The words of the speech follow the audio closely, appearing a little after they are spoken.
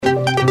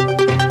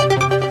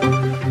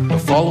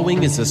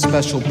following is a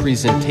special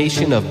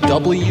presentation of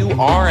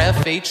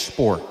WRFH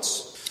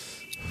Sports.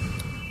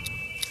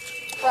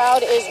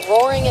 Crowd is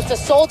roaring. It's a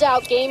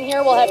sold-out game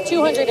here. We'll have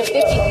 250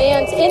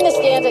 fans in the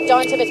stands at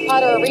Don Tibbetts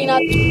Potter Arena.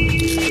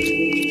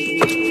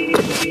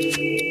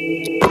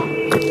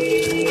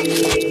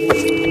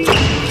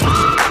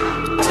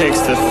 Takes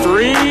the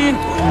three.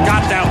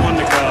 Got that one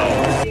to go.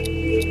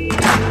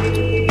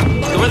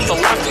 With the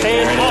left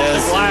hand off the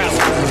glass.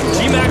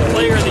 GMAC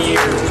Player of the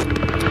Year.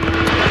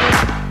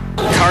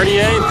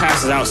 Cartier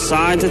passes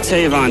outside to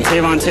Tavon.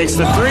 Tavon takes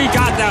the three.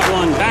 Got that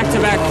one.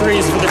 Back-to-back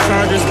threes for the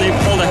Chargers, and they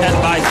pulled ahead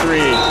by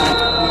 3.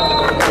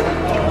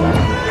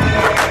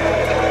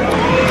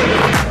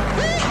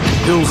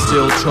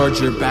 Hillsdale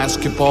Charger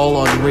basketball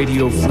on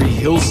Radio Free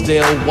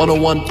Hillsdale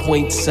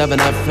 101.7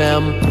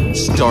 FM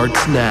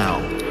starts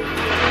now.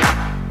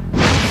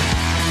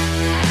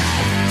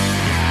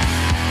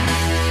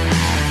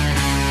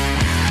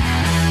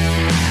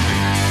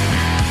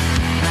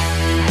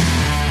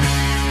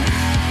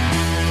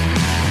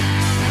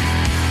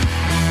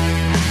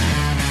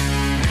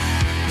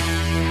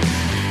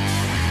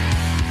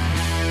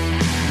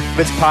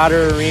 It's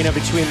Potter Arena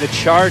between the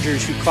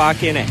Chargers, who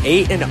clock in at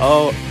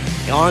 8-0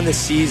 on the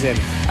season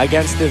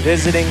against the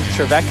visiting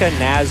Trevecca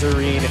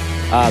Nazarene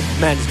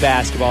men's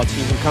basketball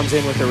team, who comes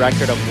in with a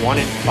record of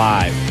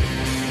 1-5.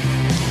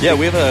 Yeah,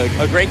 we have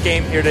a great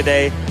game here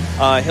today.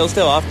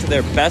 Hillsdale off to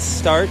their best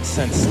start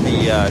since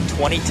the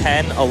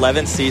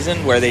 2010-11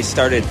 season, where they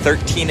started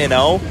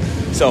 13-0.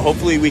 So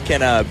hopefully we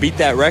can beat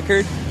that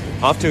record.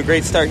 Off to a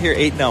great start here,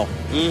 8-0.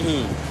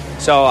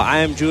 So I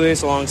am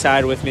Julius.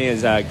 Alongside with me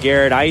is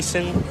Garrett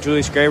Eisen.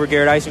 Julius Graber,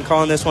 Garrett Eisen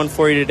calling this one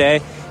for you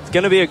today. It's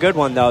going to be a good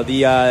one, though.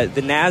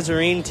 The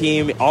Nazarene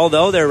team,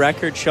 although their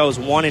record shows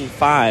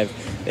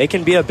 1-5, they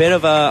can be a bit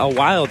of a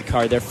wild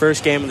card. Their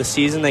first game of the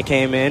season, they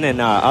came in and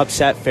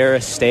upset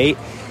Ferris State,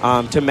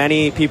 to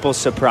many people's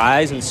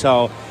surprise. And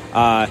so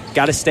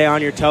got to stay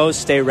on your toes,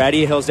 stay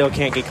ready. Hillsdale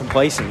can't get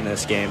complacent in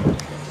this game.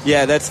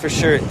 Yeah, that's for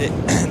sure.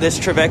 This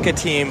Trevecca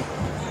team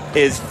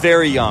is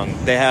very young.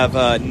 They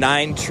have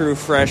 9 true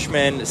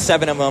freshmen.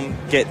 7 of them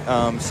get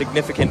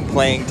significant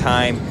playing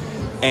time,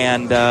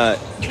 and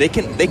they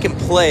can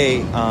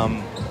play.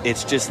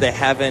 It's just they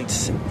haven't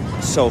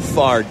so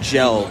far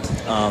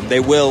gelled. They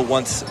will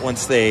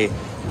once they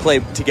play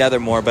together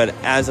more, but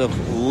as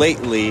of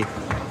lately,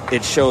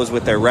 it shows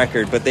with their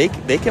record. But they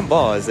can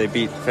ball as they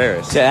beat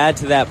Ferris. To add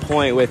to that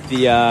point, with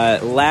the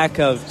lack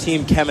of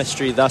team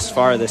chemistry thus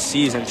far this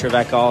season,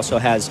 Trevecca also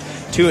has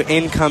 2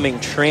 incoming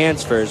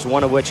transfers,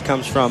 one of which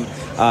comes from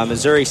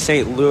Missouri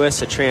St.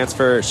 Louis, a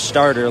transfer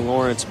starter,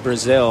 Lawrence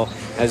Brazil,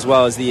 as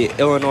well as the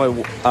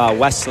Illinois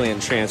Wesleyan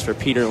transfer,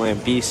 Peter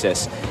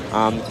Lambesis.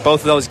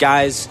 Both of those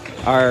guys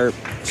are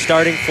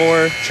starting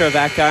for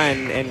Trevecca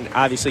and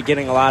obviously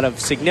getting a lot of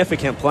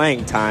significant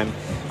playing time.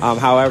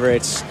 However,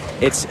 it's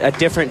a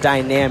different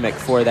dynamic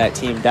for that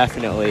team,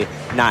 definitely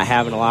not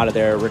having a lot of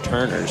their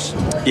returners.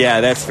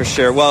 Yeah, that's for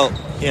sure. Well,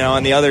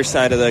 on the other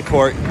side of the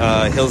court,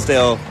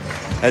 Hillsdale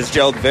has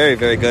gelled very,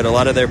 very good. A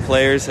lot of their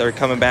players are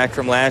coming back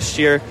from last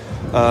year.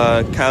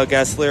 Kyle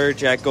Gessler,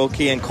 Jack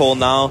Golke, and Cole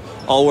Nall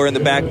all were in the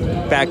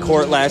back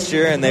court last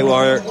year, and they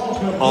were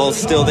all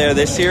still there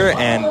this year,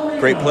 and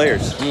great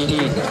players.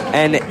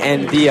 And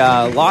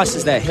the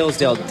losses that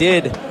Hillsdale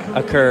did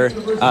occur,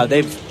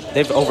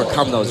 they've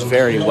overcome those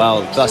very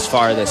well thus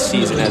far this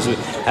season,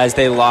 as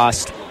they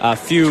lost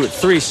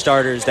 3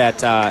 starters that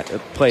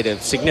played a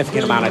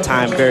significant amount of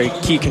time, very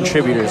key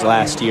contributors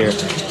last year,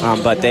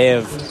 but they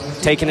have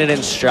taken it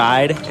in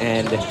stride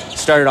and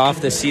started off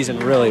this season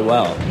really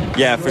well.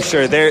 Yeah, for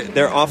sure.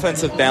 Their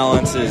offensive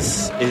balance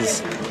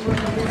is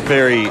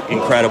very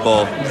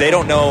incredible.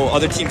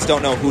 Other teams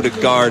don't know who to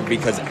guard,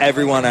 because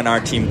everyone on our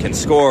team can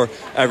score,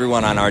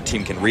 everyone on our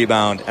team can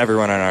rebound,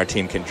 everyone on our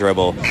team can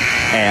dribble,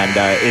 and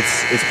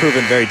it's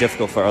proven very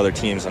difficult for other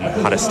teams on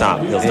how to stop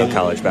Hillsdale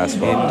College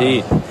basketball.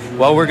 Indeed.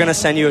 Well, we're going to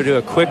send you to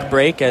a quick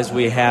break as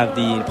we have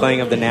the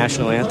playing of the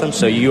national anthem.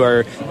 So you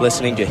are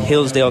listening to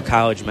Hillsdale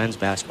College men's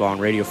basketball on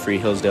Radio Free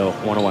Hillsdale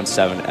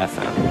 101.7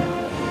 FM.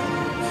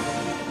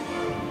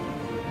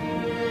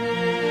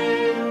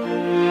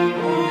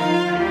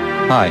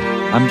 Hi,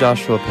 I'm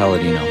Joshua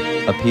Palladino,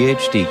 a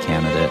PhD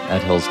candidate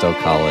at Hillsdale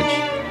College.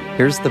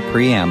 Here's the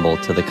preamble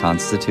to the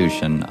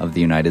Constitution of the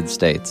United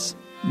States.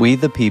 We,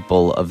 the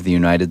people of the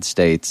United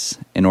States,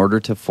 in order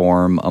to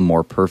form a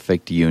more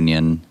perfect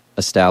union,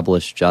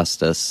 establish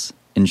justice,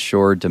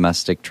 ensure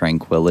domestic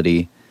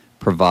tranquility,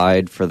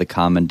 provide for the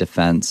common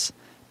defense,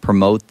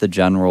 promote the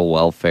general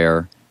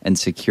welfare, and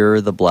secure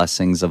the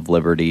blessings of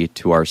liberty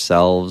to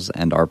ourselves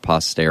and our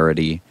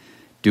posterity,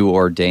 do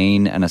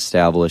ordain and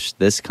establish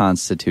this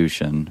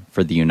Constitution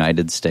for the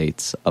United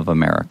States of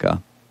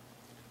America.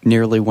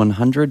 Nearly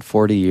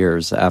 140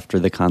 years after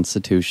the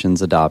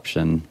Constitution's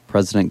adoption,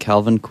 President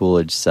Calvin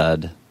Coolidge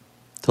said,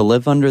 "To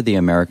live under the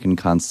American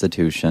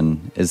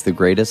Constitution is the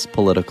greatest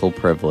political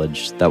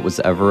privilege that was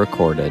ever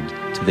accorded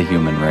to the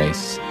human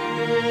race."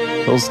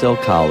 Hillsdale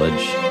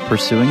College,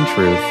 pursuing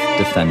truth,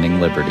 defending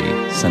liberty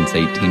since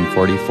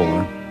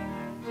 1844.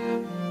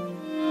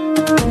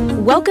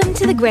 Welcome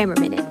to the Grammar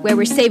Minute, where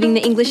we're saving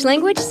the English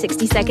language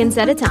 60 seconds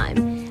at a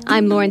time.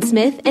 I'm Lauren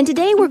Smith, and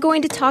today we're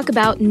going to talk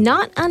about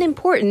not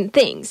unimportant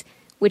things,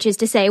 which is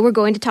to say we're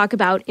going to talk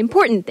about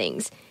important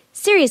things.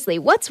 Seriously,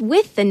 what's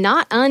with the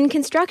not un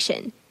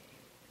construction?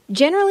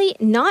 Generally,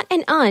 not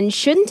and un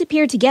shouldn't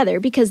appear together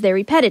because they're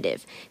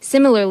repetitive,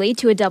 similarly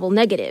to a double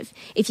negative.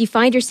 If you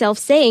find yourself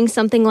saying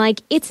something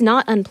like, it's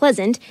not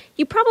unpleasant,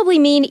 you probably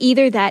mean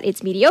either that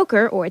it's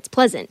mediocre or it's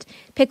pleasant.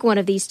 Pick one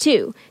of these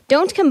two.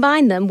 Don't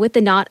combine them with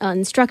the not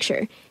un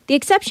structure. The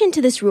exception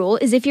to this rule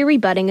is if you're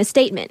rebutting a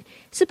statement.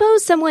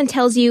 Suppose someone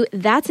tells you,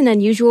 that's an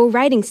unusual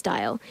writing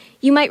style.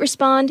 You might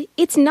respond,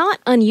 it's not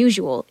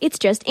unusual, it's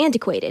just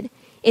antiquated.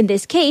 In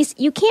this case,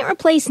 you can't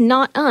replace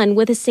not un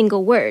with a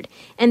single word,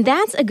 and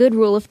that's a good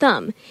rule of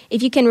thumb.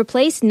 If you can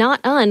replace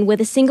not un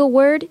with a single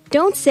word,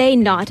 don't say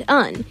not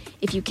un.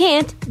 If you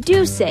can't,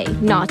 do say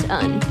not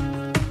un.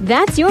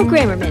 That's your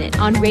Grammar Minute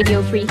on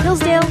Radio Free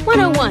Hillsdale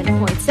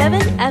 101.7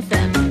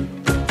 FM.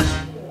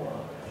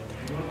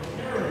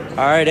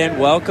 All right, and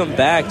welcome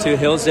back to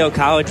Hillsdale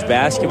College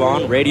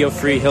Basketball on Radio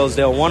Free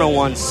Hillsdale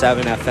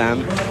 101.7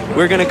 FM.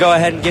 We're going to go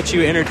ahead and get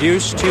you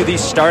introduced to the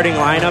starting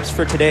lineups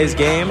for today's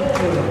game.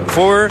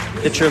 For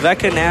the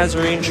Trevecca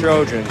Nazarene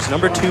Trojans,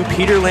 number 2,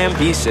 Peter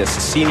Lambesis,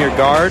 senior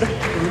guard.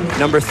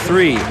 Number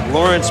 3,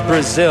 Lawrence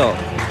Brazil,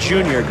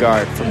 junior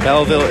guard from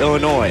Belleville,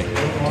 Illinois.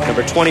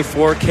 Number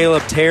 24,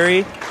 Caleb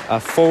Terry, a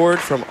forward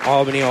from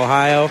Albany,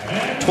 Ohio.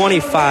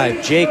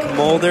 25, Jake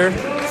Mulder,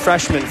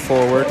 freshman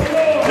forward.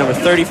 Number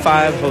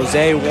 35,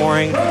 Jose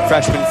Waring,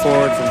 freshman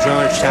forward from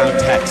Georgetown,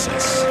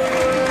 Texas.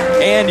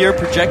 And your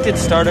projected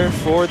starter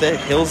for the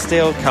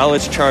Hillsdale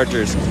College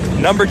Chargers,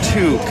 number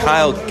 2,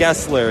 Kyle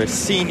Gessler,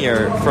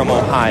 senior from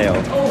Ohio.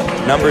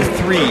 Number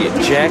 3,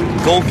 Jack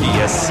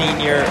Golke, a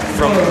senior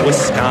from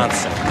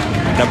Wisconsin.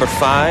 Number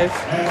 5,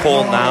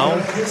 Cole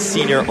Now,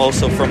 senior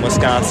also from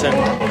Wisconsin.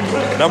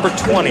 Number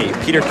 20,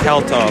 Peter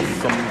Kaltoff,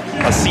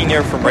 a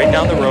senior from right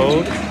down the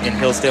road in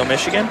Hillsdale,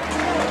 Michigan.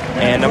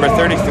 And number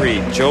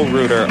 33, Joe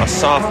Reuter, a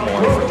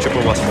sophomore from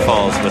Chippewa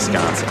Falls,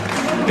 Wisconsin.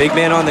 Big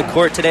man on the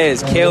court today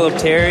is Caleb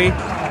Terry,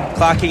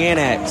 clocking in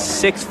at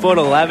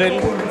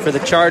 6'11". For the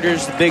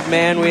Chargers, the big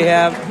man we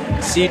have,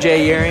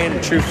 C.J. Urian,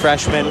 a true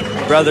freshman,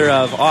 brother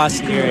of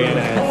Austin Urian,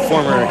 a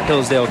former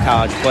Hillsdale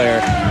College player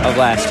of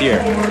last year.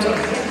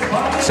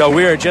 So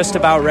we are just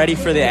about ready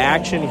for the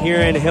action here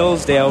in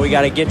Hillsdale. We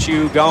got to get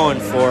you going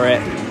for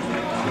it.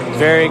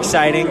 Very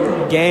exciting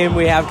game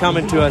we have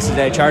coming to us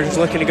today. Chargers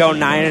looking to go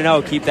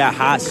 9-0, keep that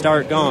hot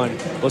start going.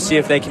 We'll see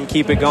if they can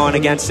keep it going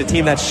against a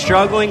team that's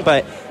struggling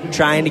but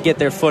trying to get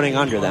their footing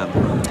under them.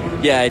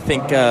 Yeah, I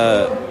think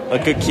a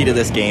good key to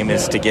this game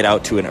is to get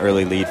out to an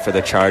early lead for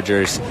the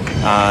Chargers.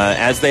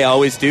 As they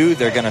always do,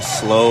 they're going to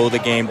slow the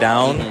game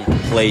down,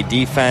 play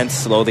defense,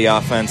 slow the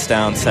offense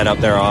down, set up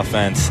their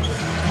offense.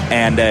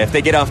 And if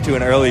they get off to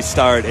an early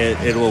start,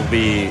 it will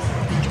be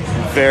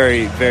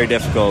very, very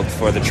difficult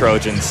for the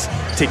Trojans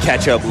to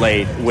catch up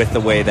late with the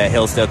way that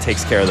Hillsdale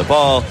takes care of the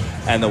ball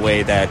and the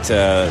way that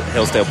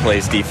Hillsdale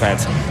plays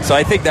defense. So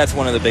I think that's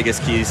one of the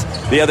biggest keys.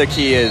 The other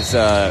key is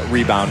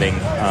rebounding.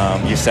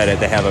 You said it.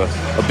 They have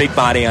a big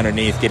body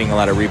underneath, getting a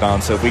lot of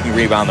rebounds. So if we can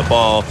rebound the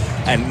ball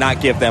and not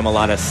give them a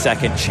lot of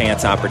second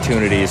chance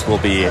opportunities,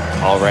 we'll be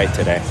all right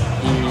today.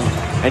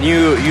 And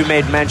you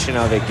made mention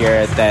of it,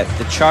 Garrett, that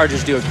the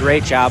Chargers do a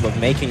great job of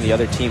making the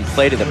other team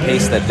play to the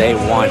pace that they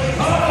want.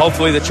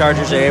 Hopefully the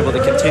Chargers are able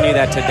to continue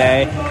that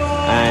today.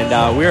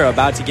 And we're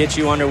about to get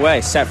you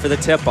underway, set for the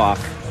tip-off.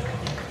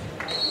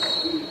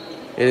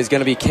 It is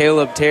going to be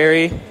Caleb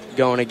Terry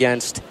going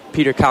against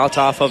Peter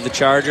Kaltoff of the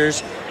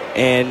Chargers.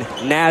 And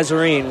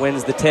Nazarene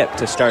wins the tip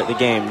to start the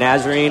game.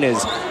 Nazarene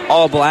is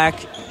all black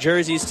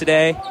jerseys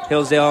today.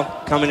 Hillsdale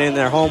coming in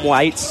their home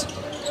whites.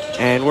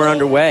 And we're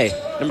underway.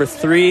 Number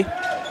 3,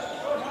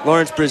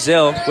 Lawrence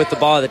Brazil with the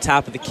ball at the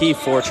top of the key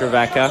for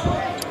Trevecca.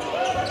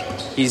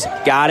 He's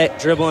got it,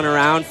 dribbling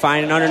around,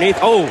 finding underneath.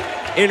 Oh,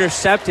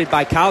 intercepted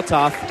by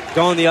Kaltoff,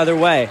 going the other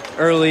way.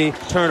 Early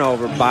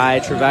turnover by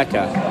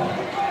Trevecca.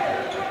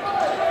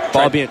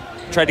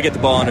 Tried to get the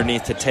ball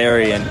underneath to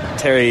Terry, and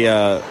Terry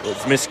was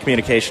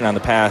miscommunication on the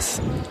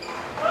pass.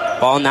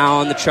 Ball now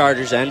on the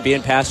Chargers end,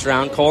 being passed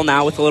around. Cole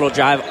now with a little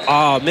drive.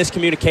 Oh,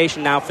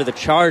 miscommunication now for the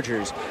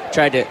Chargers.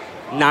 Tried to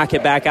knock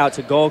it back out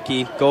to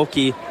Golke.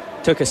 Golke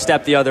took a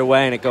step the other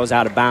way, and it goes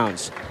out of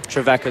bounds.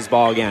 Trevecca's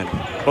ball again.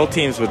 Both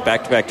teams with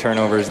back-to-back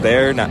turnovers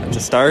there not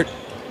to start.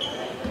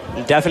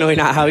 Definitely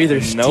not how either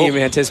team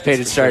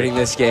anticipated starting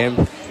this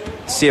game.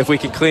 See if we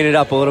can clean it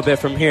up a little bit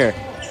from here.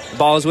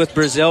 Ball is with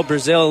Brazil.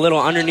 Brazil, a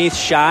little underneath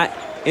shot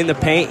in the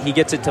paint. He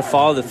gets it to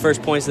fall. The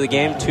first points of the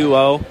game,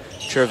 2-0,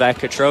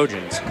 Trevecca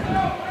Trojans.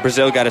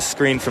 Brazil got a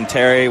screen from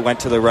Terry, went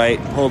to the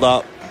right, pulled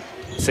up,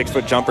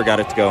 6-foot jumper, got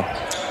it to go.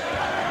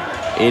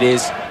 It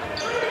is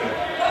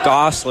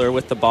Gosler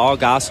with the ball.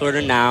 Gosler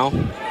to Now.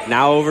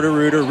 Now over to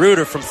Reuter.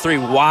 Reuter from 3,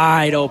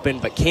 wide open,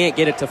 but can't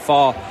get it to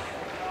fall.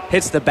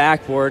 Hits the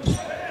backboard.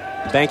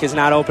 The bank is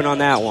not open on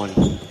that one.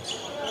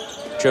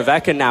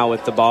 Trevecca now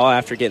with the ball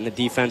after getting the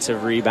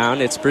defensive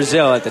rebound. It's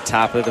Brazil at the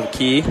top of the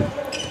key.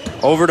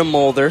 Over to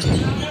Mulder.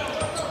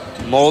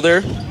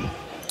 Mulder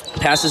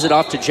passes it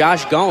off to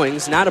Josh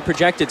Goings, not a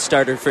projected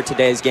starter for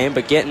today's game,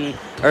 but getting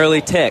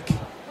early tick.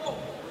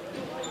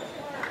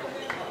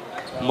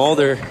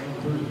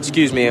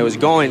 It was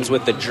Goings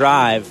with the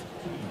drive,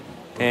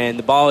 and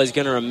the ball is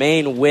going to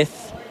remain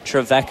with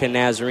Trevecca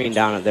Nazarene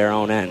down at their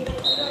own end.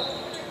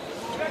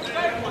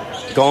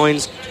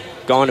 Goings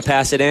going to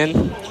pass it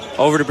in,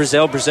 over to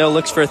Brazil. Brazil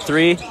looks for a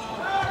three,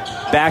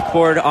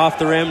 backboard off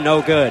the rim,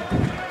 no good.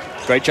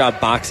 Great job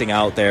boxing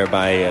out there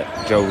by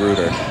Joe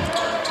Reuter.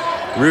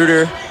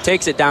 Reuter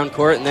takes it down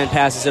court and then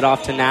passes it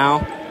off to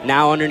Now.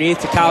 Now underneath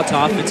to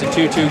Kaltoff. It's a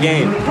 2-2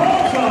 game.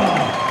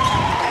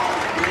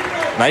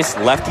 Nice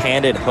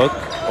left-handed hook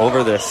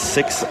over the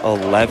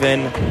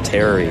 6'11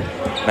 Terry.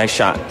 Nice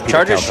shot.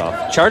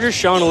 Chargers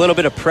showing a little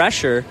bit of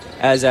pressure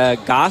as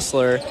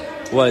Gosler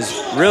was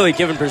really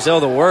giving Brazil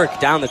the work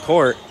down the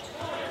court.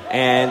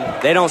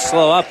 And they don't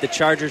slow up. The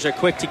Chargers are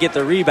quick to get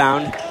the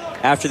rebound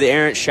after the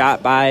errant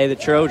shot by the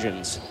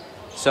Trojans.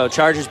 So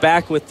Chargers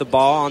back with the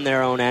ball on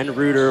their own end.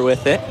 Reuter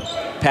with it,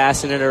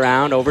 passing it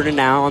around over to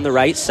Now on the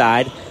right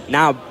side.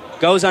 Now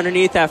goes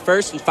underneath at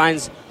first and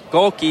finds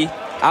Golke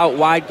out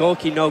wide.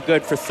 Golke no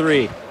good for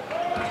three.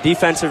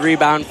 Defensive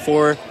rebound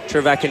for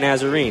Trevecca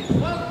Nazarene.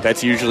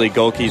 That's usually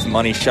Golke's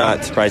money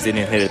shot. Surprised he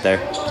didn't hit it there.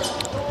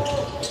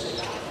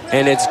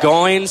 And it's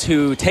Goins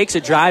who takes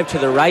a drive to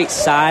the right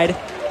side.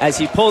 As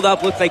he pulled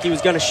up, looked like he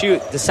was going to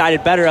shoot,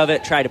 decided better of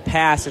it, tried to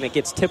pass, and it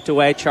gets tipped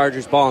away.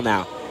 Chargers ball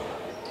now.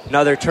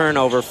 Another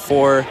turnover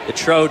for the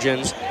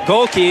Trojans.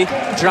 Golke,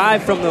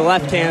 drive from the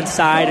left-hand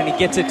side, and he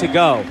gets it to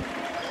go.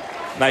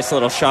 Nice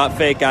little shot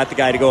fake, got the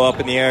guy to go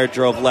up in the air,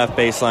 drove left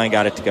baseline,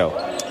 got it to go.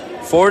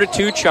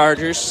 4-2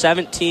 Chargers,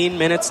 17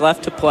 minutes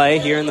left to play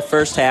here in the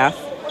first half.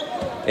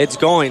 It's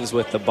Goins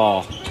with the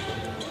ball.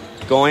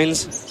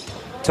 Goins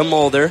to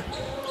Mulder.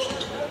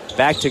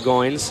 Back to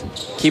Goins.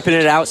 Keeping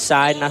it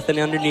outside, nothing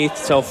underneath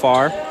so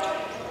far.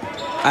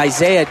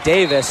 Isaiah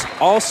Davis,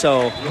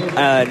 also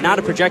not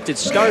a projected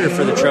starter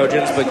for the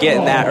Trojans, but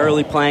getting that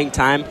early playing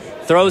time.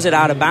 Throws it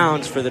out of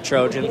bounds for the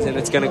Trojans, and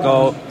it's going to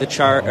go the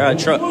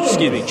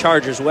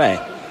Chargers' way.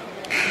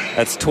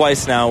 That's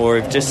twice now where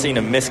we've just seen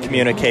a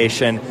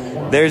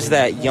miscommunication. There's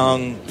that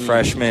young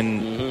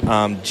freshman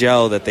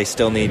gel that they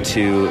still need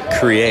to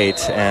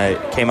create.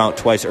 It came out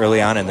twice early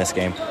on in this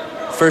game.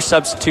 First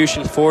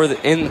substitution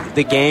in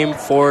the game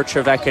for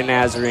Trevecca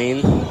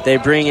Nazarene. They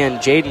bring in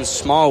Jaden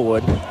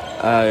Smallwood,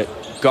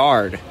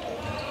 guard.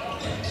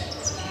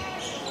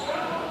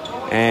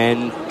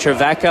 And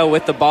Trevecca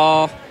with the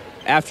ball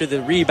after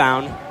the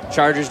rebound.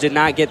 Chargers did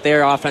not get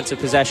their offensive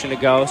possession to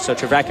go, so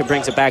Trevecca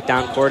brings it back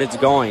down court. It's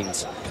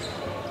Goins.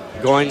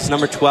 Goins,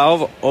 number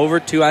 12, over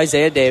to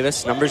Isaiah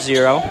Davis, number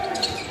 0.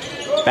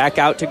 Back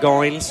out to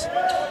Goins.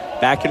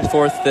 Back and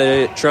forth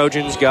the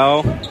Trojans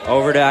go.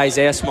 Over to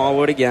Isaiah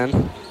Smallwood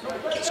again.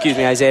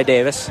 Isaiah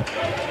Davis.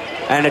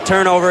 And a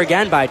turnover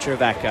again by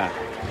Trevecca.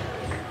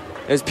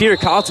 It was Peter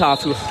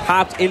Kaltoff who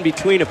hopped in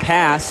between a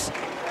pass,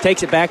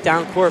 takes it back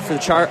down court for the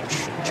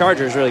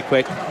Chargers really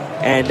quick,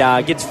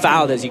 and gets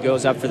fouled as he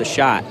goes up for the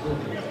shot.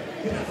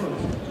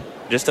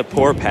 Just a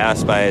poor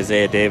pass by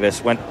Isaiah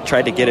Davis.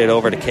 Tried to get it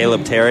over to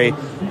Caleb Terry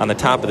on the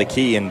top of the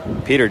key,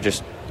 and Peter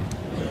just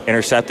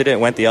intercepted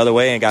it, went the other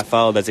way, and got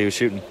fouled as he was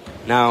shooting.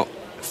 Now,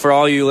 for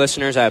all you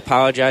listeners, I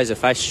apologize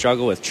if I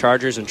struggle with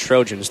Chargers and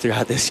Trojans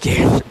throughout this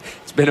game.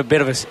 It's been a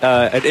bit of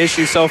an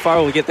issue so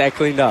far. We'll get that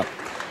cleaned up.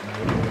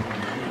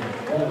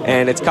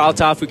 And it's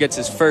Kaltoff who gets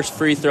his first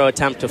free throw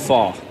attempt to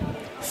fall.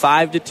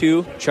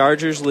 5-2,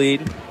 Chargers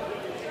lead.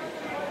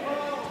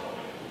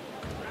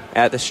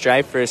 At the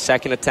stripe for his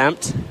second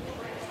attempt.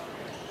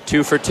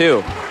 2 for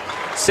 2.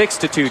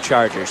 6-2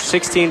 Chargers.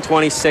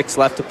 16:26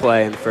 left to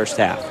play in the first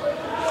half.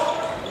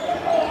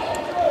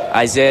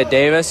 Isaiah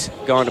Davis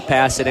going to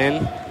pass it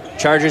in.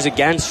 Chargers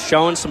again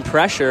showing some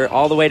pressure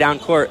all the way down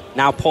court.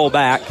 Now pull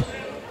back.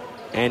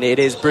 And it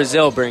is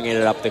Brazil bringing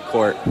it up the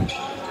court.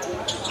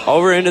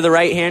 Over into the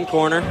right-hand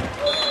corner.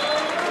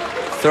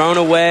 Thrown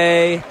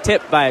away.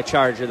 Tipped by a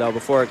Charger, though,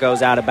 before it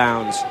goes out of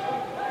bounds.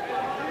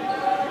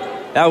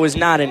 That was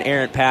not an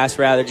errant pass,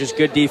 rather just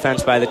good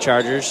defense by the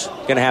Chargers.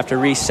 Going to have to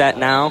reset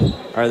now,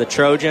 are the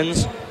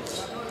Trojans.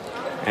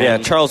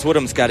 And Charles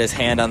Woodham's got his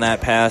hand on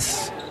that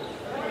pass.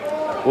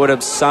 Woodham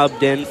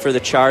subbed in for the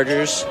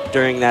Chargers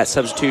during that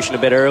substitution a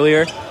bit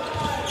earlier.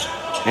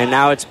 And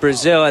now it's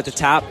Brazil at the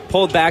top.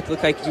 Pulled back,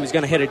 looked like he was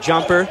going to hit a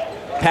jumper.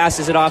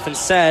 Passes it off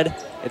instead.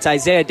 It's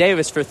Isaiah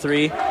Davis for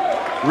 3.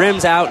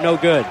 Rims out, no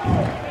good.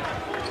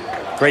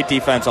 Great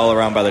defense all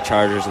around by the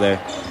Chargers there.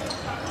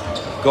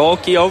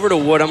 Golke over to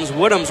Woodhams.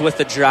 Woodhams with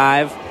the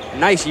drive.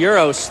 Nice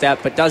Euro step,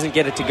 but doesn't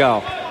get it to go.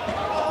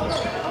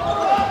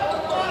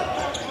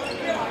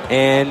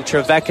 And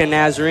Trevecca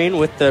Nazarene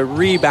with the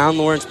rebound.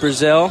 Lawrence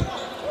Brazil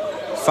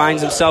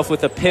finds himself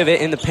with a pivot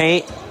in the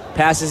paint.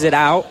 Passes it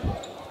out.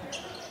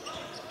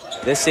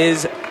 This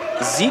is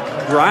Zeke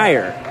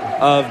Breyer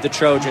of the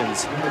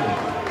Trojans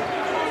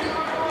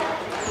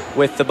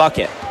with the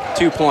bucket.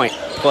 2-point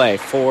play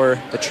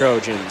for the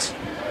Trojans.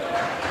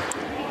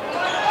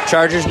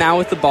 Chargers now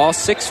with the ball,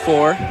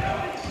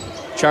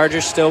 6-4.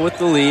 Chargers still with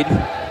the lead.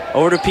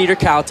 Over to Peter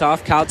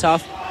Kaltoff.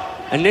 Kaltoff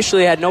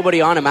initially had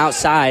nobody on him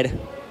outside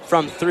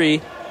from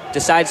 3.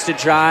 Decides to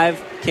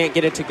drive. Can't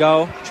get it to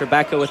go.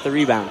 Trevecca with the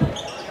rebound.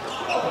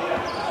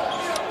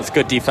 It's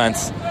good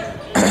defense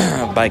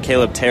by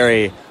Caleb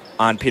Terry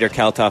on Peter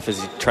Kaltoff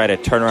as he tried a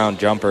turnaround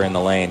jumper in the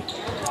lane.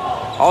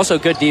 Also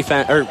good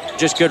defense, or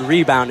just good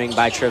rebounding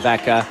by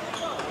Trevecca.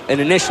 It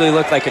initially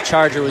looked like a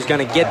Charger was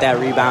going to get that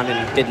rebound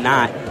and did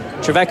not.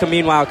 Trevecca,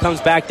 meanwhile,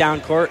 comes back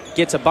down court,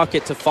 gets a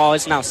bucket to fall.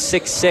 It's now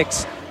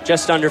 6-6,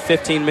 just under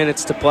 15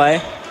 minutes to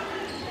play.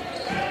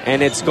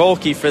 And it's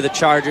Golke for the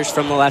Chargers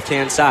from the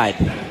left-hand side.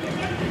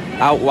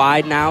 Out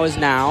wide now is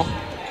Now.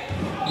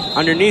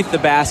 Underneath the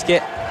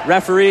basket,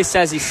 referee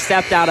says he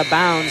stepped out of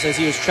bounds as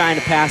he was trying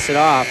to pass it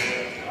off.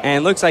 And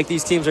it looks like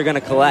these teams are going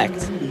to collect.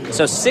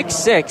 So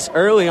 6-6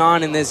 early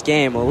on in this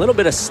game. A little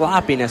bit of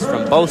sloppiness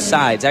from both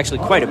sides, actually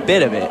quite a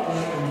bit of it.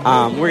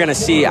 We're going to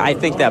see, I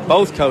think that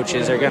both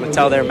coaches are going to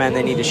tell their men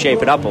they need to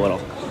shape it up a little.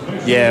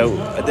 Yeah,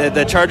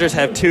 the Chargers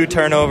have 2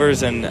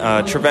 turnovers, and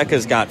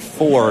Trevecca's got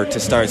 4 to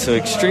start, so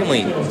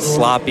extremely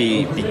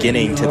sloppy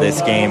beginning to this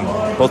game.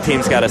 Both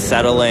teams got to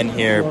settle in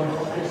here,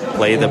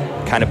 play the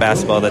kind of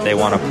basketball that they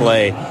want to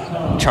play.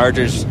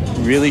 Chargers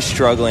really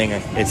struggling,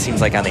 it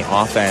seems like, on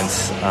the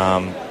offense.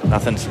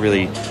 Nothing's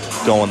really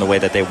going the way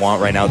that they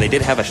want right now. They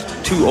did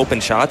have 2 open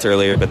shots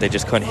earlier, but they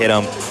just couldn't hit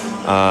them.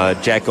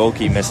 Jack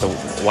Golke missed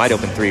a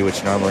wide-open 3,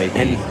 which normally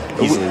he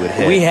easily would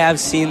hit. We have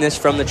seen this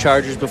from the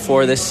Chargers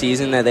before this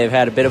season, that they've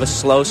had a bit of a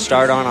slow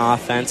start on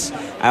offense.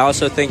 I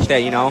also think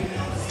that,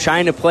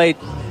 trying to play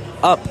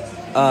up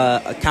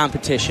a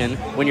competition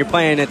when you're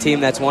playing a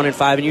team that's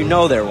 1-5 and you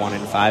know they're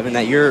 1-5 and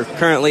that you're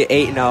currently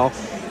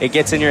 8-0, it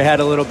gets in your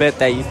head a little bit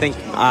that you think,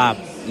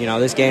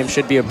 this game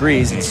should be a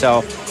breeze. And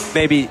so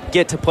maybe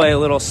get to play a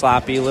little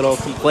sloppy, a little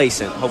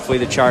complacent. Hopefully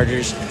the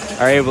Chargers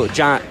are able,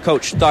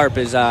 Coach Tharp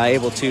is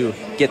able to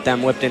get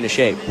them whipped into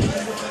shape.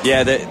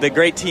 Yeah, the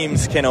great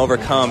teams can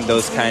overcome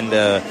those kind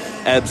of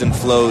ebbs and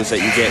flows that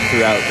you get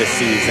throughout the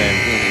season.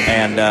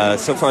 And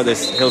so far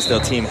this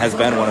Hillsdale team has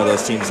been one of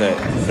those teams that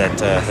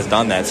has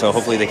done that. So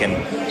hopefully they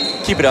can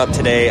keep it up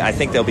today. I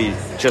think they'll be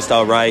just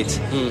all right.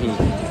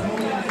 Mm-hmm.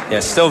 Yeah,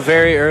 still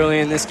very early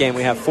in this game.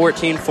 We have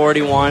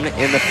 14-41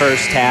 in the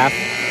first half.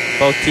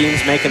 Both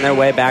teams making their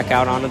way back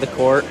out onto the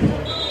court.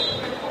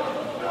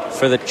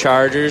 For the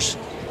Chargers,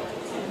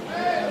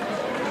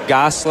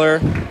 Gosler,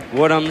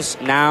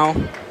 Woodhams, Now,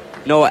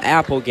 Noah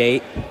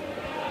Applegate,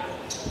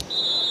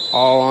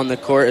 all on the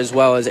court, as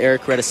well as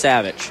Eric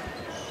Redisavage.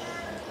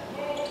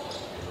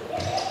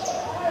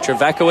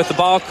 Trevecca with the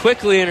ball,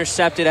 quickly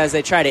intercepted as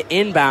they try to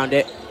inbound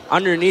it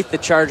underneath the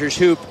Chargers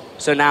hoop.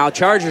 So now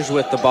Chargers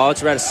with the ball.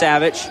 It's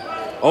Redisavage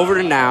over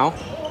to Now.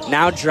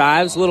 Now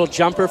drives, little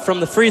jumper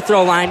from the free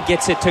throw line,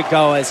 gets it to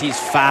go as he's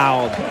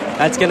fouled.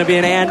 That's going to be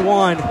an and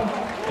 1.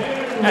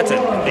 That's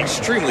an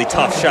extremely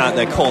tough shot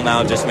that Cole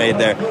Now just made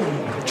there.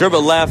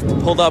 Dribble left,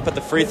 pulled up at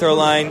the free throw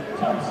line.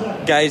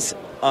 Guys,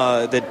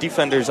 the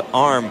defender's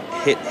arm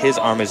hit his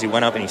arm as he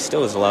went up, and he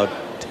still is allowed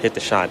to hit the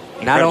shot.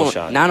 Incredible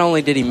shot. Not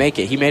only did he make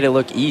it, he made it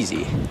look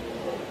easy.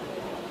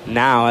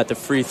 Now at the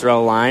free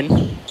throw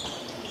line.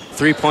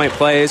 3-point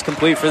play is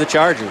complete for the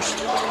Chargers.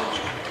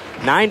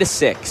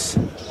 9-6.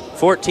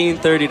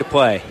 14:30 to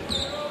play.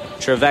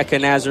 Trevecca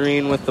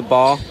Nazarene with the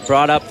ball.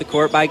 Brought up the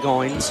court by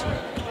Goins.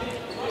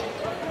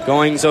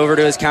 Goins over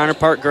to his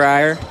counterpart,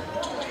 Grier.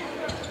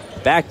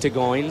 Back to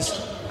Goins.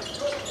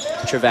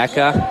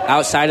 Trevecca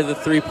outside of the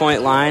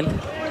 3-point line.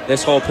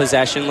 This whole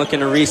possession looking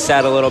to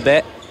reset a little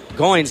bit.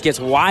 Goins gets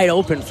wide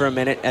open for a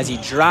minute as he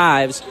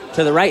drives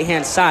to the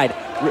right-hand side.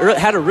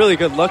 Had a really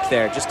good look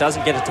there. Just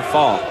doesn't get it to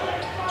fall.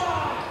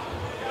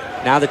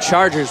 Now the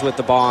Chargers with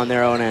the ball on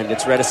their own end.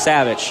 It's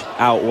Redisavage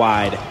out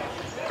wide.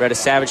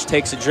 Redisavage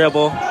takes a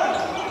dribble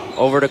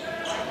over to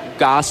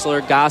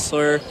Gosler.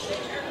 Gosler,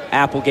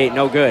 Applegate,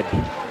 no good.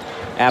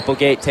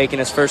 Applegate taking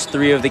his first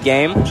 3 of the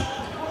game.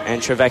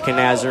 And Trevecca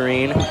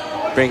Nazarene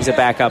brings it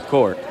back up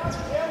court.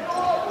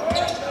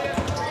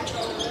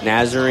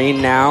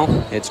 Nazarene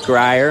now. It's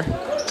Grier.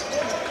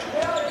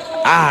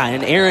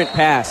 An errant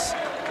pass.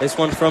 This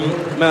one from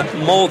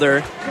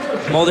Mulder.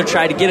 Mulder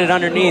tried to get it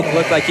underneath.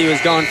 Looked like he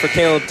was going for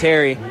Caleb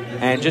Terry.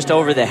 And just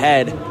over the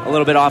head. A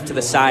little bit off to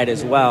the side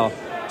as well.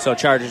 So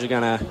Chargers are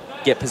going to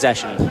get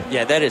possession.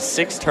 Yeah, that is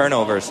 6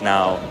 turnovers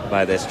now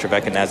by this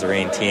Trevecca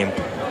Nazarene team.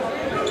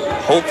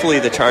 Hopefully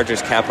the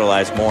Chargers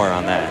capitalize more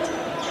on that.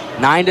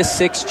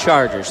 9-6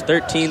 Chargers.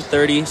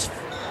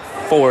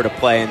 13:34 to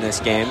play in this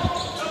game.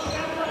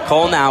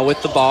 Cole now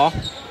with the ball.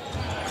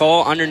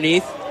 Cole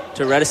underneath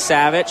to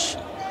Redisavage.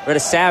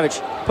 Redisavage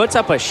puts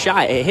up a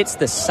shot. It hits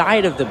the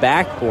side of the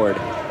backboard.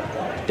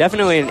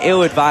 Definitely an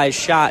ill-advised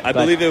shot. I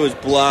believe it was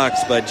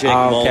blocked by Jake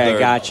Mulder. Okay,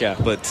 gotcha.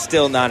 But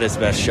still not his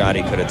best shot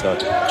he could have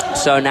took.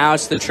 So now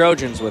it's the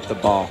Trojans with the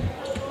ball.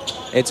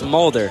 It's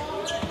Mulder.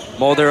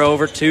 Mulder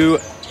over to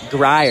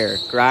Grier.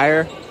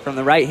 Grier from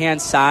the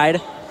right-hand side.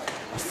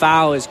 A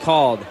foul is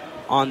called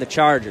on the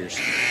Chargers.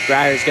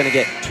 Grier's going to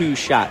get 2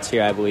 shots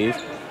here, I believe.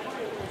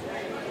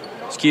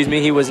 Excuse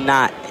me, he was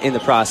not in the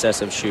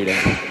process of shooting.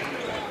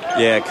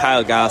 Yeah,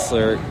 Kyle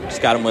Gosler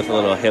just got him with a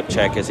little hip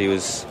check as he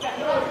was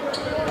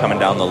coming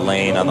down the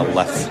lane on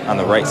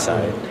the right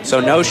side.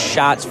 So no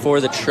shots for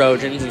the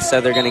Trojans.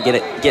 Instead, they're going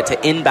to get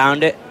to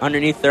inbound it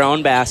underneath their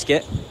own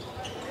basket.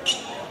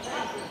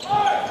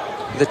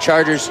 The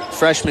Chargers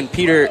freshman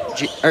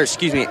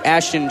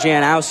Ashton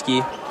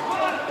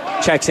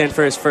Janowski checks in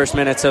for his first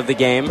minutes of the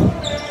game.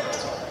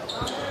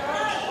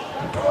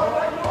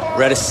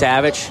 Redis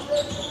Savage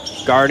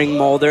guarding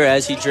Mulder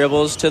as he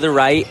dribbles to the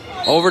right.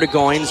 Over to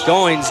Goins.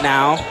 Goins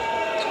now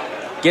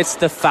gets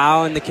the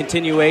foul in the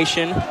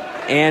continuation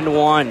and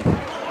one.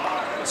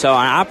 So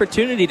an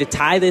opportunity to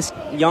tie this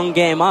young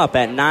game up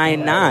at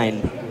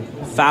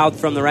 9-9. Fouled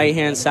from the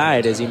right-hand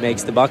side as he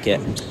makes the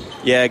bucket.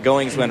 Yeah,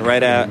 Goings went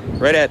right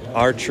at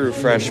our true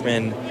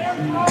freshman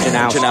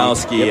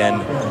Janowski, and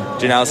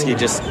Janowski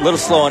just a little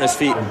slow on his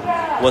feet,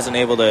 wasn't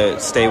able to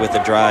stay with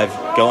the drive.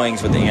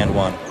 Goings with the and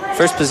one.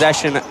 First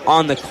possession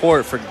on the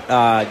court for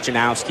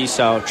Janowski,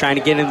 so trying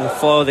to get into the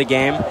flow of the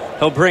game.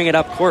 He'll bring it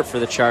up court for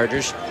the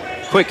Chargers.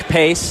 Quick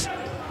pace.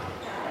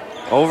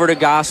 Over to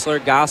Gosler.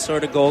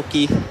 Gosler to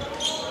Golke.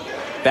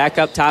 Back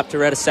up top to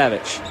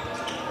Redisevich.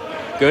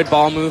 Good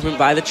ball movement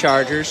by the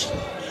Chargers.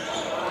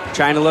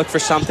 Trying to look for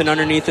something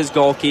underneath his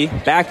Golke.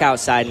 Back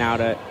outside now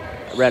to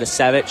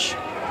Redisevich.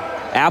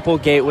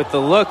 Applegate with the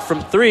look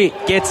from three.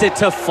 Gets it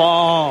to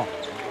fall.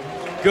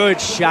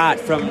 Good shot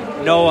from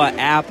Noah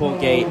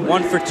Applegate.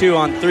 1 for 2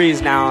 on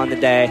threes now on the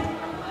day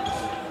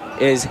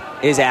is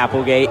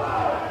Applegate.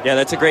 Yeah,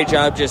 that's a great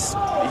job. Just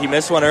he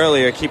missed one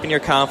earlier. Keeping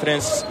your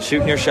confidence,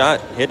 shooting your shot,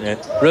 hitting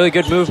it. Really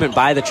good movement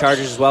by the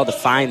Chargers as well to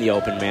find the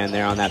open man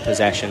there on that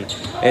possession.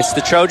 It's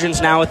the Trojans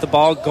now with the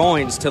ball.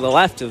 Goins to the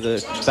left of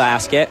the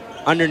basket.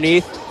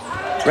 Underneath,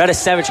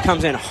 Redisevich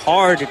comes in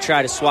hard to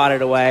try to swat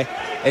it away.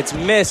 It's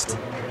missed,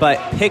 but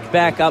picked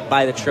back up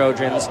by the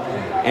Trojans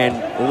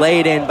and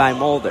laid in by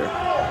Mulder.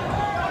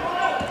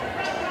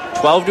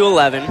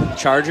 12-11,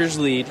 Chargers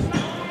lead.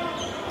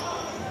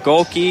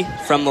 Golke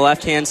from the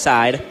left-hand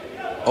side,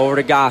 over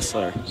to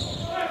Gosler.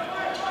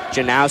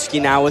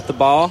 Janowski now with the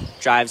ball,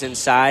 drives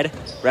inside.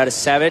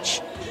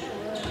 Redisevich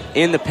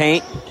in the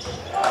paint.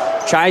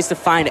 Tries to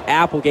find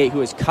Applegate,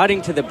 who is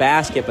cutting to the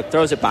basket, but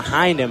throws it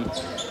behind him.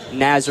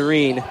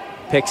 Nazarene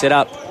picks it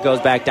up, goes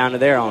back down to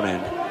their own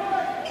end.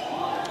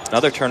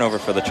 Another turnover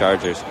for the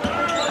Chargers.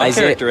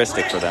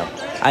 Uncharacteristic for them.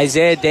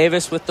 Isaiah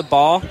Davis with the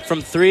ball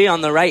from three on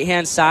the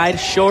right-hand side.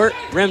 Short,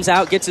 rims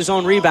out, gets his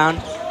own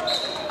rebound,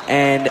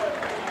 and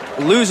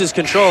loses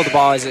control of the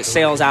ball as it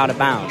sails out of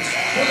bounds.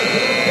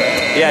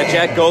 Yeah,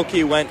 Jack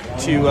Golke went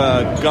to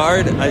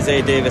guard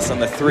Isaiah Davis on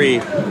the three,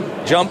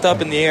 jumped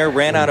up in the air,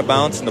 ran out of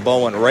bounds, and the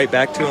ball went right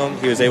back to him.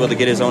 He was able to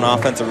get his own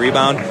offensive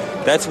rebound.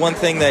 That's one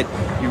thing that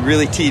you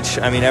really teach,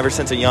 ever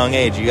since a young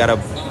age. You got to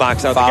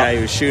box out the guy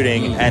who's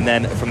shooting, and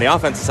then from the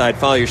offensive side,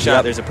 follow your shot.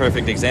 Yep. There's a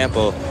perfect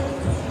example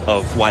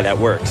of why that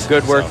works.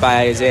 Good work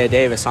by Isaiah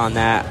Davis on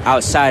that,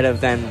 outside of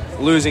then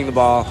losing the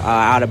ball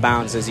out of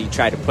bounds as he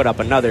tried to put up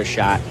another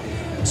shot.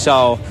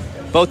 So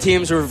both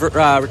teams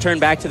return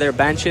back to their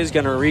benches,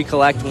 going to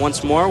recollect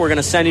once more. We're going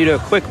to send you to a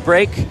quick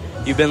break.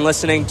 You've been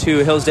listening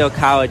to Hillsdale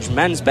College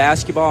men's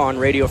basketball on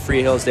Radio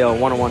Free Hillsdale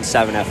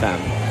 101.7 FM.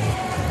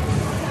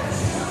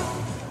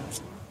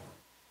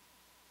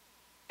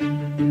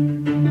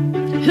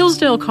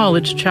 Hillsdale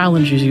College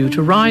challenges you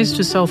to rise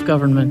to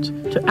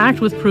self-government, to act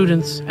with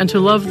prudence, and to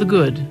love the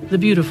good, the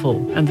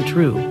beautiful, and the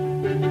true.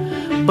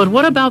 But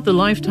what about the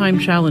lifetime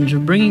challenge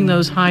of bringing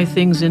those high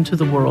things into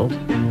the world?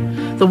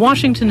 The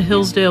Washington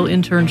Hillsdale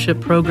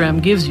Internship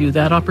Program gives you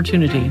that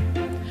opportunity.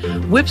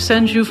 WIP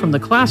sends you from the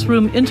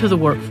classroom into the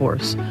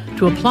workforce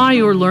to apply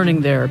your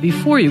learning there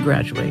before you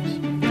graduate.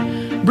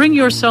 Bring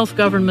your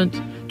self-government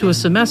to a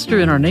semester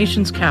in our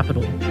nation's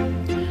capital.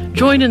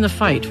 Join in the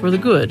fight for the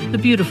good, the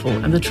beautiful,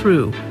 and the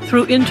true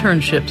through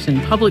internships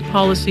in public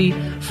policy,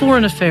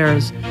 foreign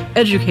affairs,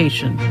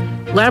 education,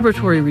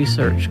 laboratory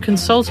research,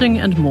 consulting,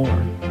 and more.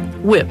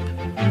 WIP.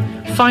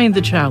 Find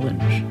the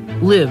challenge.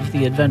 Live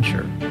the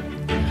adventure.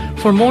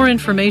 For more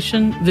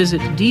information,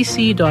 visit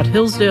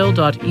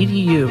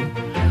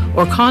dc.hillsdale.edu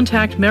or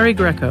contact Mary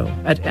Greco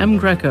at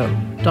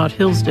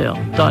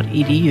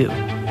mgreco.hillsdale.edu.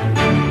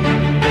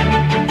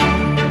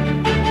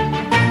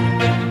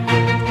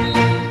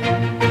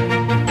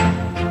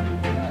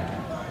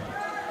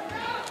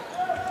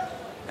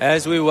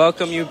 As we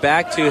welcome you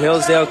back to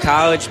Hillsdale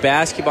College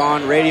basketball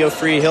on Radio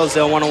Free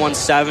Hillsdale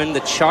 101.7,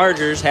 the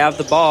Chargers have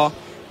the ball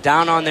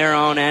down on their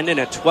own end in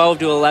a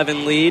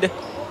 12-11 lead.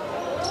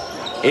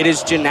 It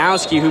is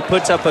Janowski who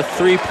puts up a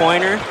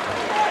three-pointer,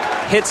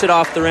 hits it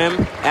off the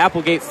rim.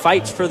 Applegate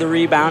fights for the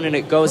rebound, and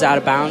it goes out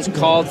of bounds.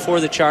 Called for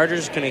the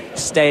Chargers, going to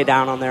stay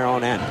down on their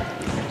own end.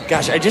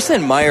 Gosh, I just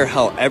admire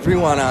how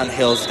everyone on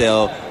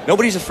Hillsdale,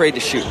 nobody's afraid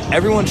to shoot.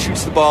 Everyone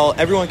shoots the ball.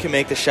 Everyone can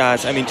make the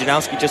shots.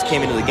 Janowski just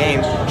came into the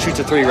game, shoots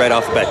a three right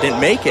off the bat.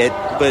 Didn't make it,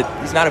 but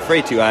he's not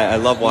afraid to. I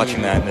love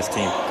watching that in this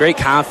team. Great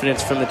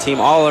confidence from the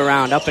team all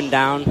around, up and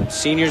down,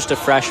 seniors to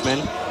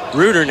freshmen.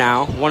 Reuter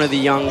now, one of the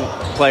young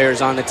players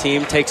on the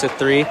team, takes a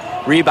three,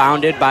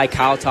 rebounded by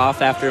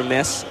Kaltoff after a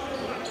miss.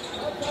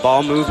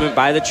 Ball movement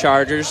by the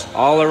Chargers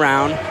all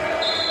around.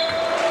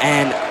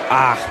 And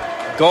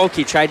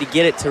Golke tried to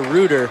get it to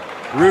Reuter.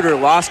 Reuter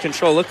lost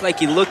control. Looked like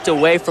he looked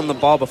away from the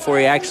ball before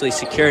he actually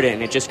secured it,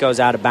 and it just goes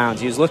out of bounds.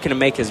 He was looking to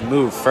make his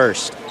move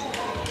first.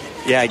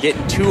 Yeah,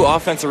 getting 2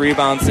 offensive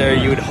rebounds there.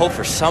 You would hope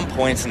for some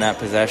points in that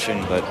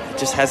possession, but it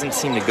just hasn't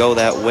seemed to go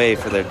that way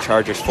for the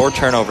Chargers. 4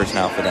 turnovers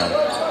now for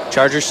them.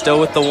 Chargers still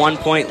with the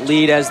 1-point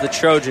lead as the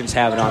Trojans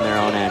have it on their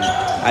own end.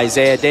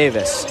 Isaiah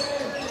Davis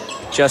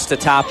just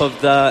atop of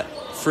the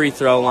free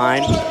throw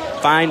line.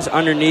 Finds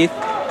underneath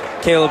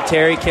Caleb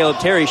Terry. Caleb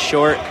Terry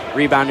short,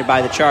 rebounded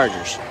by the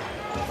Chargers.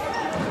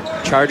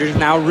 Chargers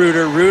now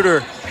Reuter. Reuter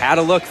had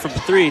a look from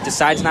 3,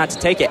 decides not to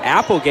take it.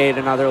 Applegate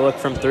another look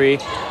from 3,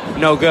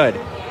 no good.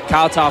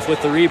 Kaltoff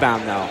with the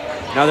rebound, though.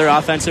 Another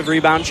offensive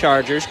rebound,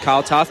 Chargers.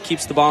 Kaltoff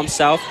keeps the ball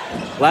himself.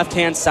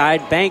 Left-hand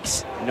side,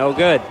 Banks, no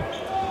good.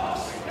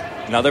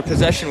 Another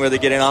possession where they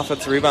get an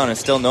offensive rebound and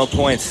still no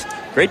points.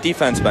 Great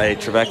defense by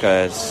Trevecca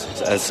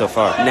as so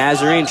far.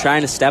 Nazarene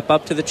trying to step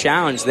up to the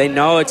challenge. They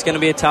know it's going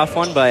to be a tough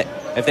one, but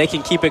if they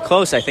can keep it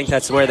close, I think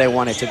that's where they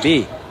want it to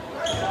be.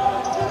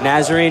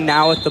 Nazarene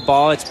now with the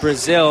ball. It's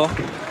Brazil.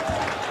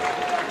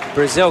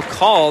 Brazil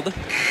called.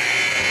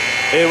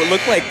 It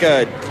looked like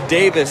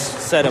Davis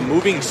set a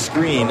moving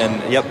screen,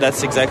 and yep,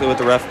 that's exactly what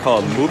the ref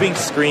called. Moving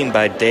screen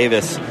by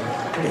Davis.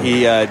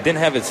 He didn't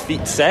have his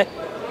feet set.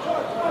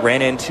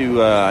 Ran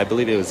into, I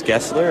believe it was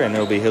Gessler, and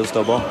it'll be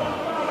Hillsdale ball.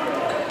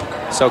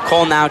 So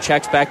Cole now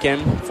checks back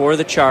in for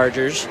the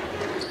Chargers.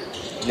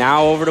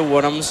 Now over to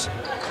Woodhams.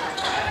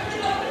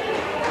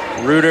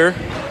 Reuter,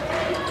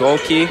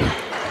 Golke.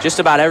 Just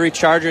about every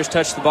Chargers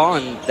touched the ball,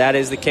 and that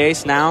is the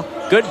case now.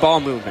 Good ball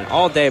movement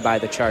all day by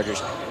the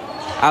Chargers.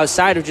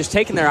 Outside of just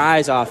taking their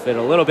eyes off it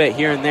a little bit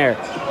here and there.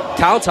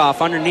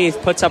 Kaltoff underneath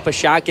puts up a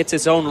shot, gets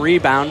his own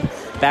rebound.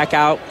 Back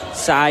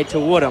outside to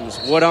Woodhams.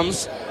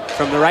 Woodhams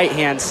from the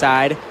right-hand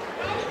side.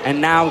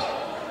 And now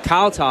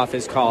Kaltoff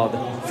is called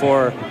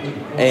for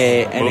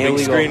an moving illegal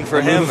screen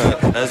for him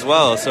as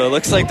well. So it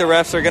looks like the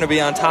refs are going to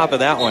be on top of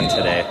that one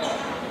today.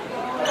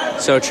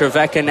 So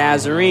Trevecca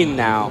Nazarene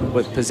now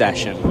with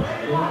possession.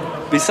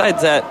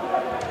 Besides that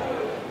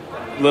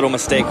little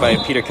mistake by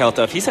Peter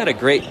Kaltoff, he's had a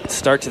great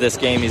start to this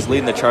game. He's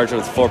leading the Chargers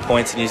with 4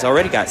 points, and he's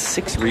already got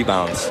 6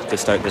 rebounds to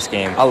start this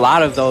game. A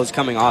lot of those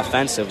coming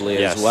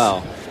offensively as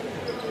well.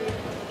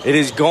 It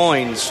is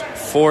Goins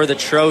for the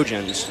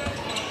Trojans.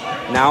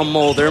 Now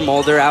Mulder.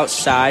 Mulder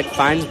outside.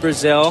 Finds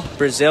Brazil.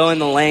 Brazil in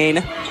the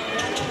lane.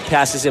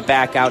 Passes it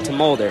back out to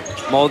Mulder.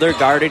 Mulder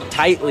guarded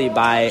tightly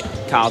by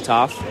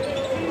Kaltoff.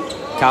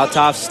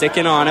 Kaltoff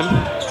sticking on him.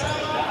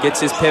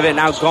 Gets his pivot.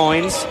 Now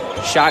Goins.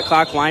 Shot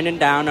clock winding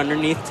down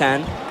underneath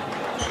 10.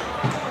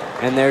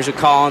 And there's a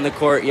call on the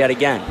court yet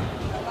again.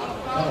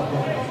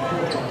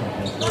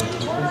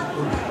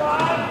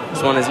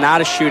 This one is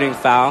not a shooting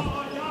foul.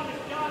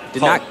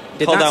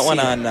 Called that one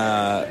on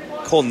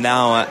Cole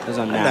Now.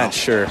 I'm not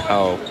sure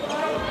how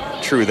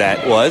true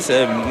that was.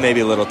 Maybe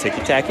a little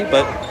ticky-tacky,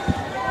 but...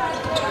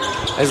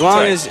 As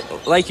long as,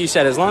 like you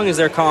said, as long as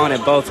they're calling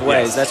it both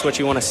ways, that's what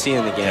you want to see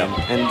in the game.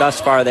 Yeah. And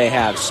thus far they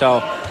have.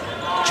 So,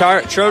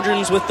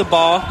 Trojans with the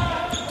ball.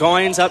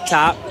 Goins up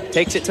top.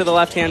 Takes it to the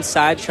left-hand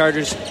side.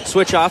 Chargers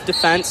switch off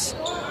defense.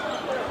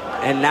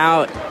 And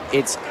now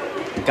it's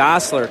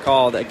Gosler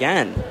called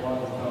again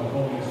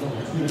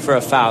for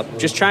a foul.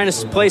 Just trying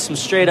to play some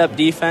straight-up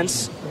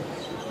defense.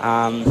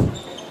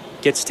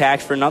 Gets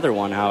tagged for another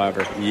one,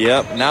 however.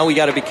 Yep. Now we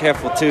got to be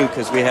careful, too,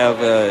 because we have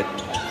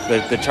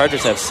the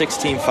Chargers have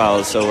 16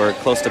 fouls, so we're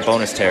close to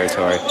bonus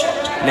territory.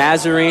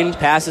 Nazarene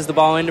passes the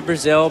ball into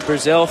Brazil.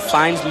 Brazil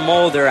finds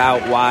Mulder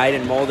out wide,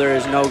 and Mulder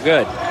is no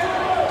good.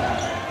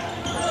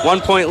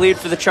 1 point lead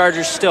for the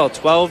Chargers still,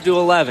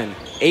 12-11.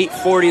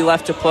 8:40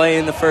 left to play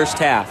in the first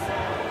half.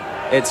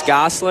 It's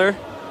Gosler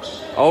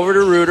over to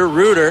Reuter.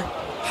 Reuter,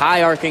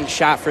 high arcing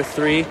shot for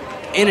 3.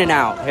 In and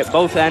out. Hit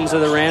both ends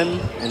of the rim,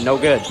 and no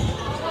good.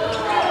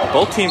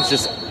 Both teams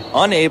just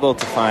unable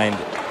to find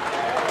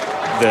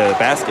the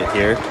basket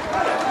here,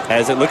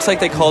 as it looks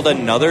like they called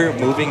another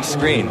moving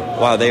screen.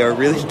 Wow, they are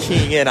really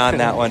keying in on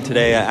that one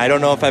today. I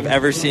don't know if I've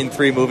ever seen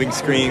 3 moving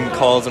screen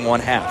calls in one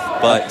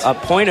half, but... A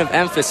point of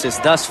emphasis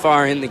thus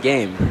far in the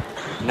game.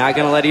 Not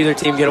going to let either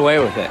team get away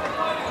with it.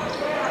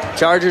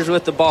 Chargers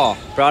with the ball,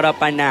 brought up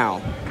by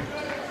Now.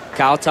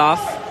 Kaltoff,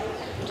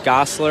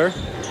 Gosler,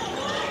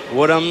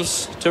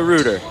 Woodhams to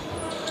Reuter.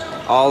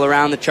 All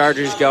around the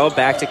Chargers go,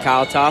 back to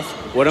Kaltoff.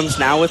 Woodhams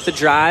now with the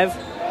drive.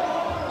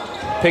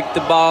 Picked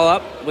the ball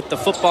up with the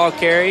football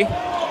carry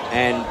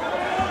and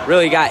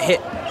really got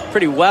hit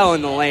pretty well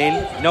in the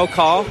lane. No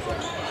call.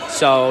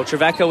 So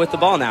Trevecca with the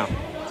ball now.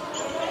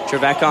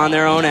 Trevecca on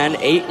their own end.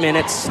 8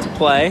 minutes to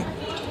play.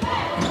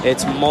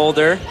 It's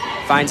Mulder.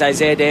 Finds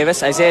Isaiah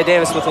Davis. Isaiah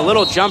Davis with a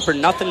little jumper.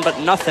 Nothing but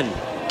nothing.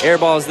 Air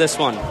balls this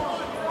one.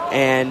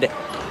 And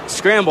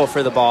scramble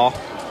for the ball.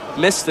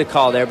 Missed the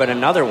call there, but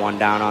another one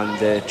down on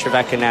the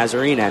Trevecca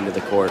Nazarene end of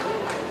the court.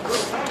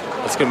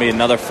 It's going to be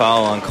another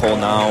foul on Cole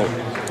Now.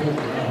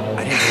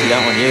 I didn't see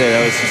that one either.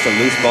 That was just a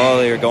loose ball.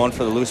 They were going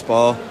for the loose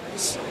ball.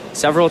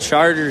 several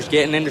Chargers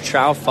getting into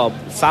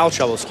foul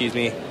trouble,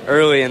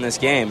 early in this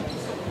game.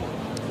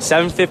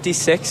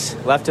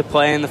 7:56 left to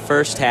play in the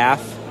first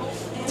half.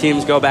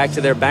 Teams go back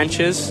to their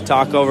benches,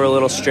 talk over a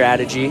little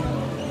strategy.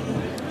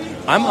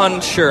 I'm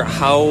unsure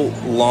how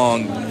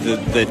long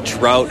the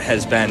drought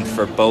has been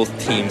for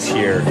both teams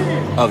here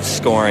of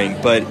scoring,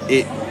 but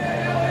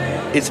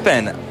it's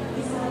been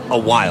a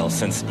while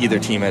since either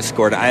team has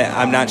scored.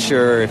 I'm not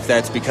sure if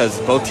that's because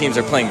both teams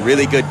are playing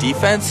really good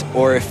defense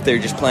or if they're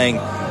just playing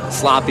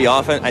sloppy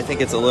offense. I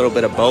think it's a little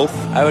bit of both.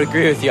 I would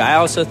agree with you. I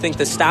also think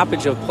the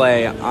stoppage of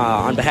play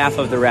on behalf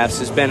of the refs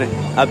has been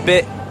a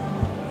bit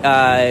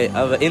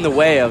in the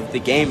way of the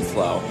game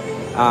flow.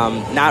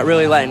 Not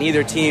really letting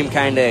either team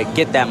kind of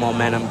get that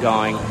momentum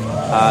going.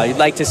 You'd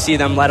like to see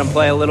them let them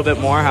play a little bit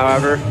more.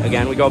 However,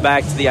 again, we go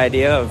back to the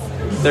idea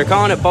of they're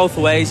calling it both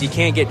ways. You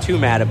can't get too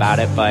mad about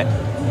it, but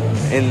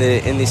in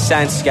the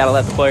sense, you got to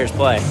let the players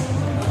play.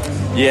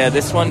 Yeah,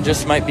 this one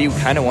just might be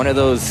kind of one of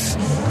those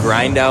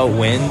grind-out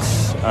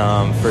wins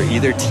for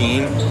either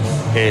team.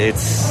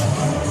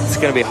 It's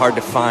going to be hard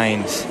to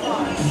find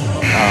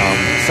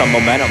some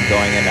momentum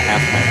going into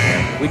halftime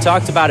here. We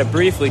talked about it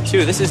briefly,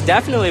 too. This is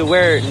definitely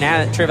where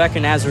Trevecca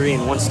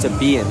Nazarene wants to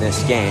be in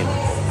this game.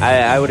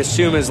 I would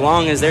assume as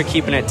long as they're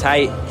keeping it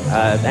tight,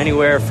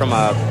 anywhere from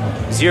a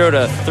 0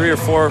 to 3 or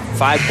 4,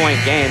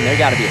 5-point game, they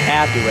got to be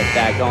happy with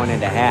that going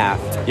into half.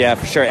 Yeah,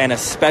 for sure, and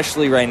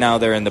especially right now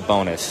they're in the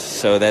bonus,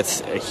 so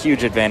that's a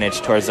huge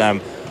advantage towards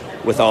them.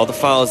 With all the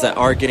fouls that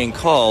are getting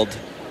called,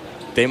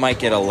 they might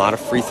get a lot of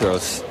free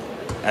throws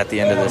at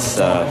the end of this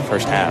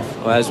first half.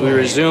 Well, as we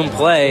resume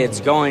play,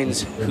 it's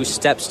Goins who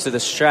steps to the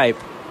stripe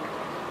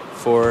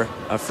for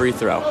a free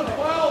throw.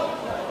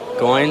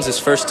 Goins, his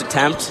first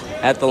attempt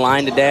at the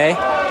line today,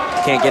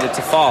 can't get it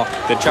to fall.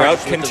 The drought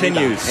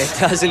continues. It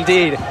does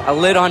indeed. A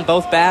lid on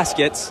both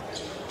baskets.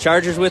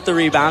 Chargers with the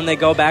rebound. They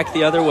go back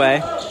the other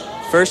way.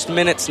 First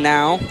minutes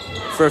now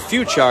for a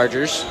few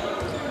Chargers.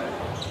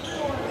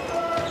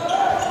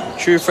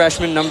 True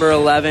freshman number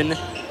 11,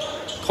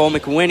 Cole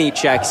McWhinney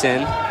checks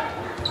in.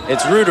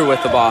 It's Reuter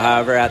with the ball,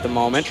 however, at the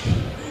moment.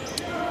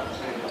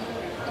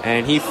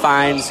 And he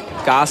finds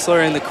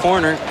Gosler in the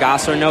corner.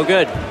 Gosler no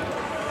good.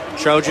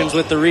 Trojans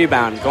with the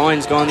rebound.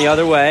 Goins going the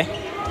other way.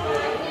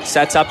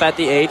 Sets up at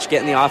the H,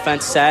 getting the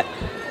offense set.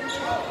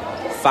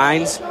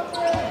 Finds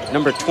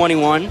number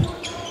 21,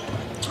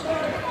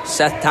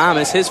 Seth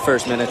Thomas, his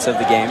first minutes of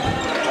the game.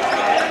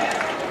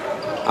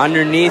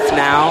 Underneath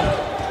now,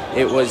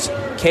 it was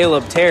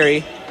Caleb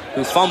Terry,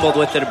 who fumbled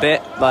with it a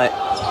bit, but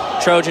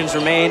Trojans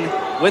remain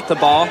with the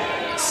ball.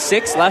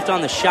 6 left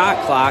on the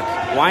shot clock.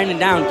 Winding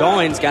down,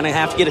 Goins going to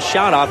have to get a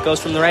shot off. Goes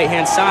from the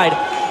right-hand side.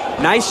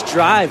 Nice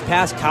drive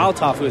past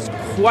Kaltoff, who is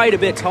quite a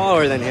bit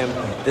taller than him.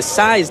 The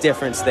size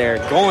difference there.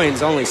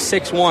 Goins only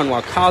 6'1",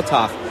 while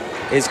Kaltoff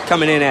is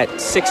coming in at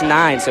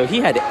 6'9", so he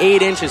had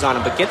 8 inches on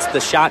him, but gets the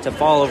shot to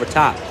fall over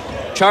top.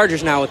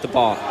 Chargers now with the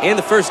ball, and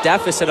the first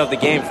deficit of the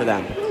game for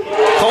them.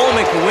 Cole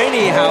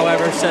McWhinney,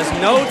 however, says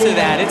no to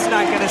that. It's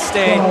not going to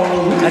stay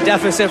a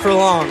deficit for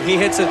long. He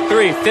hits a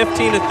 3,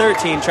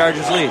 15-13,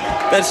 Chargers lead.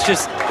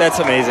 That's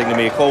amazing to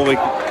me. Cole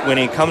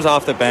McWhinney comes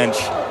off the bench,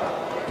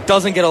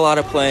 doesn't get a lot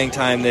of playing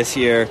time this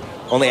year,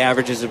 only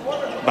averages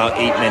about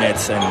 8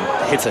 minutes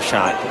and hits a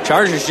shot.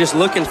 Chargers just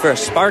looking for a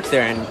spark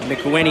there, and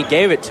McWhinney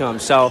gave it to him.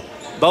 So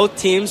both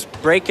teams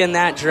breaking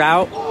that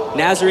drought.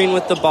 Nazarene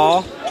with the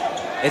ball.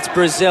 It's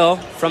Brazil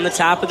from the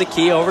top of the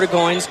key over to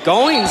Goins.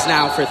 Goins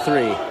now for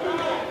 3.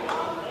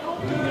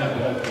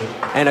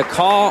 And a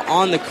call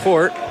on the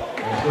court.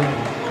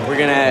 We're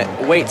going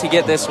to wait to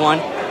get this one.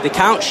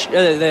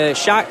 The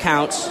shot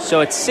counts, so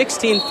it's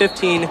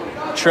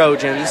 16-15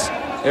 Trojans.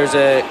 There's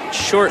a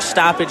short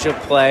stoppage of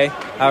play.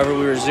 However,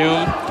 we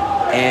resume,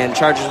 and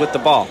Chargers with the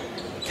ball.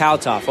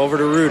 Kaltoff over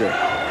to Reuter.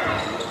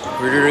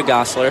 Reuter to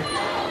Gosler.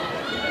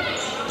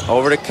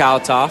 Over to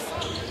Kaltoff.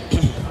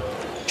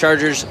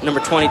 Chargers number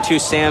 22,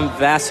 Sam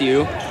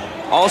Vasiu,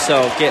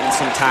 also getting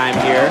some time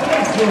here.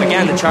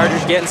 Again, the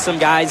Chargers getting some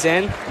guys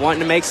in, wanting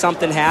to make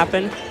something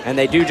happen, and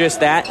they do just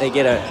that. They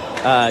get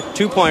a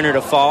two-pointer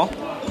to fall.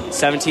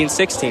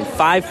 17-16,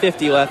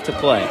 5:50 left to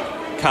play.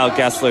 Kyle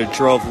Gessler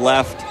drove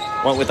left,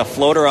 went with a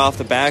floater off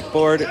the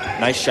backboard.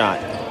 Nice shot.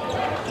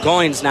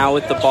 Goins now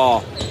with the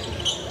ball.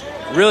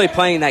 Really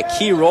playing that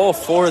key role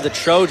for the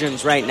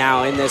Trojans right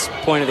now in this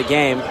point of the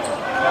game.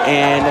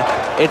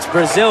 And it's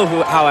Brazil,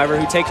 who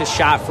takes a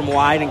shot from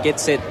wide and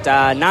gets it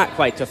not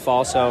quite to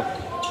fall. So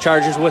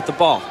Chargers with the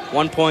ball.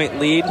 1 point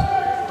lead,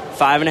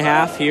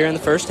 5.5 here in the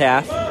first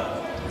half.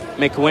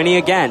 McWhinney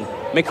again.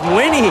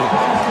 McWhinney,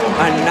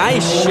 a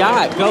nice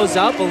shot. Goes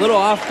up a little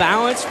off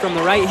balance from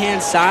the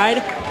right-hand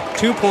side.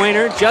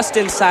 Two-pointer just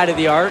inside of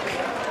the arc.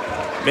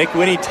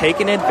 McWhinney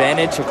taking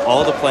advantage of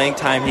all the playing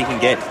time he can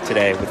get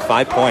today with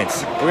 5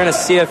 points. We're going to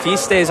see if he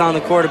stays on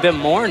the court a bit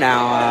more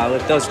now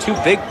with those 2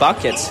 big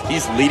buckets.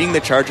 He's leading the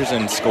Chargers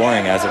in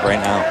scoring as of right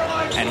now.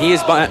 And he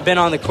has been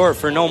on the court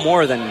for no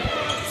more than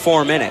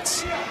 4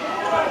 minutes.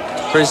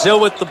 Brazil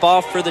with the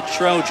ball for the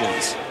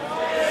Trojans.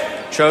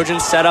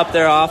 Trojans set up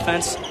their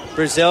offense.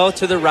 Brazil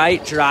to the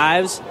right,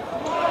 drives,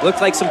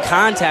 Looked like some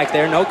contact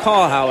there. No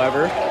call,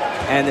 however.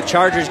 And the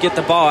Chargers get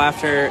the ball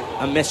after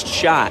a missed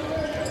shot.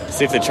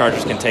 See if the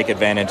Chargers can take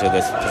advantage of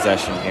this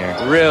possession here.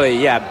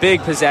 Really, yeah,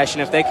 big possession.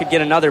 If they could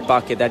get another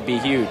bucket, that'd be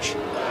huge.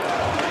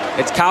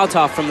 It's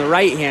Kaltoff from the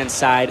right-hand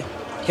side.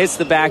 Hits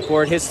the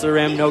backboard, hits the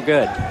rim, no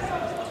good.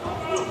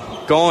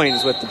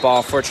 Goings with the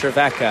ball for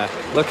Trevecca.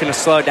 Looking to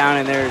slow down,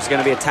 and there's going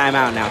to be a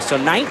timeout now. So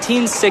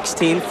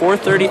 19-16,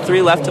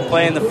 4:33 left to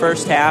play in the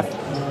first half.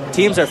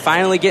 Teams are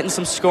finally getting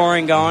some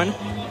scoring going.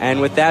 And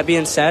with that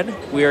being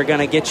said, we are going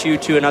to get you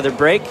to another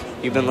break.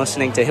 You've been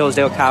listening to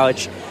Hillsdale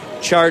College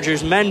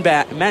Chargers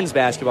men's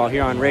basketball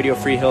here on Radio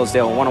Free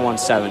Hillsdale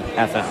 101.7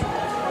 FM.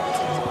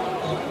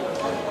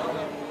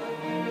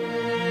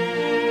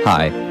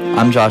 Hi,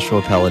 I'm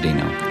Joshua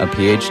Palladino, a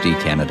PhD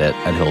candidate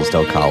at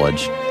Hillsdale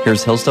College.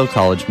 Here's Hillsdale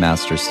College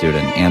master's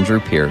student Andrew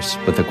Pierce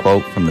with a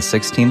quote from the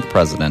 16th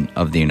President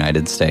of the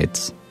United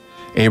States.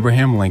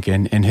 Abraham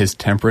Lincoln, in his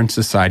Temperance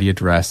Society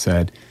address,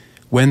 said,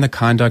 "When the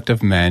conduct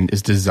of men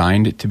is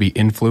designed to be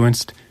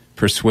influenced,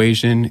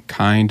 persuasion,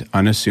 kind,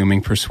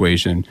 unassuming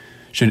persuasion,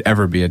 should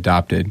ever be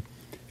adopted.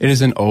 It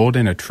is an old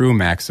and a true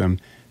maxim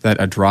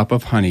that a drop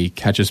of honey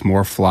catches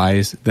more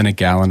flies than a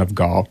gallon of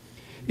gall.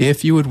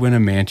 If you would win a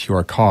man to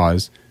your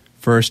cause,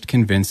 first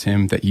convince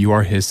him that you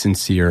are his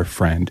sincere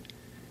friend.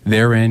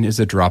 Therein is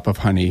a drop of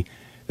honey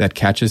that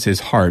catches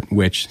his heart,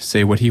 which,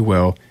 say what he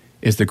will,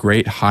 is the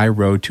great high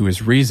road to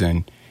his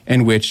reason,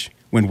 and which,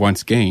 when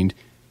once gained,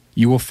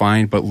 you will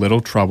find but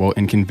little trouble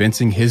in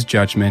convincing his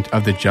judgment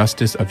of the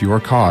justice of your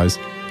cause,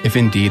 if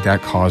indeed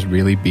that cause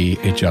really be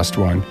a just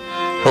one."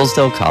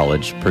 Hillsdale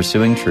College,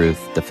 pursuing truth,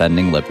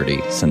 defending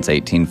liberty since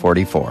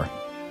 1844.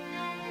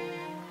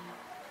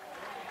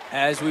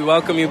 As we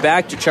welcome you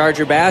back to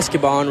Charger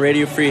basketball on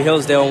Radio Free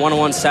Hillsdale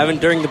 101.7.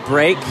 During the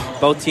break,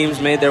 both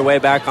teams made their way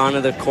back onto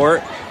the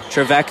court.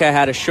 Trevecca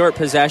had a short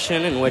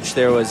possession in which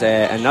there was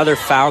another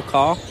foul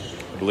call.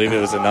 I believe it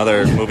was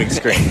another moving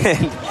screen.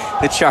 And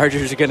the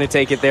Chargers are going to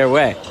take it their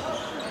way.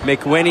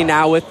 McWinney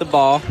now with the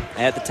ball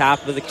at the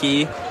top of the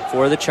key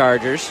for the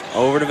Chargers.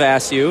 Over to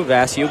Vassiu.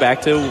 Vassiu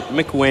back to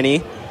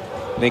McWinney.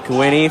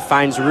 McWinney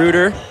finds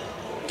Reuter.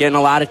 Getting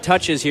a lot of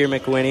touches here,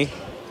 McWinney.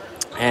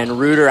 And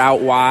Reuter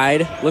out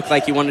wide. Looked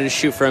like he wanted to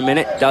shoot for a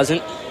minute.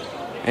 Doesn't.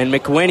 And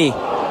McWinney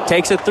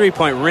takes a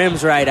three-point,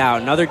 rims right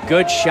out. Another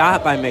good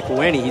shot by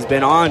McWinney. He's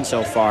been on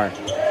so far.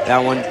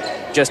 That one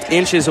just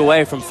inches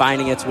away from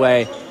finding its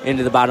way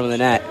into the bottom of the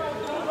net.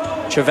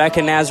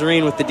 Trevecca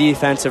Nazarene with the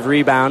defensive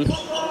rebound.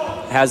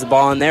 Has the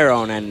ball on their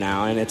own end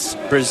now, and it's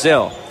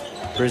Brazil.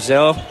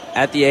 Brazil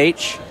at the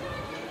H.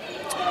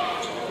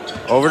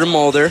 Over to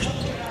Mulder.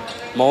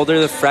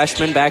 Mulder, the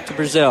freshman, back to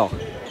Brazil.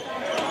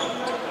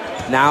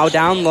 Now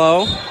down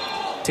low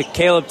to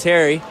Caleb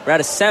Terry.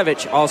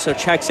 Radisevich also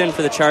checks in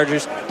for the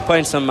Chargers,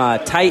 playing some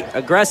tight,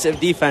 aggressive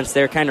defense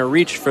there, kind of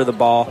reached for the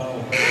ball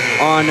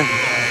on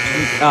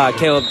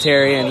Caleb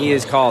Terry, and he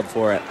is called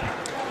for it.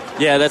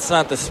 Yeah, that's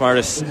not the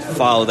smartest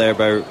foul there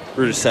by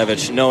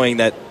Radisevich, knowing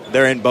that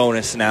they're in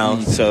bonus now.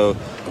 So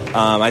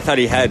I thought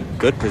he had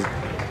good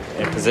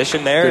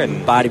position there. Good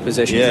and body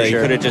position, yeah, for sure.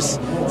 He could have just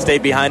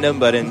stayed behind him,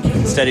 but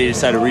instead he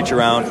decided to reach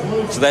around.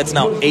 So that's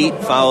now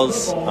 8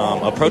 fouls,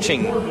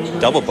 approaching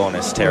double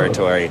bonus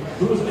territory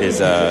is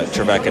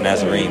Trevecca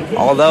Nazarene.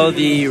 Although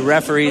the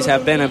referees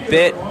have been a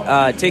bit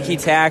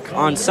ticky-tack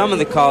on some of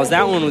the calls,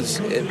 that one was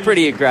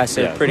pretty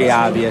aggressive, pretty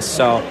obvious.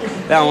 So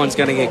that one's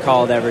going to get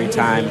called every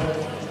time.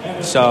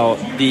 So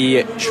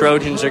the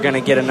Trojans are going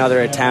to get another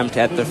attempt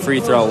at the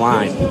free throw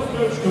line.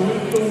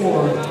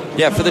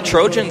 Yeah, for the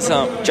Trojans,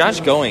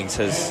 Josh Goings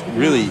has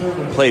really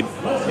played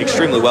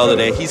extremely well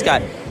today. He's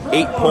got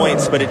 8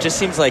 points, but it just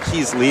seems like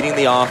he's leading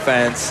the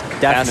offense,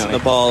 passing the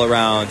ball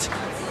around.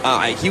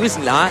 He was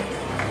not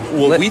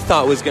what we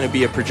thought was going to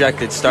be a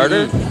projected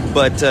starter,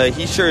 but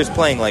he sure is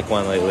playing like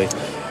one lately.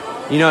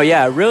 You know,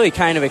 yeah, really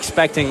kind of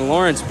expecting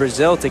Lawrence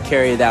Brazil to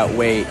carry that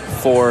weight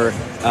for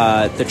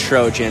the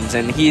Trojans,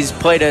 and he's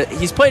played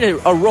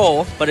a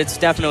role, but it's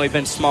definitely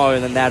been smaller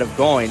than that of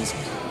Goings.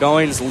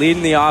 Goings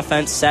leading the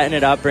offense, setting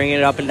it up, bringing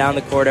it up and down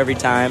the court every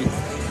time,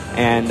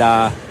 and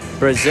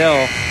Brazil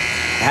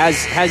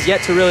has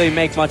yet to really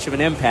make much of an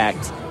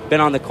impact.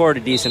 Been on the court a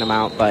decent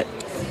amount, but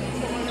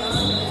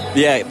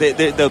yeah,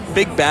 the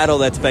big battle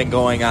that's been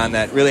going on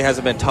that really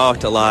hasn't been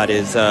talked a lot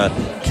is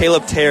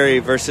Caleb Terry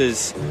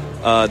versus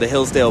the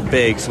Hillsdale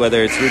Bigs,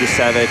 whether it's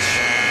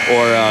Radisevich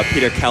or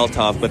Peter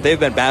Kaltoff, but they've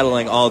been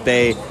battling all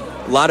day.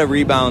 A lot of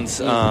rebounds.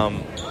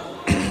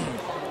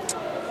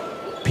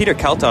 Peter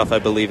Kaltoff, I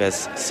believe,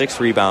 has 6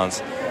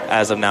 rebounds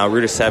as of now.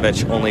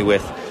 Radisevich only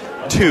with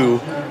 2,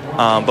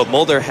 but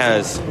Mulder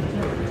has,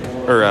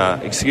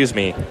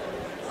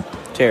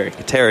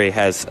 Terry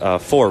has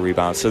 4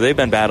 rebounds. So they've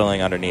been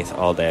battling underneath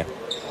all day.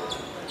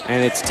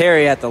 And it's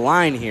Terry at the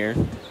line here.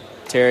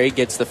 Terry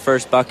gets the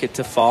first bucket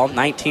to fall,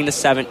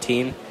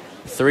 19-17,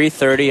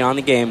 3:30 on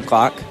the game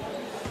clock.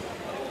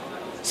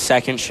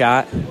 Second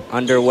shot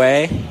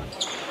underway,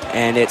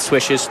 and it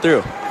swishes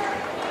through.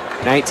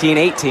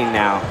 19-18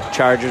 now,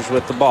 Chargers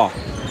with the ball.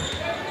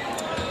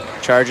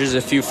 Chargers,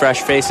 a few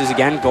fresh faces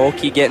again.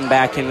 Golke getting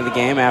back into the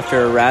game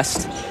after a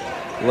rest.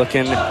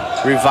 Looking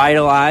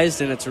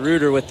revitalized, and it's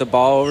Reuter with the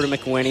ball over to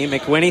McWinney.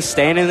 McWinney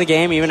staying in the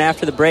game even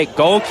after the break.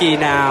 Golke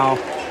now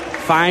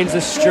finds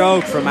a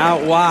stroke from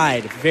out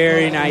wide.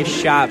 Very nice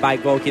shot by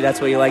Golke. That's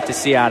what you like to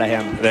see out of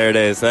him. There it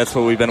is. That's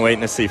what we've been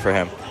waiting to see for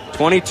him.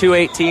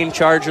 22-18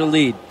 Charger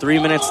lead. 3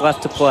 minutes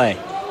left to play.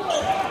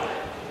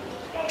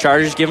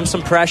 Chargers give him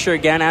some pressure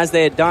again, as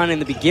they had done in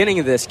the beginning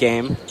of this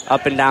game.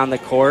 Up and down the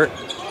court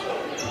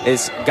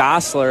is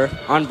Gosler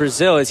on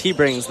Brazil as he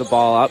brings the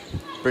ball up.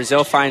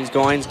 Brazil finds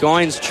Goins.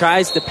 Goins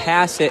tries to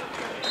pass it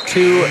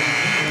to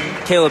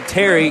Caleb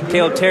Terry.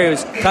 Caleb Terry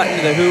was cut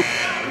into the hoop,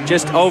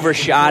 just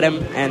overshot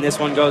him, and this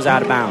one goes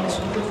out of bounds.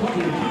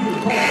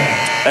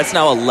 That's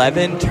now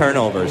 11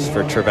 turnovers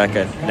for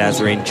Trevecca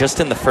Nazarene just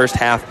in the first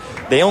half.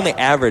 They only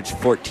average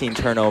 14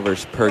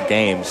 turnovers per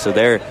game, so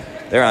they're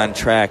on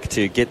track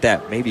to get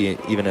that maybe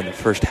even in the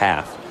first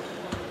half.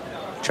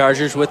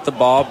 Chargers with the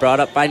ball, brought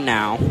up by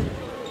Now.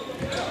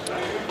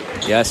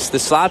 Yes, the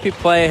sloppy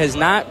play has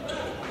not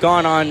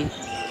gone on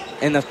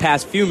in the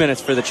past few minutes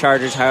for the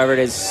Chargers. However, it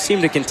has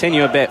seemed to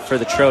continue a bit for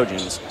the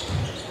Trojans.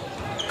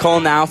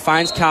 Cole Now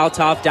finds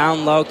Kaltoff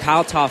down low.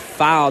 Kaltoff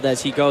fouled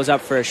as he goes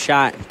up for a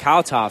shot.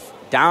 Kaltoff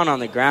down on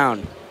the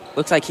ground.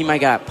 Looks like he might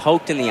got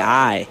poked in the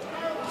eye.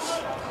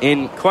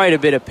 In quite a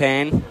bit of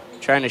pain.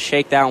 Trying to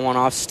shake that one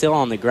off. Still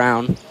on the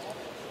ground.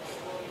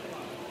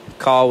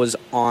 Call was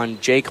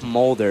on Jake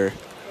Mulder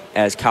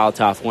as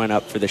Kaltoff went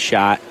up for the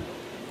shot.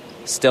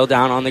 Still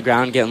down on the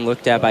ground, getting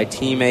looked at by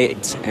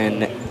teammates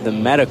and the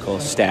medical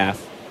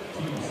staff.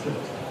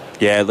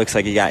 Yeah, it looks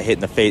like he got hit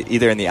in the face,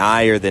 either in the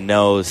eye or the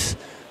nose,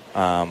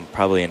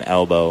 probably an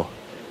elbow.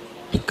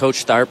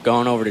 Coach Tharp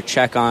going over to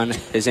check on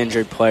his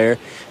injured player.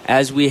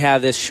 As we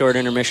have this short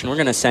intermission, we're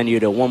going to send you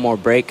to one more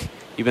break.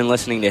 You've been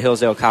listening to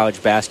Hillsdale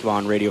College Basketball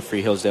on Radio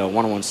Free Hillsdale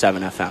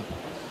 101.7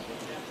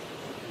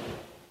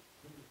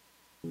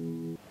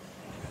 FM.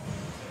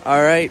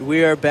 All right,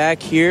 we are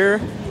back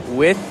here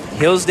with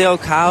Hillsdale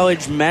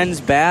College men's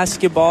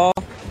basketball,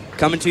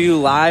 coming to you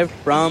live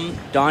from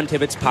Don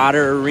Tibbetts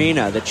Potter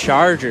Arena. The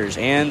Chargers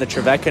and the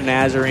Trevecca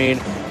Nazarene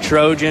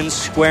Trojans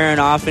squaring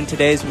off in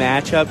today's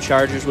matchup.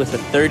 Chargers with a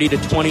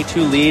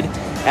 30-22 lead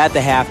at the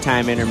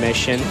halftime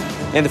intermission.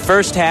 In the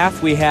first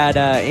half, we had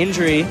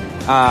injury.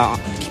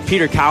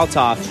 Peter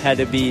Kaltoff had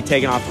to be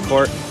taken off the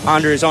court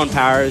under his own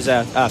power. It was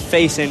a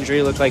face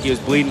injury. Looked like he was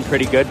bleeding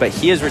pretty good, but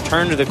he has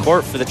returned to the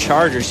court for the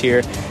Chargers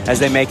here as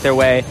they make their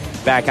way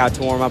back out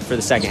to warm up for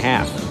the second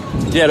half.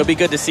 Yeah, it'll be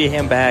good to see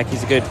him back.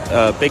 He's a good,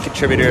 big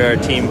contributor to our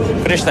team.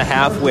 Finished the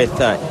half with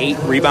 8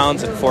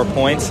 rebounds and 4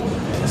 points,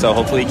 so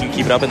hopefully he can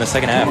keep it up in the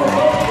second half.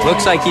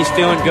 Looks like he's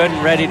feeling good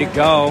and ready to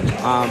go.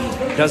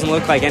 Doesn't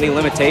look like any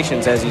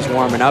limitations as he's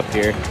warming up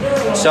here.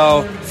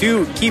 So, a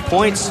few key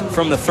points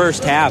from the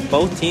first half.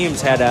 Both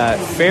teams had a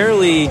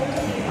fairly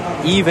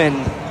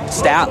even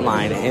stat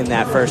line in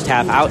that first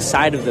half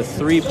outside of the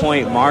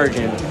 3-point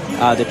margin.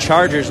 The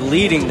Chargers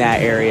leading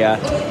that area,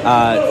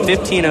 5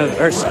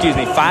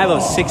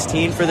 of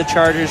 16 for the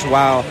Chargers,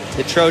 while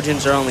the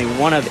Trojans are only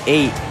 1 of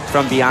 8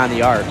 from beyond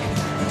the arc.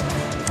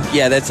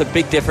 Yeah, that's a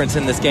big difference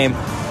in this game.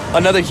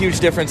 Another huge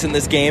difference in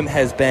this game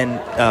has been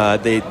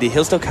the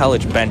Hillsdale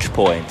College bench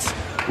points.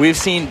 We've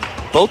seen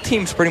both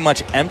teams pretty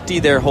much empty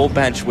their whole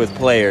bench with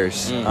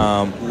players.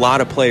 A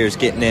lot of players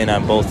getting in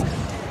on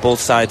both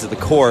sides of the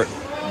court.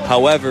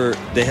 However,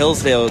 the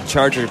Hillsdale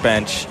Charger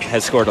bench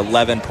has scored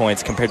 11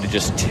 points compared to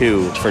just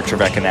 2 for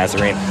Trevecca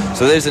Nazarene.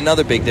 So there's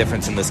another big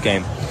difference in this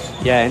game.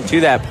 Yeah, and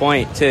to that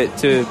point,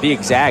 to be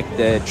exact,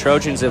 the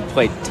Trojans have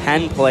played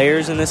 10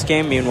 players in this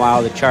game.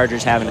 Meanwhile, the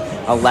Chargers have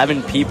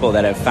 11 people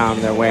that have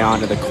found their way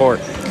onto the court.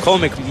 Cole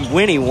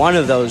McWinney, one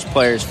of those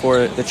players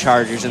for the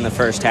Chargers in the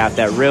first half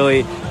that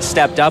really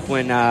stepped up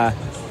when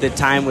the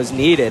time was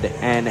needed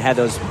and had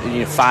those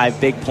 5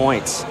 big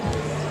points.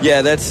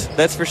 Yeah,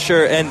 that's for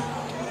sure. And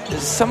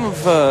some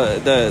of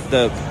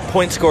the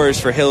point scorers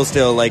for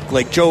Hillsdale,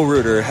 like Joe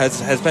Reuter,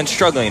 has been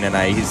struggling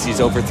tonight.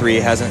 He's over 3,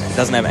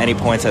 doesn't have any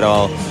points at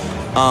all.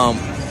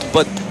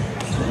 But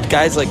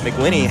guys like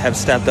McWinney have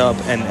stepped up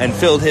and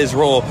filled his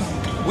role.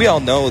 We all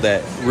know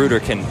that Reuter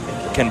can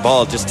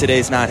ball. Just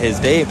today's not his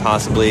day,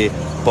 possibly.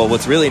 But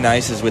what's really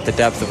nice is with the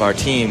depth of our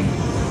team,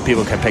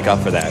 people can pick up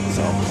for that.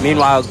 So.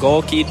 Meanwhile,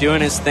 Golke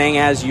doing his thing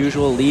as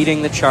usual,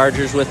 leading the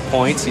Chargers with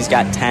points. He's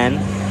got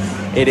 10.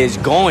 It is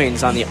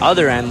Goins on the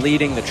other end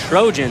leading the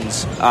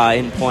Trojans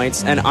in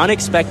points. An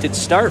unexpected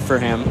start for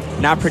him.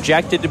 Not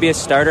projected to be a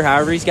starter.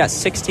 However, he's got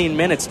 16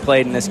 minutes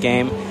played in this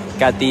game.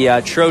 Got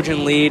the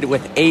Trojan lead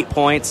with 8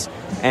 points.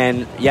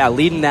 And,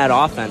 leading that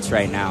offense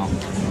right now.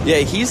 Yeah,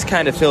 he's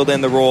kind of filled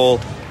in the role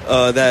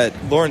that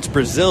Lawrence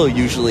Brazil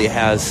usually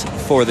has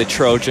for the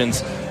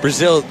Trojans.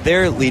 Brazil,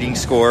 their leading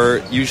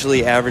scorer,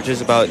 usually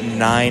averages about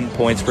 9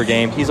 points per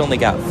game. He's only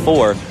got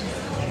 4.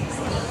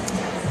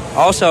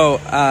 Also,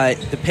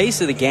 the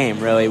pace of the game,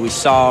 really, we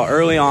saw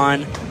early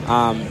on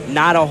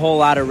not a whole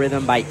lot of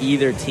rhythm by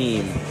either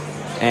team.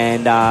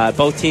 And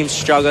both teams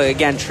struggle.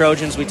 Again,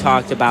 Trojans, we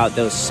talked about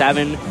those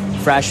 7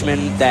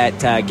 freshmen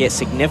that get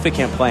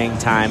significant playing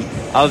time.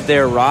 Of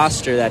their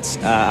roster, that's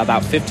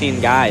about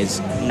 15 guys,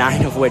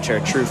 9 of which are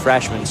true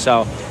freshmen.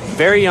 So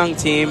very young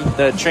team.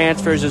 The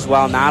transfers as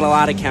well, not a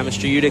lot of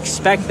chemistry. You'd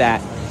expect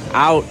that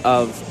out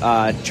of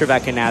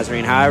Trevecca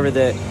Nazarene. However,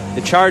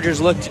 the Chargers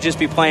look to just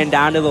be playing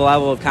down to the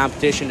level of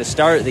competition to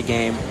start the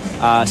game.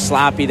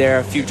 Sloppy there,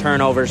 a few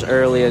turnovers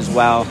early as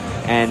well,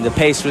 and the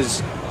pace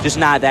was just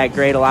not that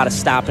great. A lot of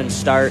stop and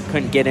start,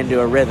 couldn't get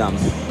into a rhythm.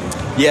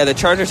 Yeah, the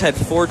Chargers had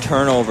 4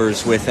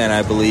 turnovers within,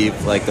 I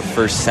believe, like the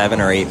first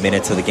 7 or 8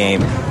 minutes of the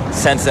game.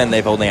 Since then,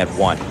 they've only had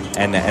 1,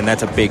 and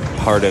that's a big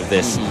part of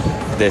this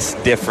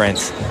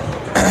difference.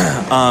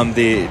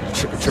 The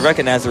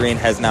Trevecca Nazarene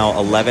has now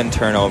 11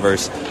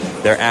 turnovers.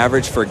 Their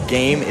average for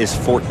game is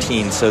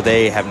 14, so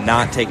they have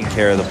not taken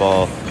care of the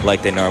ball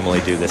like they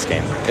normally do this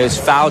game. It was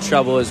foul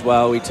trouble as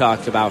well. We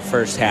talked about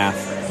first half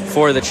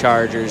for the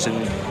Chargers, and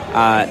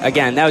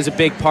again, that was a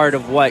big part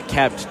of what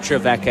kept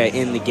Trevecca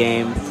in the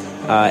game.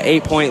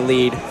 8-point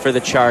lead for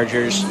the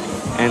Chargers,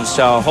 and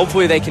so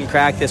hopefully they can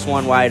crack this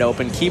one wide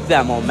open, keep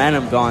that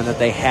momentum going that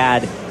they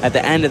had at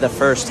the end of the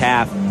first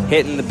half,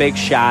 hitting the big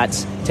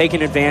shots,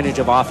 taking advantage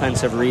of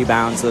offensive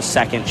rebounds, those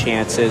second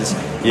chances.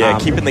 Yeah,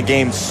 keeping the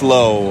game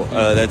slow,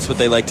 that's what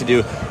they like to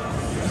do.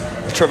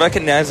 Trevecca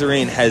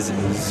Nazarene has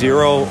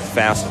 0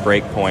 fast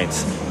break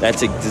points.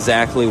 That's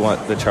exactly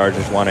what the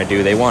Chargers want to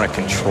do. They want to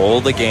control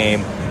the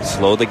game,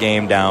 slow the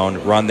game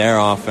down, run their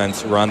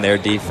offense, run their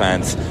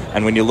defense.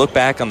 And when you look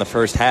back on the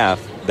first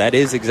half, that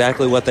is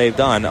exactly what they've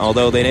done.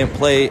 Although they didn't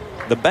play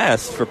the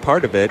best for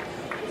part of it,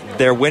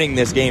 they're winning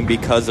this game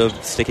because of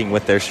sticking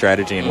with their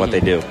strategy and what they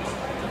do.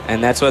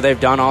 And that's what they've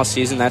done all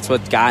season. That's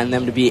what's gotten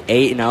them to be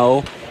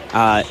 8-0.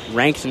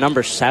 Ranked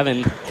number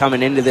 7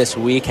 coming into this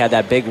week, had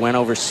that big win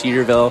over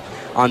Cedarville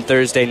on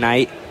Thursday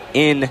night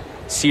in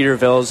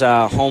Cedarville's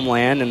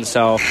homeland. And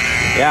so,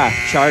 yeah,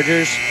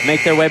 Chargers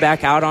make their way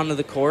back out onto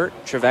the court.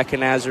 Trevecca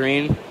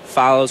Nazarene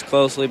follows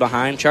closely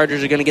behind.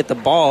 Chargers are going to get the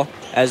ball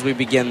as we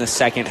begin the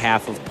second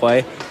half of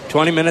play.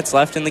 20 minutes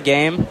left in the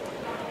game.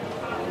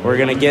 We're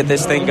going to get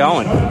this thing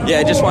going. Yeah,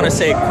 I just want to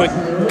say a quick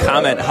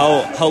comment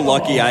how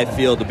lucky I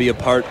feel to be a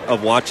part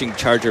of watching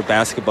Charger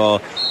basketball.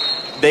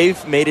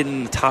 They've made it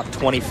in the top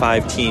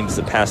 25 teams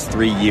the past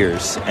 3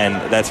 years, and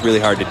that's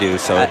really hard to do,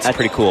 so it's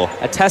pretty cool.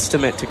 A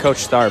testament to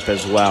Coach Tharp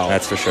as well.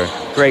 That's for sure.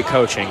 Great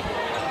coaching.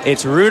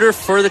 It's Reuter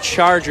for the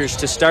Chargers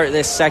to start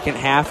this second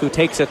half, who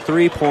takes a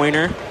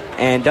three-pointer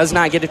and does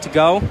not get it to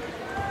go.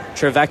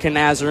 Trevecca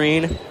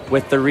Nazarene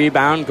with the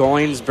rebound.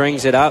 Goins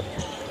brings it up,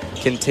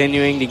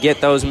 continuing to get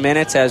those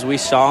minutes as we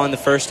saw in the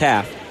first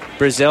half.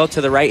 Brazil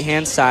to the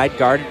right-hand side,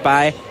 guarded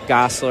by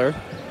Gosler.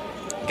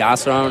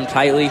 Gosler on him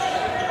tightly.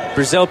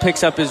 Brazil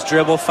picks up his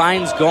dribble,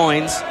 finds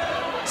Goins,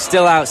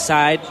 still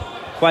outside,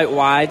 quite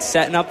wide,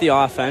 setting up the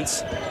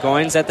offense.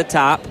 Goins at the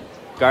top,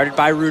 guarded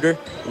by Reuter.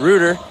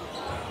 Reuter,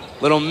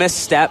 little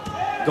misstep.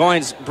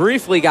 Goins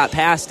briefly got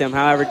past him,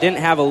 however, didn't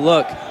have a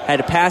look, had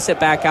to pass it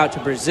back out to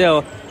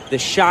Brazil. The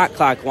shot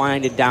clock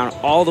winded down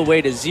all the way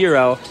to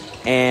 0,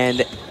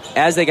 and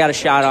as they got a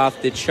shot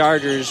off, the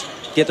Chargers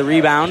get the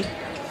rebound,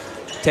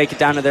 take it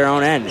down to their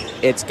own end.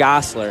 It's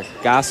Gosler.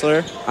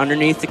 Gosler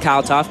underneath to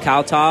Kaltoff.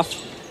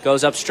 Kaltoff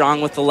goes up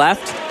strong with the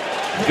left.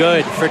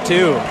 Good for 2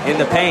 in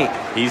the paint.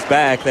 He's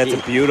back. That's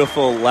a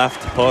beautiful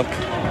left hook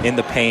in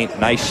the paint.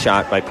 Nice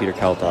shot by Peter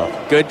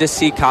Kaltoff. Good to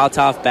see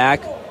Kaltoff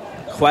back.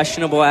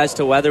 Questionable as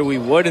to whether we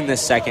would in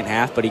this second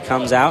half, but he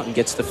comes out and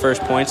gets the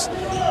first points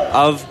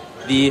of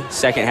the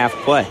second half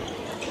play.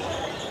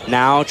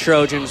 Now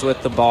Trojans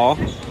with the ball.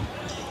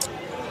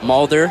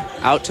 Mulder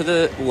out to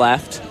the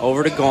left,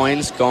 over to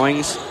Goins.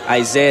 Goins,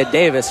 Isaiah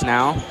Davis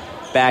now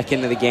back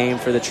into the game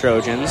for the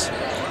Trojans.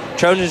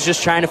 Trojans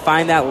just trying to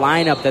find that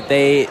lineup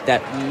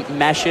that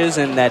meshes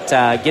and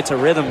that gets a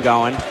rhythm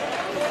going.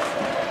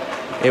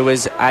 It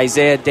was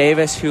Isaiah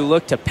Davis who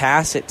looked to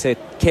pass it to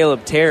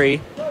Caleb Terry.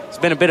 It's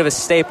been a bit of a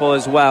staple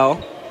as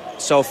well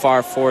so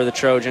far for the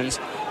Trojans.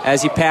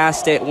 As he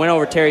passed it, went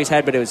over Terry's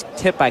head, but it was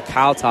tipped by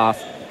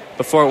Kaltoff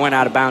before it went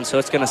out of bounds, so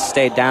it's going to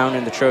stay down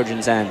in the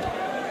Trojans' end.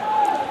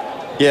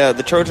 Yeah,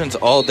 the Trojans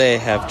all day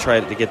have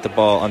tried to get the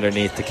ball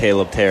underneath to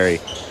Caleb Terry.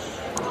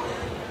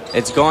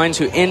 It's going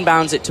to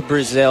inbounds it to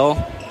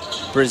Brazil.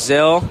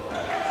 Brazil,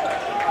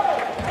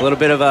 a little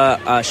bit of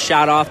a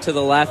shot off to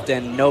the left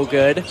and no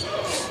good.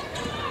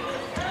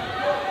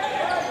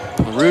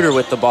 Reuter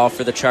with the ball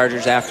for the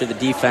Chargers after the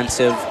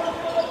defensive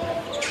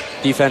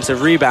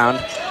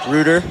rebound.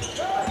 Reuter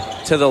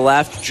to the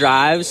left,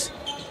 drives,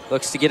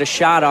 looks to get a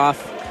shot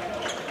off,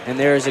 and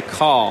there is a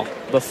call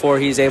before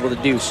he's able to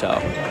do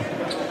so.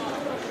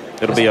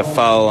 It'll be a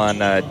foul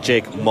on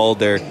Jake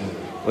Mulder.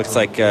 Looks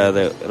like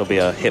it'll be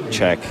a hip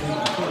check.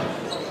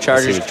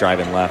 Chargers he was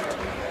driving left.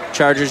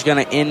 Chargers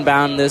going to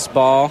inbound this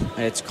ball.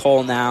 It's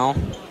Cole now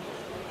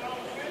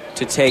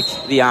to take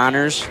the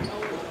honors.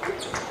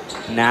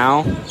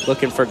 Now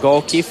looking for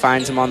Golke.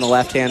 Finds him on the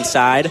left-hand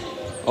side.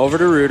 Over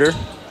to Reuter.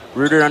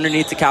 Reuter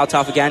underneath to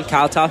Kaltoff again.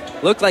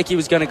 Kaltoff looked like he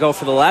was going to go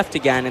for the left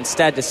again.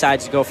 Instead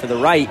decides to go for the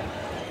right.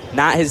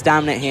 Not his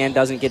dominant hand.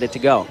 Doesn't get it to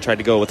go. Tried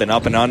to go with an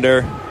up and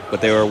under.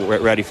 but they were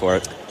ready for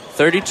it.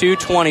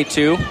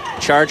 32-22,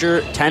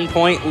 Charger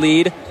 10-point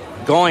lead.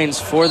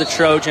 Goins for the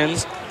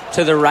Trojans.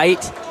 To the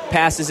right,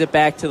 passes it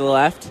back to the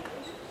left,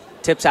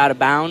 tips out of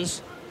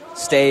bounds,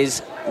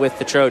 stays with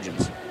the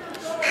Trojans.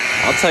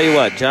 I'll tell you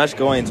what, Josh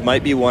Goins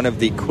might be one of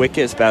the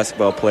quickest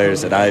basketball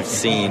players that I've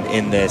seen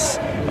in this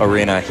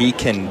arena. He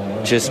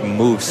can just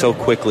move so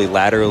quickly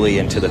laterally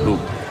into the hoop.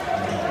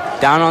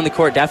 Down on the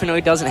court,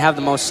 definitely doesn't have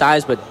the most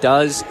size, but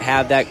does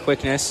have that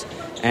quickness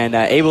and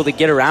able to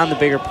get around the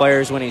bigger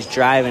players when he's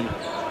driving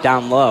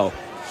down low.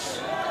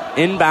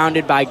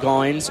 Inbounded by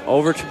Goins,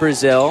 over to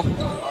Brazil.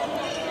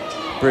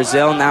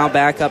 Brazil now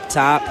back up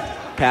top,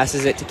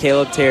 passes it to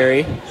Caleb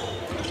Terry.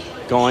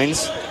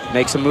 Goins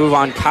makes a move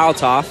on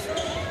Kaltoff.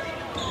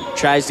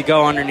 Tries to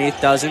go underneath,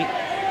 doesn't.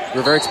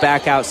 Reverts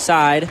back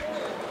outside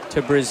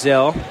to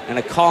Brazil. And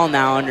a call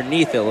now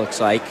underneath, it looks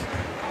like.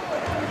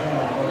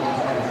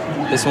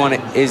 This one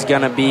is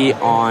going to be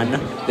on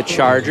the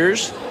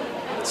Chargers.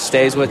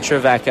 Stays with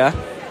Trevecca.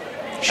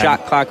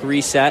 Shot clock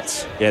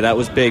resets. Yeah, that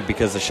was big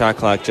because the shot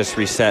clock just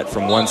reset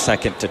from 1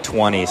 second to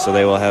 20, so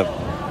they will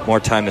have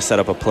more time to set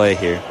up a play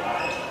here.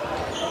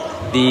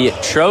 The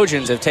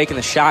Trojans have taken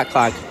the shot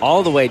clock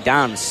all the way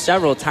down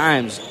several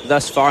times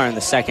thus far in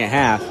the second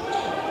half.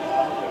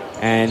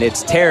 And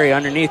it's Terry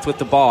underneath with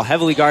the ball,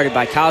 heavily guarded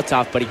by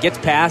Kaltoff, but he gets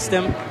past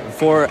him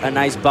for a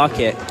nice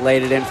bucket,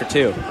 laid it in for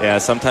two. Yeah,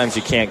 sometimes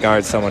you can't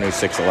guard someone who's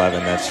 6'11".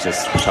 That's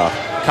just tough.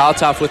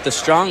 Kaltoff with the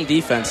strong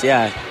defense,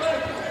 yeah.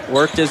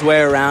 Worked his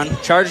way around.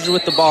 Chargers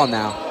with the ball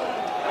now.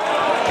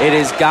 It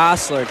is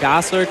Gosler.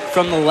 Gosler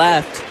from the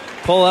left.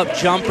 Pull-up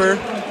jumper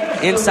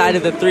inside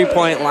of the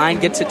three-point line.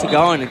 Gets it to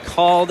go and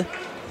called.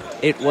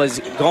 It was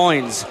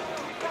Goins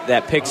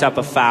that picks up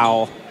a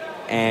foul.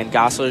 And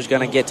Gosler's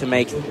going to get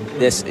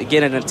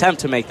an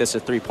attempt to make this a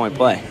three-point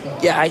play.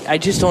 Yeah, I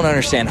just don't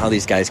understand how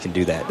these guys can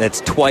do that. That's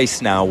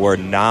twice now where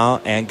Na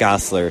and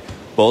Gosler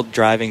both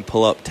driving,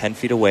 pull up 10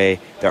 feet away.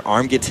 Their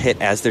arm gets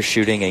hit as they're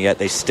shooting, and yet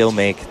they still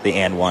make the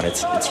and one.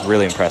 It's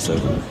really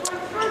impressive.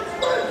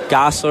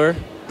 Gosler,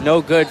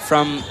 no good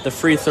from the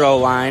free throw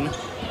line.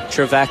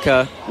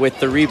 Trevecca with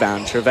the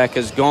rebound.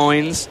 Trevecca's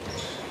Goins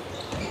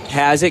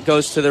has it,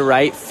 goes to the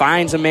right,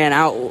 finds a man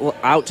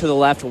out to the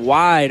left,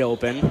 wide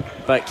open,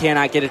 but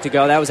cannot get it to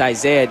go. That was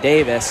Isaiah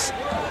Davis.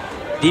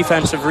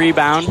 Defensive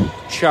rebound,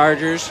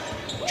 Chargers.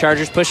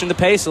 Chargers pushing the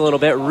pace a little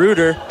bit.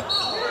 Reuter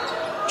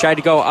tried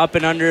to go up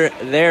and under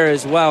there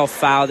as well,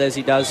 fouled as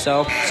he does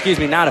so. Excuse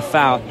me, not a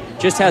foul.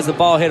 Just has the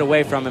ball hit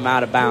away from him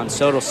out of bounds,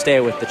 so it'll stay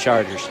with the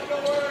Chargers.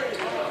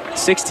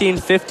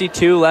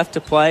 16:52 left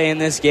to play in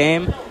this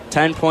game.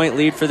 10-point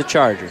lead for the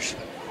Chargers.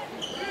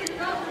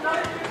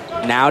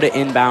 Now to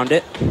inbound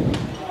it.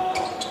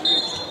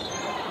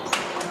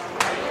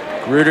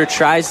 Reuter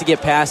tries to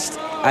get past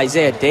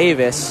Isaiah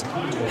Davis,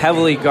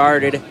 heavily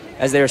guarded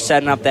as they were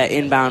setting up that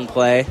inbound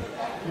play.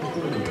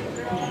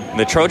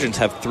 The Trojans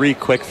have 3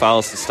 quick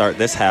fouls to start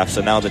this half,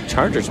 so now the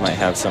Chargers might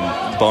have some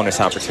bonus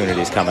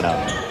opportunities coming up.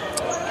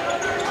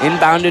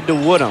 Inbounded to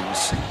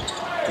Woodhams.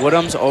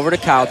 Woodhams over to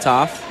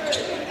Kaltoff.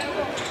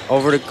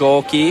 Over to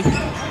Golke.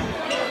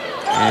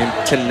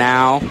 And to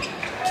now,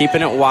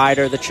 keeping it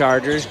wider, the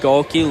Chargers.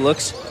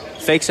 Golke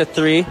fakes a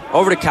three.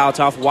 Over to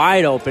Kaltoff,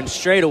 wide open,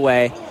 straight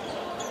away.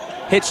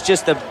 Hits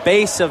just the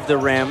base of the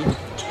rim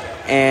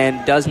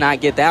and does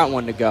not get that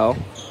one to go.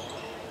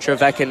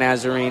 Trevecca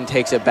Nazarene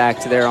takes it back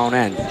to their own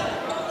end.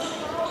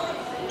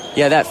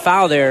 Yeah, that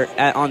foul there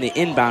on the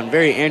inbound,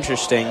 very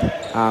interesting.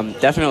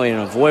 Definitely an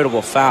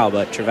avoidable foul,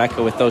 but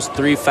Trevecca with those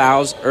 3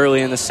 fouls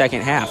early in the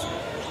second half.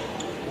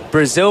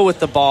 Brazil with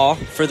the ball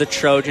for the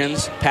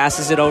Trojans,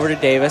 passes it over to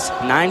Davis.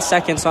 9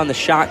 seconds on the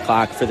shot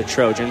clock for the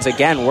Trojans.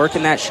 Again,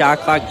 working that shot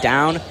clock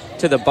down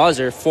to the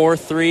buzzer.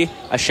 4-3,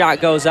 a shot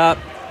goes up.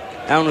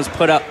 That one was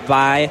put up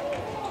by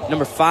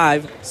number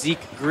 5, Zeke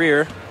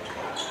Greer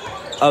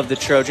of the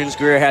Trojans.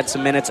 Greer had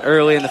some minutes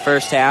early in the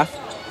first half.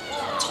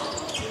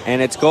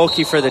 And it's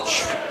Golke for the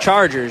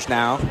Chargers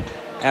now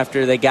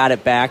after they got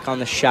it back on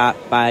the shot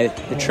by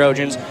the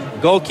Trojans.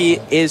 Golke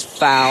is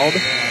fouled.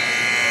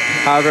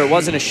 However, it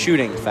wasn't a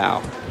shooting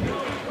foul.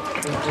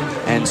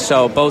 And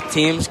so both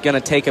teams going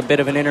to take a bit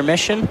of an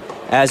intermission,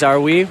 as are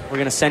we. We're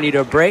going to send you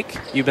to a break.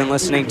 You've been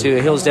listening to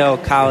Hillsdale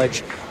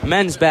College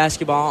men's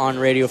basketball on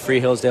Radio Free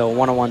Hillsdale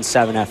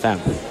 101.7 FM.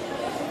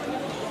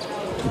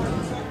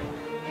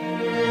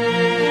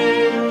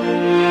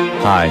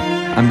 Hi,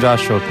 I'm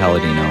Joshua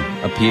Palladino,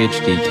 a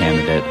PhD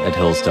candidate at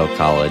Hillsdale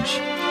College.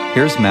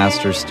 Here's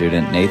master's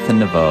student Nathan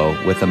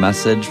Naveau with a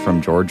message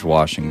from George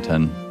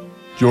Washington.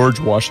 George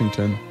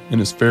Washington, in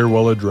his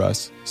farewell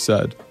address,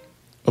 said,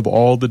 "Of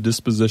all the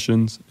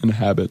dispositions and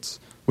habits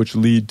which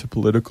lead to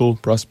political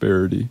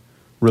prosperity,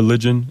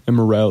 religion and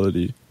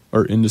morality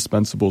are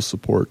indispensable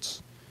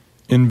supports.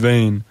 In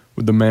vain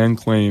would the man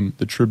claim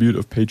the tribute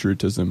of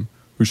patriotism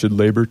who should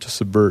labor to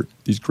subvert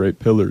these great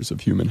pillars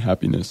of human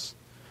happiness,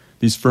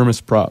 these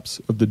firmest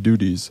props of the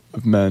duties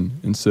of men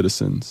and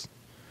citizens.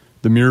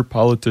 The mere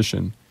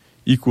politician,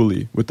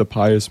 equally with the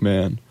pious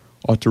man,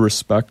 ought to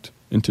respect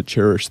and to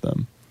cherish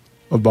them.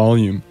 A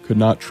volume could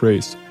not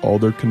trace all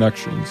their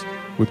connections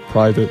with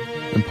private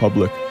and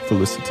public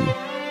felicity.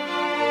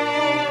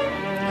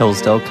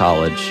 Hillsdale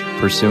College,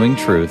 pursuing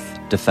truth,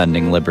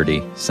 defending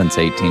liberty since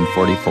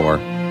 1844.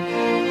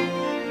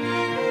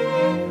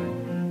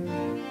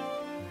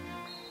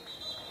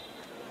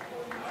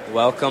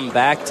 Welcome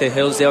back to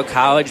Hillsdale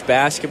College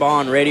basketball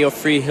on Radio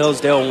Free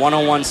Hillsdale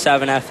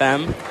 101.7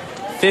 FM.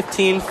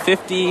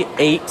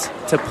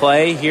 15:58 to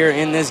play here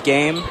in this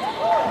game.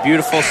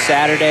 Beautiful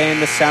Saturday in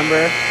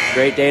December.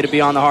 Great day to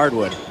be on the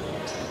hardwood.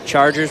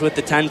 Chargers with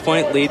the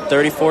 10-point lead,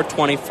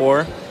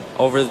 34-24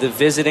 over the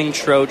visiting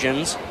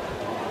Trojans.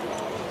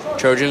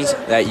 Trojans,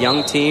 that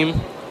young team,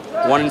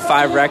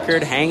 1-5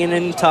 record, hanging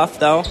in tough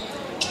though.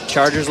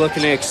 Chargers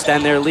looking to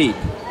extend their lead.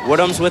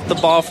 Woodhams with the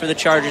ball for the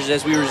Chargers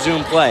as we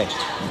resume play.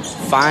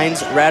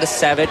 Finds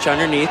Radisevich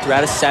underneath.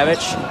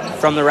 Radisevich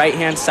from the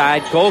right-hand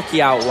side. Golke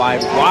out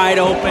wide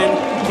open.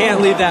 Can't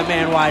leave that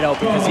man wide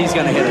open because he's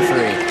going to hit a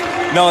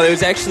three. No, there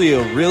was actually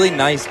a really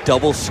nice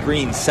double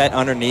screen set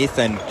underneath,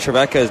 and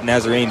Trevecca's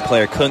Nazarene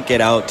player couldn't get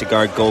out to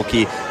guard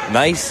Golke.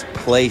 Nice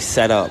play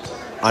set up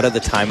out of the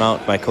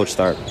timeout by Coach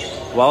Tharp.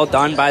 Well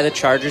done by the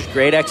Chargers.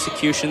 Great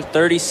execution.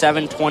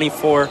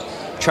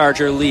 37-24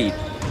 Charger lead.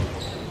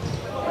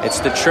 It's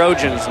the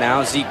Trojans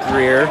now. Zeke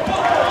Greer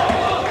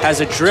has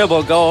a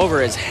dribble go over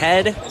his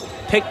head,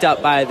 picked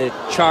up by the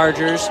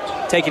Chargers,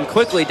 taken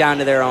quickly down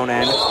to their own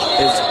end.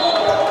 Is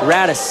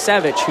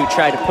Radisevich, who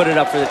tried to put it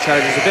up for the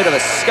Chargers. A bit of a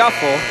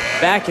scuffle,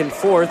 back and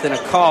forth, and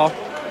a call.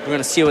 We're going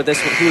to see what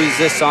who is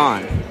this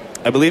on.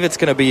 I believe it's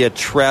going to be a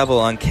travel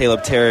on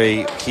Caleb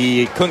Terry.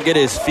 He couldn't get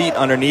his feet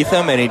underneath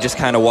him, and he just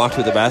kind of walked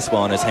with the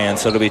basketball in his hand.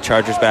 So it'll be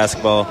Chargers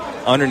basketball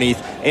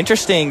underneath.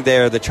 Interesting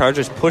there, the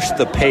Chargers pushed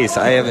the pace.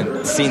 I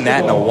haven't seen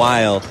that in a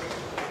while.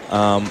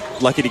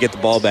 Lucky to get the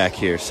ball back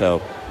here.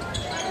 So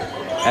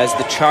as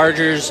the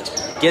Chargers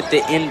get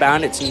the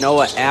inbound, it's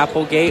Noah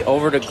Applegate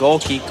over to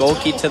Golke.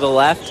 Golke to the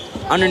left.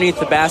 Underneath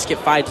the basket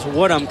finds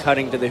Woodham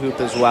cutting to the hoop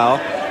as well.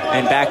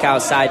 And back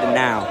outside to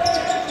Now.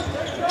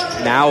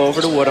 Now over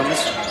to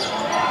Woodhams.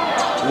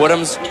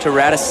 Woodhams to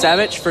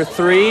Radisevich for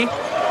three.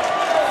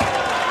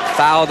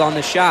 Fouled on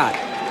the shot.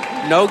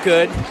 No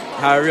good.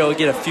 However, he'll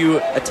get a few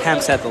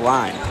attempts at the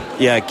line.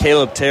 Yeah,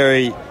 Caleb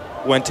Terry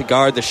went to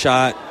guard the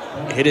shot,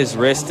 hit his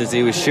wrist as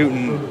he was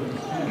shooting.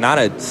 Not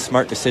a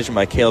smart decision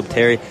by Caleb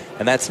Terry.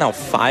 And that's now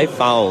 5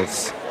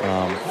 fouls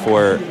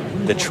for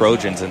the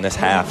Trojans in this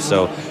half.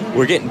 So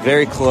we're getting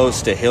very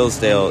close to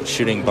Hillsdale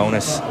shooting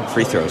bonus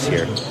free throws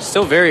here.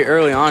 Still very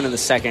early on in the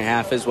second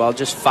half as well.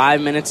 Just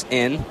 5 minutes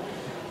in.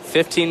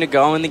 15 to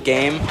go in the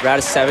game.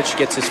 Radisevich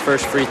gets his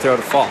first free throw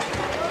to fall.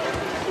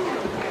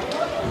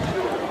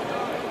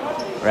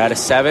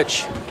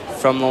 Radisevich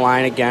from the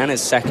line again,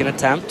 his second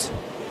attempt.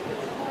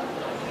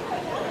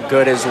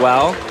 Good as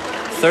well.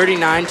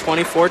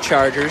 39-24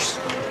 Chargers.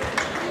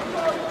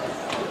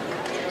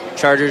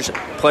 Chargers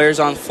players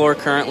on the floor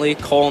currently.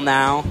 Cole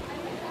Now,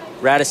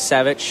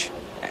 Radisevich,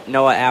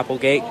 Noah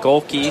Applegate,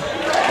 Golke,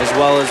 as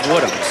well as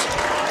Woodhams.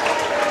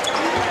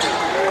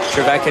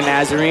 Trevecca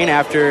Nazarene,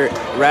 after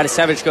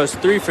Radisevich goes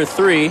 3 for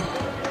 3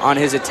 on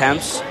his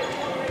attempts.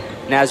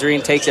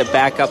 Nazarene takes it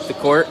back up the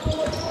court.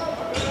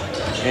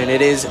 And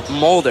it is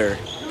Mulder.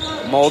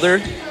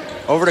 Mulder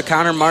over to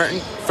Connor Martin.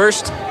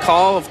 First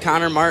call of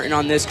Connor Martin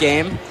on this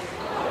game.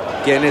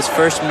 Getting his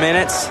first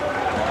minutes.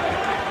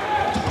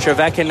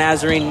 Trevecca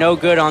Nazarene no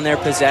good on their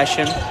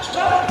possession.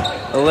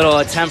 A little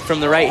attempt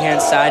from the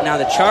right-hand side. Now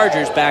the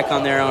Chargers back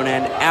on their own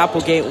end.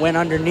 Applegate went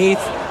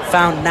underneath.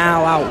 Found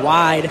Now out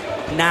wide.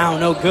 Now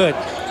no good.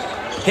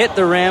 Hit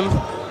the rim.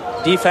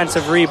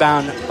 Defensive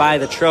rebound by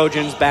the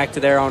Trojans back to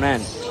their own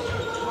end.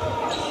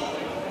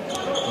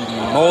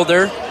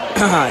 Mulder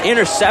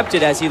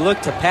intercepted as he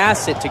looked to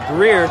pass it to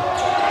Greer.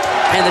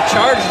 And the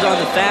Chargers on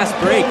the fast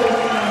break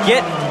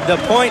get the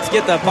points,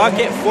 get the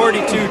bucket.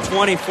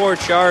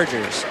 42-24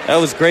 Chargers. That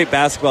was great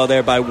basketball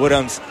there by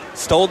Woodhams.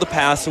 Stole the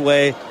pass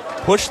away.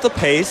 Pushed the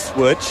pace,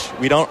 which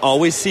we don't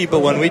always see, but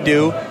when we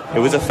do, it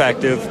was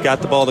effective.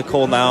 Got the ball to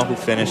Cole Now, who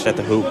finished at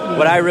the hoop.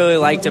 What I really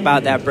liked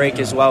about that break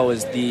as well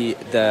was the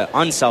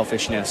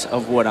unselfishness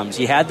of Woodhams.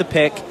 He had the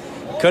pick,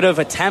 could have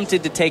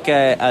attempted to take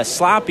a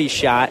sloppy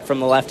shot from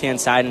the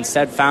left-hand side,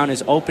 instead found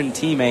his open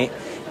teammate,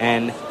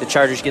 and the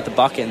Chargers get the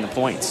bucket and the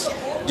points.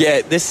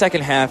 Yeah, this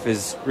second half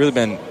has really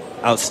been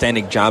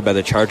outstanding job by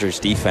the Chargers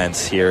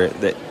defense here.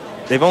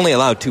 They've only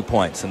allowed 2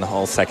 points in the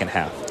whole second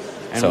half.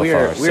 And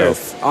we're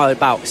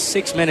about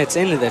 6 minutes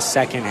into this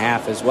second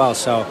half as well,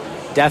 so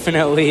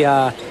definitely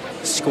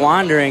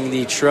squandering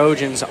the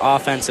Trojans'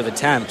 offensive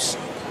attempts,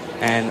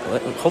 and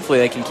hopefully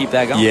they can keep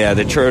that going. Yeah,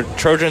 the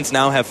Trojans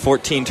now have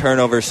 14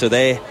 turnovers, so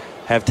they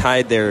have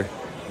tied their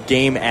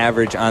game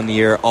average on the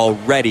year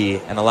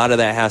already, and a lot of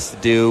that has to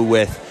do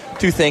with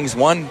 2 things.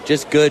 1,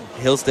 just good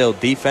Hillsdale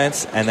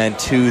defense, and then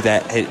 2,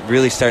 that it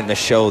really starting to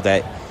show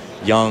that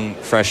young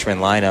freshman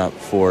lineup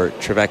for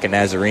Trevecca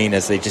Nazarene,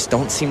 as they just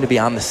don't seem to be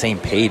on the same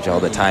page all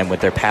the time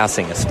with their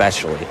passing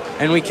especially.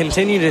 And we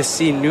continue to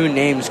see new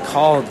names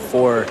called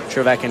for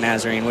Trevecca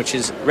Nazarene, which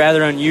is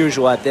rather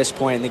unusual at this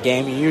point in the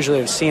game. You usually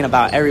have seen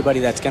about everybody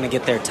that's going to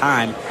get their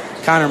time.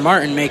 Connor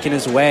Martin making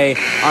his way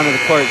onto the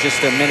court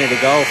just a minute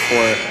ago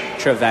for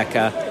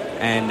Trevecca.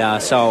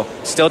 And so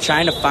still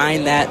trying to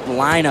find that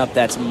lineup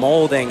that's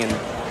molding. And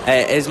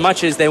as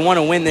much as they want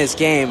to win this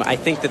game, I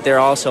think that they're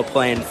also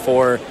playing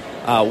for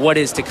what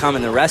is to come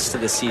in the rest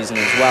of the season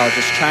as well,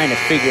 just trying to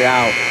figure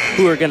out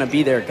who are going to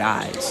be their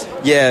guys.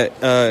 Yeah,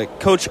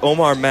 Coach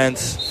Omar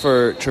Mentz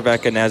for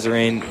Trevecca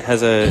Nazarene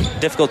has a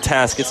difficult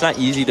task. It's not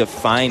easy to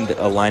find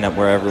a lineup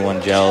where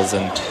everyone gels,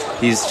 and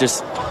he's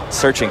just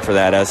searching for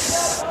that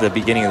as the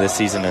beginning of the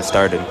season has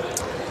started.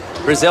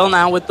 Brazil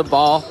now with the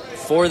ball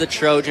for the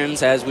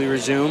Trojans as we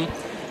resume.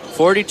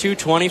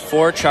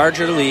 42-24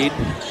 Charger lead.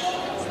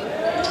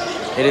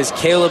 It is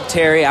Caleb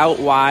Terry out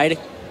wide.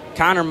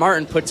 Connor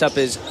Martin puts up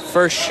his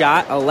first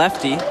shot, a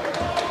lefty,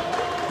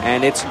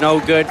 and it's no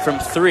good from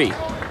 3.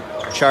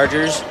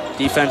 Chargers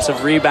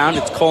defensive rebound.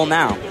 It's Cole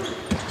now.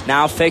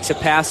 Now fakes a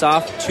pass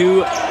off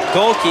to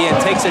Golke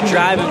and takes a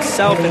drive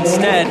himself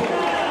instead.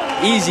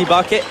 Easy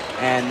bucket,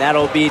 and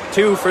that'll be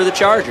 2 for the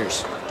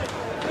Chargers.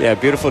 Yeah,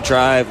 beautiful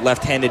drive,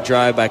 left-handed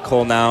drive by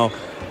Cole now.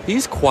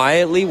 He's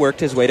quietly worked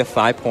his way to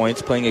 5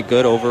 points, playing a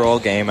good overall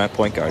game at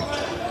point guard.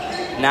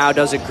 Now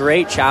does a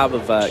great job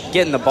of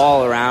getting the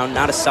ball around.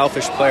 Not a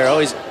selfish player,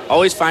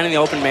 always finding the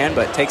open man,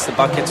 but takes the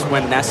buckets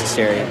when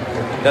necessary.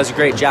 Does a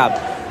great job.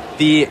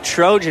 The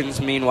Trojans,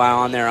 meanwhile,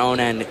 on their own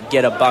end,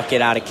 get a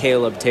bucket out of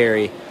Caleb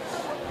Terry,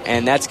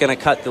 and that's going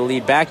to cut the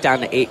lead back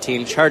down to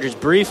 18. Chargers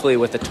briefly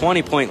with a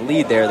 20-point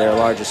lead there, their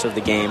largest of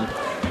the game.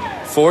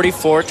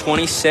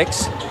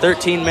 44-26,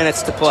 13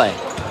 minutes to play.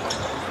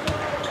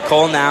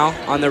 Cole now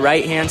on the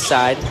right-hand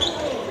side.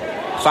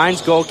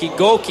 Finds Golke.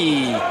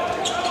 Golke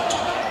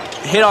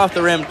hit off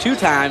the rim 2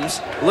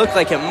 times. Looked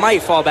like it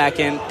might fall back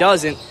in.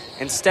 Doesn't.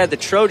 Instead, the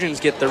Trojans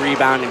get the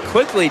rebound and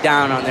quickly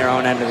down on their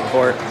own end of the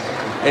court.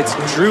 It's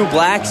Drew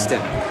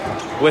Blackston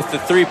with the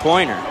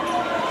 3-pointer.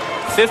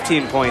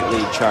 15-point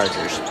lead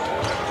Chargers.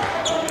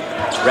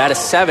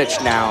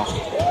 Radisevich now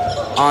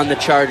on the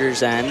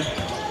Chargers end.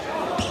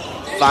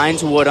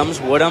 Finds Woodhams.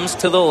 Woodhams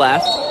to the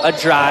left. A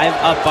drive,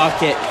 a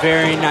bucket.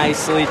 Very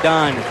nicely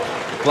done.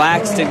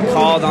 Blackston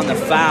called on the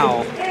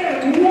foul.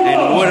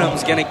 And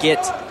Woodhams going to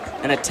get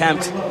an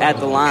attempt at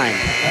the line.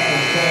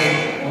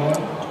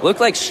 Looked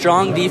like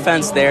strong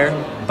defense there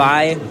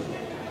by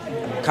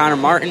Connor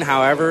Martin.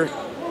 However,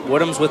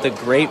 Woodhams with a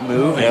great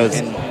move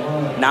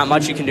and not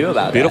much you can do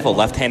about it. Beautiful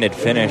left-handed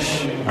finish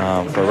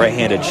for a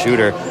right-handed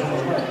shooter.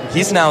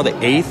 He's now the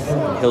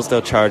 8th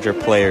Hillsdale Charger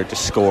player to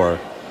score.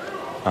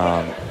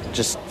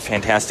 Just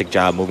fantastic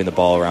job moving the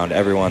ball around.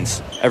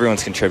 Everyone's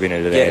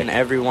contributing today. Getting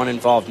everyone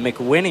involved.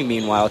 McWhinney,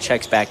 meanwhile,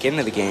 checks back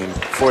into the game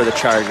for the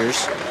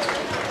Chargers.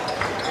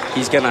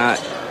 He's going to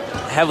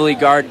heavily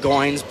guard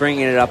Goins,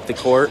 bringing it up the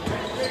court.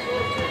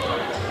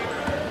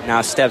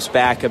 Now steps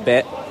back a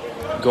bit.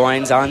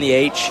 Goins on the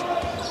H.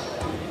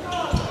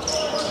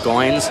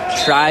 Goins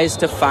tries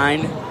to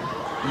find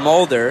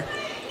Mulder,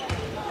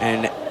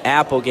 and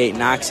Applegate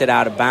knocks it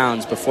out of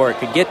bounds before it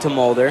could get to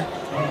Mulder.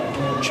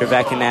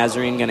 Trevecca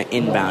Nazarene going to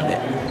inbound it.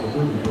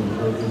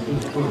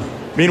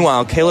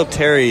 Meanwhile, Caleb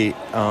Terry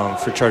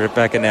for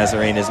Trevecca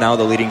Nazarene is now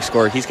the leading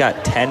scorer. He's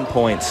got 10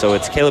 points, so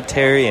it's Caleb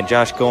Terry and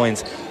Josh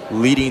Goins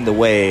leading the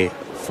way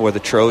for the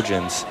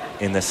Trojans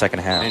in the second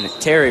half. And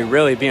Terry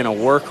really being a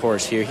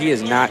workhorse here. He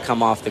has not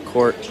come off the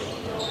court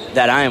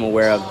that I am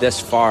aware of this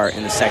far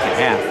in the second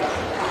half.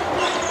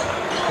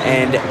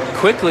 And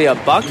quickly a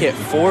bucket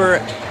for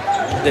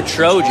the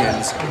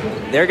Trojans.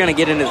 They're going to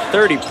get into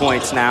 30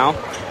 points now.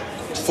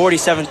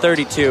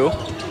 47-32.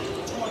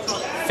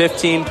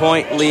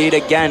 15-point lead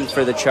again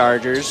for the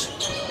Chargers.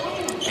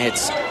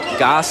 It's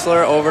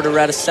Gosler over to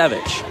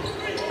Radisevich.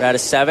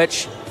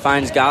 Radisevich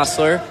finds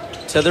Gosler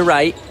to the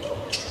right.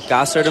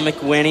 Gosler to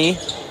McWhinney.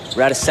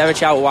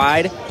 Radisevich out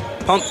wide.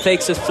 Pump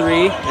fakes a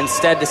 3.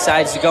 Instead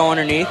decides to go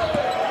underneath.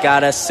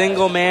 Got a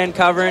single man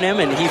covering him,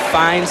 and he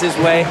finds his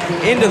way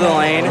into the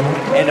lane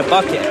and a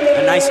bucket.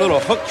 A nice little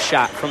hook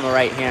shot from the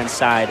right-hand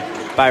side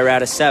by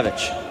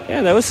Radisevich.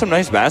 Yeah, that was some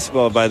nice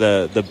basketball by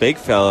the big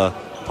fella.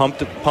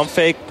 Pump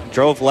fake,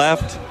 drove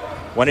left,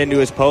 went into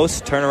his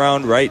post,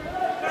 turnaround right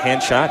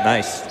hand shot.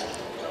 Nice.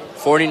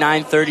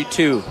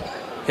 49-32,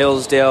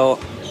 Hillsdale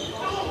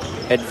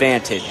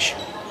advantage.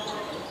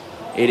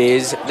 It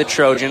is the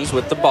Trojans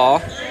with the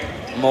ball.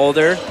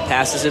 Mulder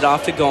passes it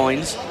off to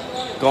Goins.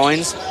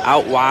 Goins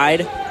out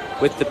wide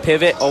with the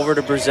pivot over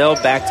to Brazil,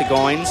 back to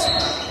Goins.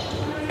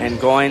 And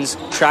Goins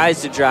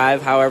tries to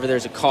drive, however,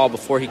 there's a call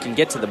before he can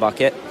get to the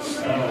bucket.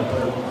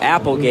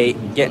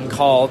 Applegate getting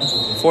called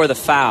for the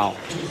foul.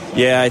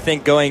 Yeah, I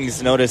think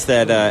Goins noticed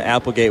that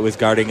Applegate was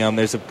guarding him.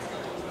 There's a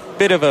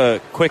bit of a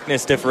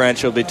quickness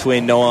differential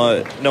between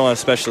Noah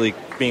especially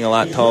being a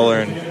lot taller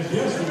and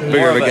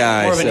bigger of a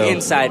guy. More of an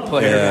inside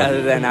player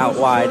rather than out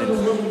wide.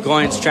 And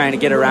Goins trying to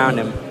get around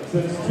him.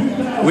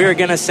 We are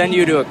going to send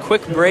you to a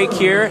quick break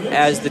here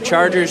as the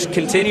Chargers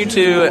continue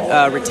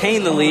to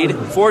retain the lead,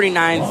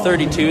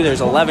 49-32.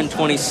 There's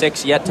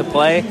 11:26 yet to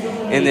play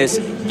in this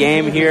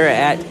game here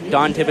at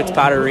Don Tibbetts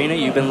Potter Arena.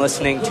 You've been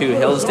listening to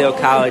Hillsdale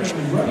College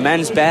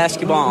men's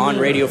basketball on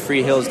Radio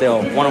Free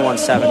Hillsdale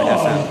 101.7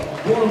 FM.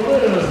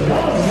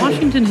 The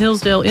Washington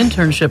Hillsdale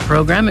Internship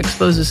Program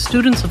exposes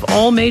students of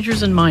all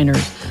majors and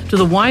minors to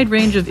the wide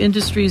range of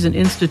industries and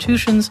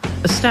institutions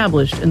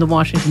established in the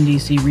Washington,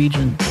 D.C.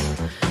 region.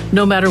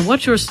 No matter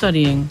what you're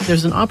studying,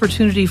 there's an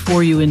opportunity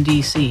for you in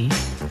D.C.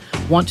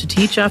 Want to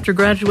teach after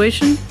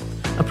graduation?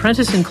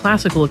 Apprentice in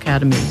classical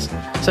academies,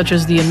 such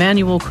as the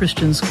Emmanuel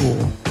Christian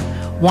School.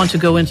 Want to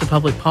go into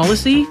public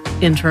policy?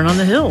 Intern on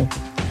the Hill.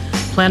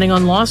 Planning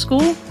on law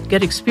school?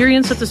 Get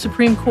experience at the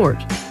Supreme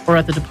Court or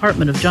at the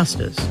Department of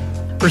Justice.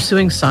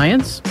 Pursuing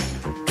science?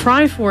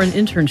 Try for an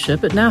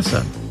internship at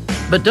NASA.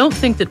 But don't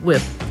think that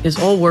WIP is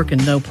all work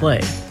and no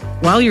play.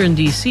 While you're in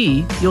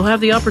D.C., you'll have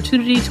the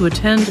opportunity to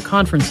attend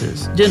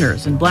conferences,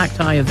 dinners, and black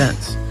tie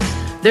events.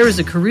 There is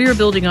a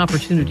career-building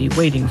opportunity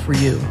waiting for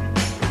you.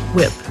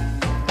 WIP.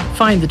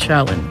 Find the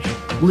challenge.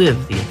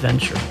 Live the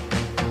adventure.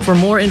 For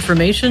more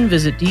information,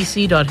 visit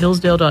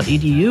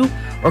dc.hillsdale.edu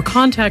or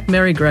contact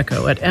Mary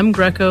Greco at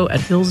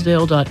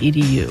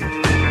mgreco@hillsdale.edu.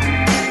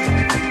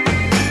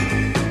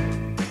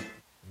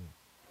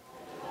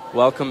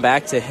 Welcome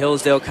back to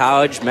Hillsdale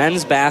College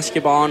men's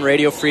basketball on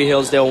Radio Free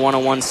Hillsdale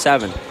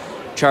 101.7.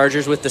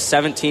 Chargers with the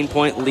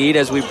 17-point lead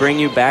as we bring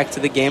you back to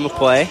the game of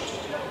play.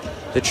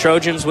 The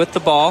Trojans with the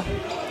ball,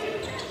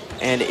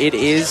 and it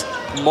is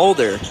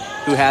Mulder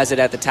who has it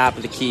at the top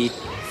of the key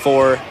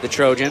for the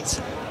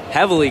Trojans.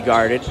 Heavily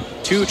guarded.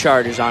 2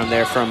 Chargers on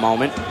there for a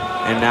moment,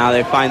 and now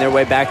they find their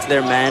way back to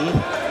their men.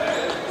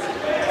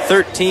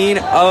 13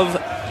 of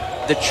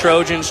the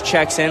Trojans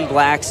checks in.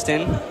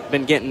 Blackston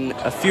been getting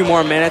a few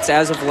more minutes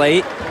as of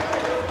late.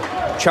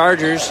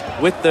 Chargers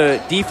with the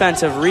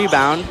defensive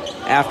rebound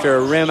after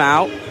a rim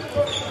out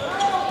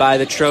by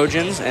the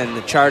Trojans, and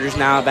the Chargers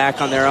now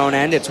back on their own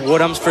end. It's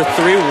Woodhams for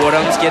 3.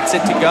 Woodhams gets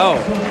it to go.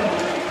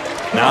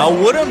 Now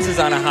Woodhams is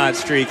on a hot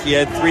streak. He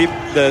had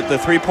the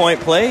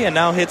three-point play and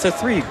now hits a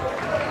 3.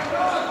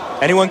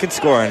 Anyone can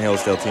score on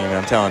Hillsdale team,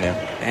 I'm telling you.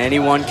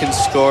 Anyone can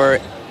score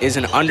is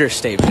an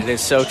understatement. It is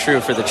so true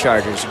for the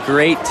Chargers.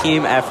 Great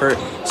team effort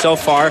so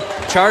far.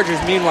 Chargers,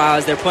 meanwhile,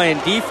 as they're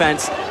playing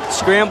defense,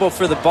 scramble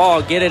for the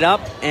ball, get it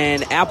up,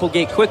 and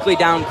Applegate quickly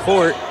down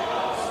court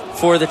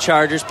for the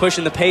Chargers,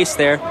 pushing the pace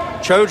there.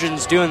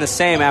 Trojans doing the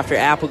same after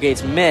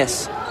Applegate's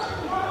miss.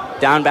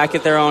 Down back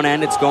at their own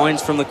end, it's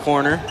Goins from the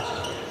corner.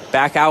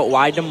 Back out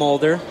wide to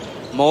Mulder.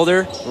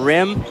 Mulder,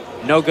 rim,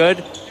 no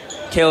good.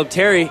 Caleb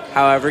Terry,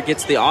 however,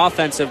 gets the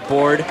offensive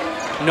board.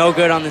 No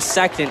good on the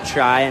second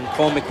try, and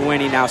Cole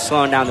McWhinney now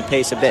slowing down the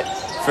pace a bit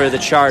for the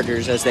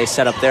Chargers as they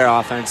set up their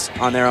offense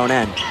on their own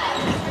end.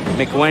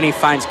 McWhinney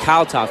finds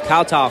Kaltoff.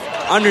 Kaltoff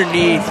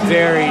underneath,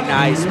 very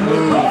nice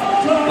move.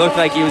 Looked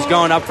like he was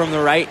going up from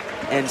the right,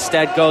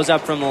 instead goes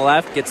up from the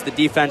left, gets the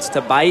defense to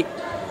bite.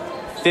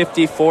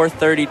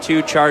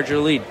 54-32 Charger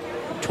lead.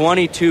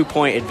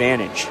 22-point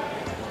advantage.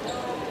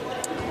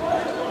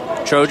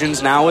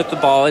 Trojans now with the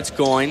ball. It's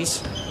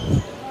Goins.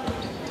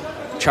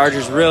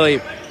 Chargers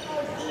really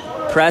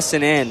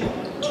pressing in,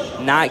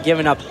 not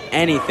giving up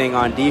anything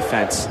on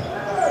defense.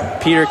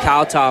 Peter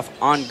Kaltoff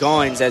on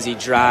Goins as he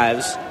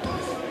drives.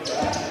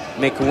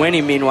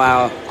 McWhinney,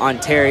 meanwhile, on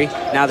Terry.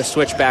 Now the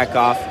switch back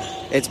off.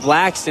 It's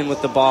Blackston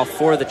with the ball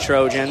for the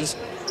Trojans.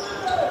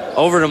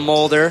 Over to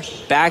Mulder.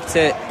 Back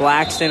to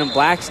Blackston, and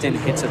Blackston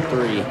hits a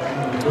 3.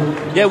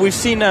 Yeah, we've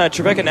seen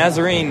Trevecca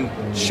Nazarene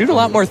shoot a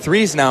lot more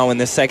threes now in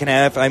this second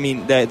half. I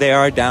mean, they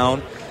are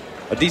down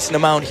a decent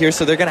amount here,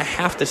 so they're going to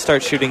have to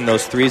start shooting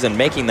those threes and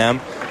making them.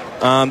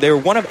 They were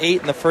 1 of 8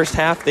 in the first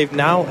half. They've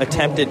now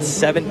attempted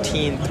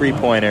 17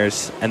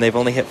 three-pointers, and they've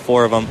only hit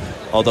 4 of them,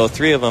 although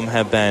 3 of them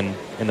have been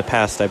in the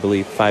past, I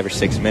believe, 5 or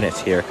 6 minutes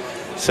here.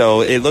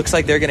 So it looks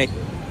like they're going to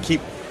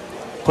keep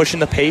pushing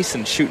the pace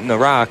and shooting the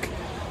rock.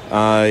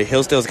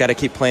 Hillsdale's got to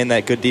keep playing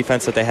that good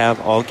defense that they have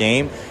all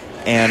game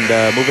and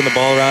moving the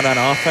ball around on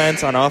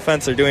offense. On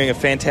offense, they're doing a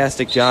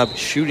fantastic job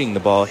shooting the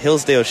ball.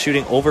 Hillsdale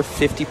shooting over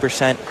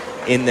 50%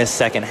 in this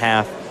second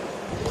half,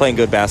 playing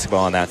good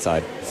basketball on that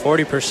side.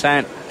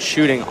 40%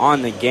 shooting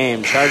on the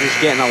game. Chargers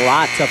getting a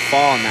lot to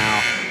fall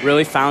now.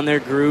 Really found their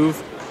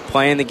groove,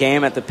 playing the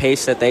game at the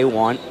pace that they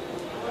want.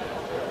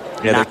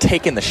 Yeah, they're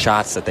taking the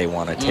shots that they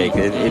want to take.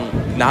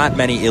 Not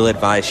many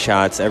ill-advised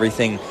shots.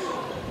 Everything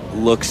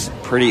looks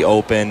pretty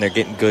open. They're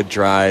getting good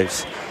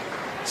drives.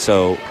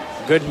 So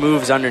good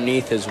moves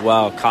underneath as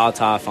well.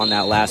 Kaltoff on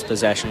that last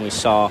possession we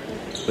saw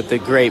with the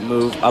great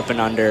move up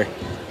and under.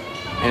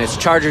 And it's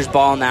Chargers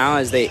ball now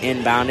as they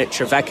inbound it.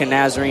 Trevecca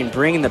Nazarene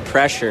bringing the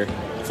pressure.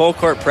 Full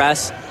court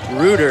press.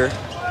 Reuter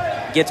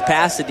gets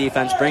past the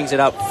defense, brings it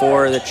up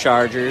for the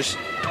Chargers.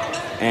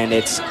 And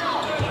it's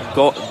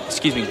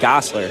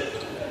Gosler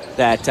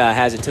that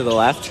has it to the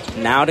left.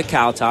 Now to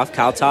Kaltoff.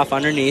 Kaltoff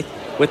underneath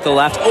with the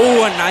left.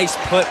 Oh, a nice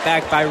put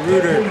back by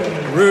Reuter.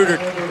 Reuter,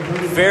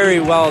 very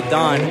well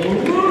done.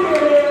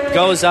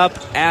 Goes up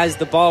as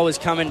the ball was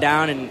coming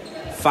down and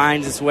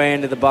finds its way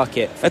into the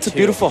bucket. That's a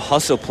beautiful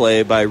hustle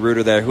play by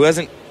Reuter there, who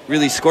hasn't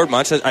really scored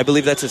much. I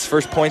believe that's his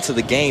first points of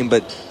the game,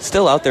 but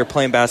still out there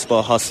playing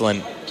basketball,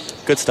 hustling.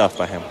 Good stuff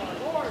by him.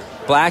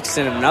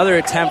 Blackston, another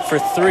attempt for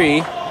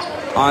 3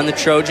 on the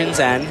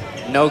Trojans' end.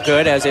 No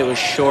good as it was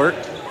short.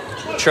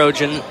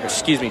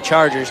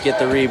 Chargers get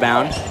the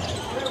rebound.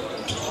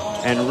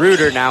 And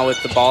Reuter now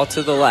with the ball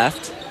to the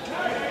left.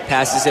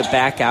 Passes it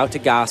back out to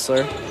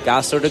Gosler.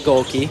 Gosler to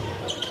Golke.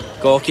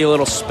 Golke, a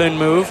little spin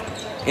move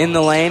in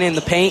the lane, in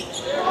the paint.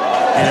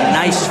 And a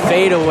nice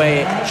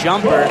fadeaway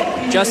jumper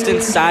just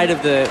inside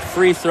of the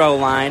free throw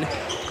line.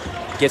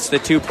 Gets the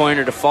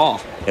two-pointer to fall.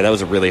 Yeah, that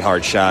was a really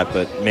hard shot,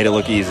 but made it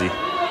look easy.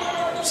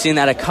 Seen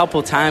that a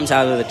couple times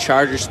out of the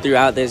Chargers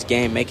throughout this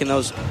game, making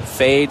those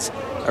fades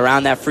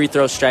around that free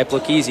throw stripe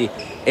look easy.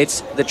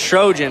 It's the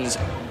Trojans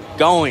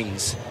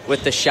goings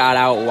with the shot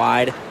out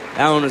wide.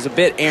 That one was a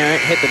bit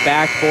errant, hit the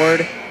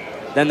backboard,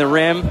 then the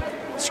rim,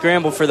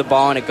 scramble for the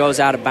ball, and it goes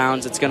out of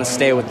bounds. It's going to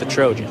stay with the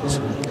Trojans.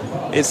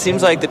 It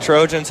seems like the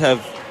Trojans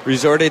have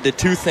resorted to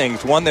two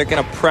things. One, they're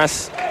going to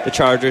press the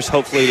Chargers,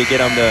 hopefully to get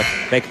them to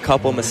make a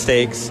couple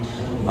mistakes.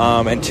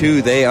 And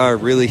two, they are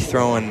really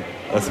throwing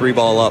a three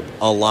ball up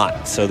a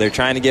lot. So they're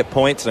trying to get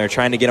points, and they're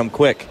trying to get them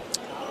quick.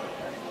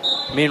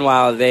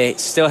 Meanwhile, they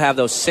still have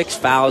those 6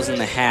 fouls in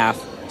the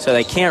half, so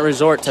they can't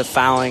resort to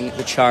fouling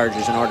the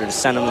Chargers in order to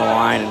send them to the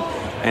line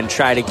and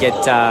try to get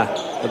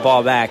the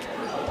ball back.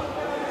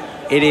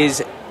 It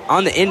is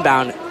on the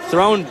inbound,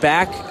 thrown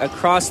back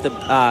across the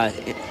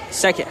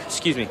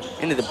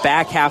into the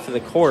back half of the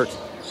court,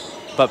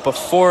 but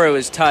before it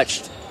was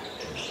touched,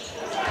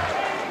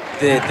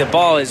 the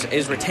ball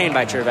is retained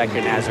by Trevecca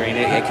Nazarene.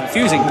 A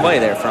confusing play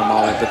there for a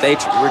moment, but they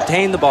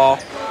retain the ball,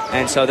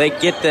 and so they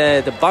get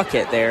the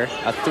bucket there,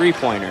 a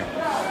three-pointer.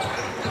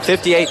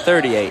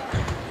 58-38.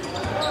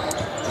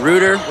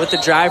 Reuter with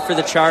the drive for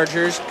the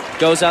Chargers,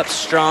 goes up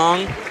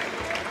strong.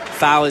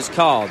 Foul is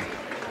called.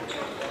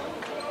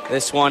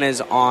 This one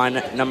is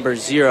on number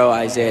 0,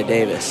 Isaiah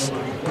Davis.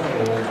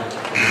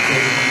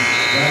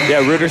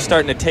 Yeah, Reuter's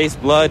starting to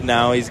taste blood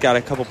now. He's got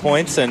a couple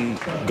points and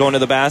going to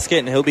the basket,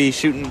 and he'll be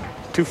shooting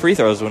 2 free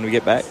throws when we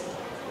get back.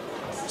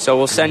 So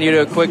we'll send you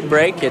to a quick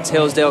break. It's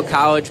Hillsdale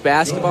College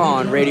basketball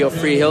on Radio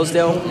Free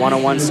Hillsdale,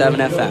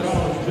 101.7 FM.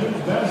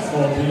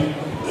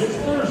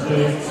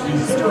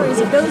 Stories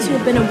of those who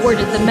have been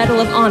awarded the Medal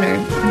of Honor.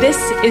 This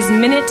is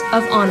Minute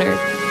of Honor.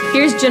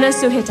 Here's Jenna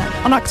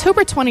Suhita. On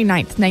October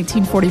 29th,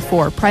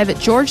 1944, Private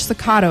George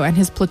Sacato and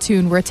his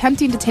platoon were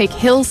attempting to take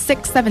Hill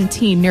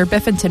 617 near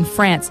Biffenton,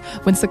 France,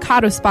 when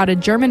Sacato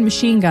spotted German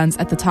machine guns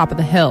at the top of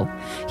the hill.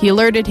 He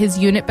alerted his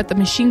unit, but the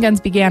machine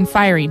guns began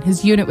firing.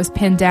 His unit was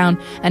pinned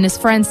down, and his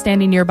friend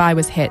standing nearby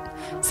was hit.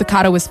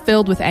 Sacato was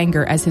filled with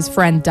anger as his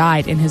friend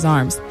died in his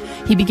arms.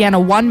 He began a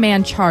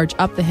one-man charge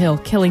up the hill,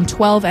 killing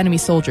 12 enemy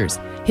soldiers.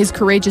 His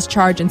courageous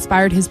charge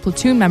inspired his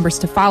platoon members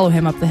to follow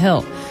him up the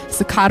hill.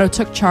 Sacato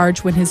took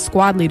charge when his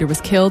squad leader was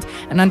killed,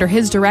 and under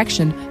his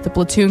direction, the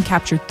platoon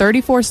captured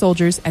 34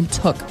 soldiers and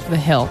took the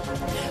hill.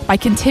 By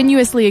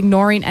continuously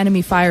ignoring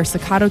enemy fire,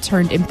 Sacato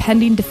turned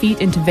impending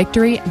defeat into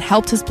victory and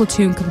helped his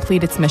platoon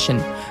complete its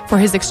mission. For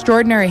his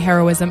extraordinary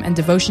heroism and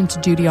devotion to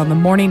duty on the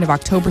morning of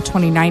October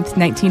 29,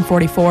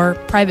 1944,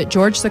 Private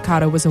George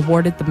Sacato was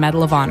awarded the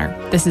Medal of Honor.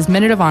 This is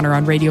Minute of Honor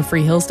on Radio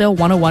Free Hillsdale,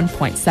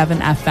 101.7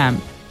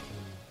 FM.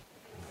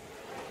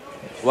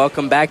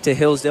 Welcome back to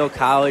Hillsdale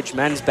College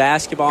men's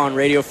basketball on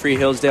Radio Free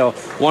Hillsdale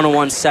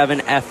 101.7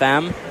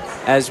 FM.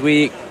 As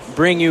we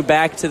bring you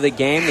back to the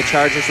game, the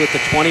Chargers with the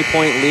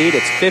 20-point lead.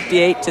 It's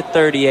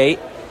 58-38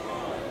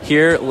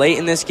 here late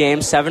in this game.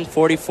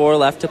 7:44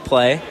 left to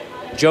play.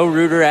 Joe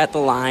Reuter at the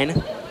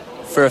line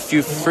for a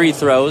few free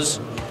throws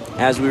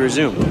as we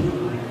resume.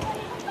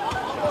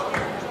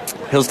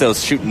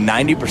 Hillsdale's shooting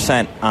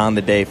 90% on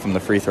the day from the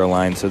free throw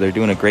line, so they're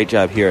doing a great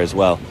job here as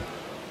well.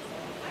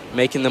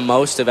 Making the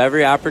most of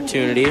every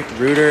opportunity.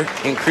 Reuter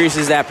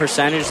increases that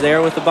percentage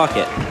there with the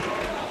bucket.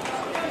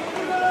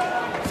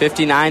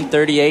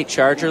 59-38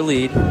 Charger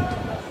lead.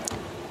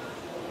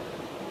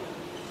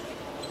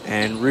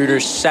 And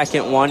Reuter's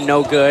second one,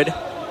 no good.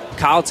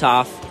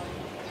 Kaltoff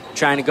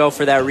trying to go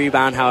for that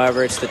rebound.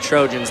 However, it's the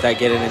Trojans that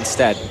get it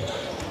instead.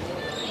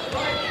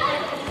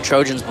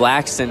 Trojans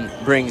Blackston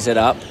brings it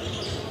up.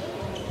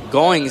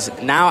 Goings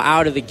now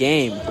out of the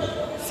game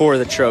for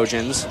the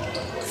Trojans.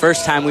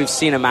 First time we've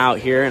seen him out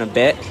here in a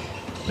bit.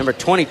 Number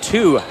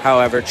 22,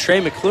 however, Trey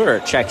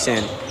McClure checks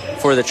in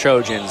for the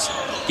Trojans.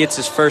 Gets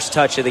his first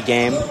touch of the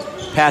game.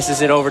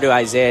 Passes it over to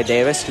Isaiah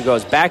Davis, who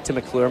goes back to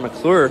McClure.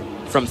 McClure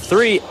from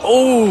 3.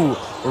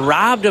 Oh,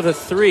 robbed of a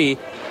 3.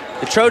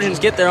 The Trojans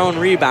get their own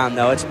rebound,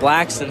 though. It's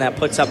Blackston that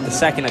puts up the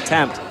second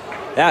attempt.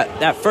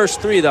 That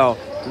first 3, though,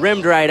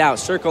 rimmed right out.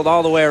 Circled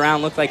all the way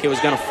around. Looked like it was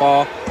going to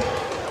fall.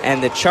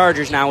 And the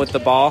Chargers now with the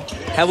ball.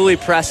 Heavily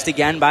pressed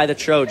again by the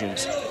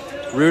Trojans.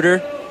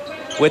 Reuter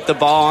with the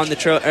ball on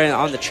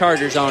the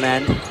Chargers' own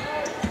end.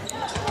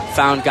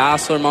 Found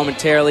Gosler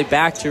momentarily.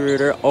 Back to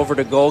Reuter. Over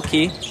to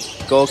Golke.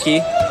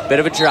 Golke, bit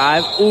of a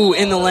drive. Ooh,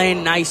 in the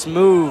lane. Nice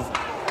move.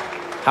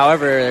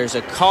 However, there's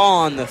a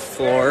call on the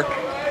floor,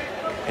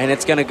 and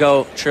it's going to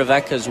go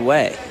Trevecca's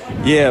way.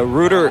 Yeah,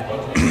 Reuter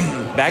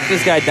backed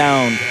this guy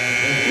down,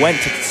 went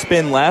to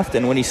spin left,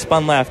 and when he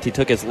spun left, he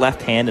took his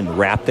left hand and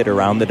wrapped it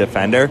around the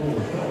defender.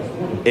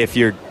 If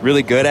you're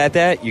really good at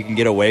that, you can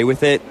get away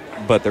with it,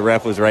 but the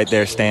ref was right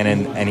there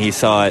standing, and he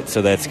saw it,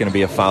 so that's going to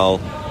be a foul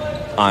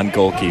on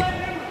Golke.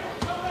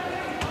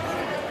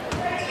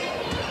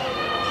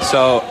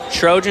 So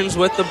Trojans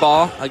with the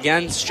ball.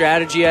 Again,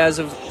 strategy as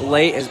of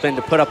late has been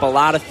to put up a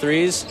lot of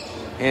threes.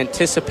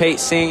 Anticipate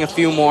seeing a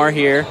few more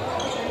here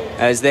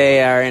as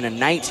they are in a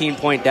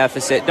 19-point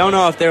deficit. Don't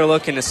know if they're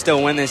looking to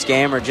still win this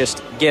game or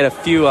just get a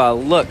few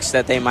looks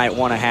that they might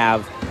want to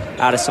have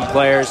out of some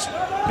players.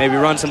 Maybe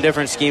run some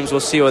different schemes. We'll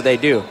see what they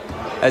do.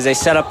 As they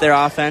set up their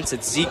offense,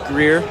 it's Zeke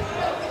Greer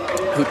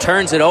who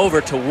turns it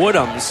over to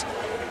Woodhams,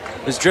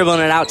 who's dribbling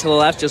it out to the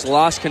left, just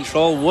lost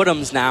control.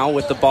 Woodhams now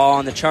with the ball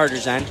on the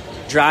Chargers' end.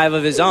 Drive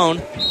of his own.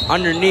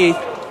 Underneath,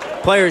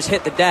 players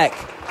hit the deck.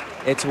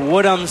 It's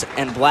Woodhams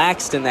and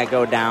Blackston that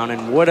go down,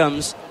 and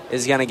Woodhams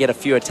is going to get a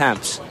few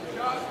attempts.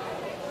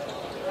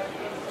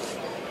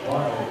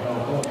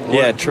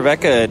 Yeah,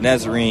 Trevecca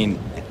Nazarene,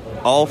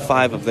 all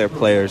 5 of their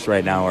players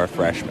right now are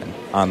freshmen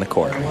on the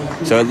court.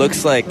 So it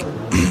looks like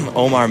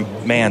Omar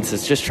Mance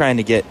is just trying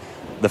to get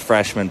the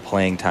freshman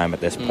playing time at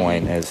this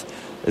point, as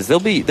they'll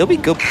be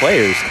good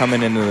players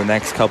coming into the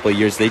next couple of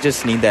years. They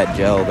just need that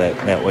gel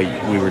that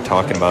we were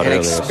talking about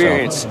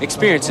earlier.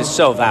 Experience is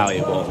so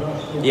valuable.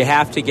 You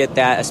have to get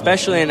that,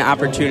 especially in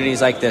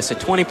opportunities like this. A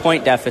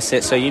 20-point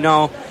deficit, so you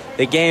know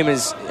the game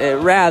is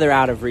rather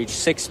out of reach.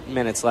 6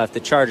 minutes left. The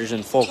Chargers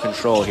in full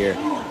control here.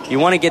 You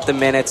want to get the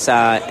minutes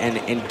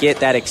and get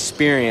that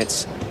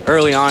experience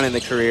early on in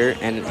the career,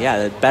 and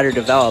it better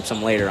develops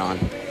them later on.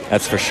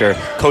 That's for sure.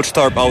 Coach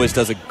Tharp always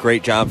does a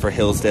great job for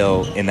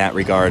Hillsdale in that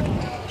regard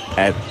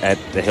at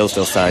the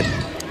Hillsdale side.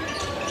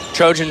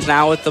 Trojans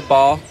now with the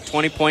ball.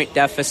 20-point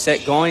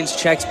deficit.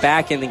 Goins checks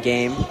back in the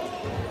game.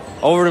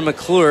 Over to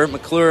McClure.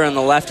 McClure in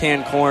the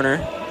left-hand corner.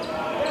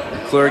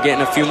 McClure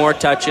getting a few more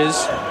touches.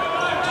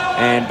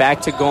 And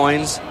back to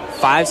Goins.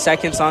 5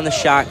 seconds on the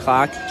shot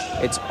clock.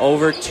 It's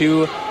over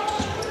to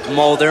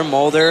Mulder.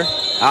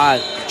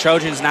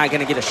 Trojans not going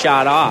to get a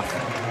shot off.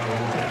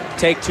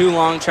 Take too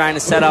long trying to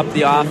set up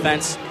the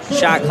offense.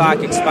 Shot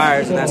clock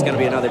expires, and that's going to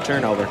be another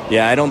turnover.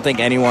 Yeah, I don't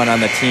think anyone on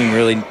the team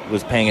really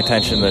was paying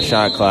attention to the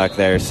shot clock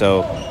there.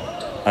 So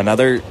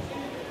another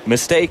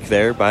mistake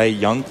there by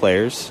young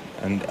players.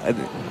 And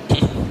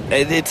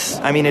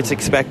it's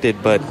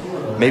expected, but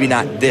maybe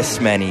not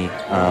this many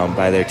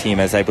by their team,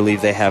 as I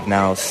believe they have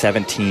now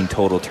 17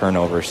 total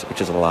turnovers,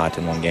 which is a lot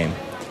in one game.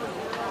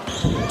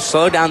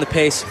 Slowed down the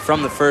pace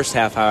from the first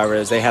half, however,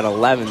 as they had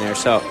 11 there.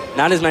 So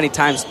not as many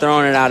times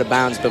throwing it out of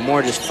bounds, but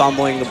more just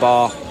fumbling the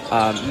ball,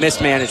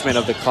 mismanagement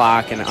of the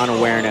clock, and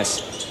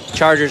unawareness.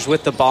 Chargers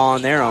with the ball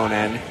on their own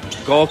end.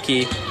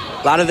 Golke,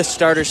 a lot of the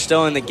starters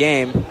still in the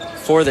game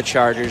for the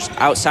Chargers,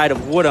 outside of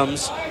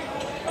Woodhams,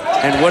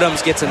 and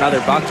Woodhams gets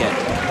another bucket.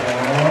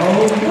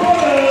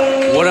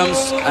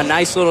 Woodhams, a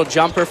nice little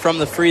jumper from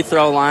the free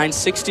throw line,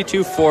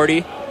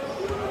 62-40.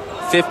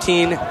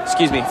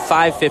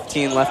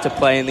 5:15 left to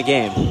play in the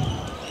game.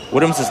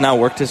 Woodhams has now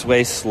worked his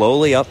way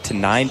slowly up to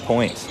 9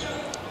 points.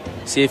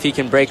 See if he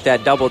can break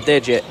that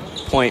double-digit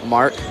point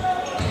mark.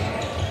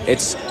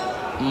 It's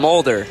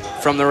Mulder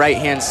from the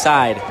right-hand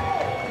side.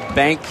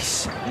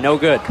 Banks, no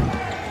good.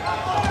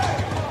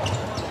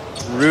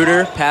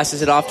 Reuter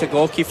passes it off to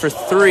Golke for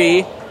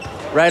 3.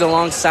 Right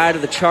alongside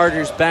of the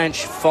Chargers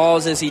bench.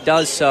 Falls as he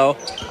does so.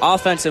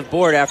 Offensive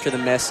board after the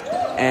miss.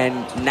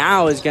 And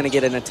now is going to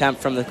get an attempt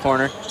from the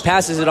corner.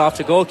 Passes it off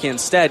to Golke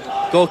instead.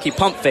 Golke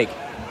pump fake.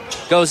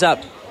 Goes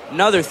up.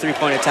 Another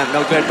three-point attempt.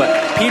 No good.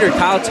 But Peter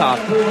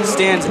Kautoff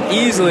stands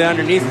easily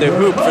underneath the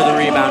hoop for the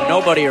rebound.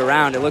 Nobody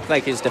around. It looked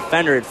like his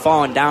defender had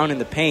fallen down in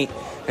the paint.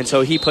 And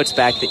so he puts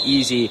back the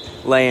easy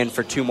lay-in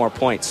for 2 more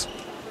points.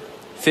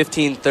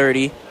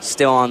 15:30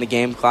 still on the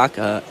game clock.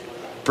 A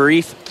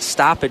brief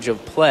stoppage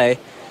of play.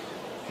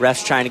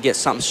 Refs trying to get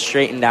something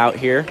straightened out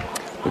here.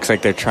 Looks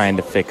like they're trying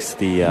to fix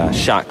the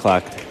shot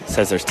clock. It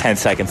says there's 10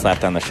 seconds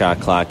left on the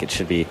shot clock. It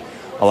should be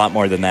a lot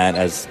more than that,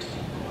 as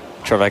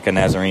Trevecca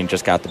Nazarene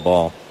just got the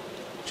ball.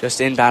 Just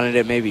inbounded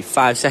it maybe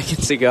 5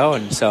 seconds ago,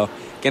 and so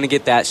going to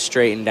get that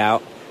straightened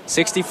out.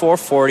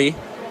 64-40,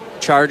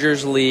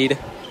 Chargers lead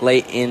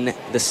late in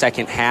the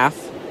second half.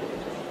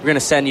 We're going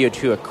to send you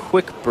to a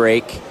quick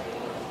break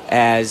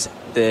as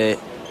the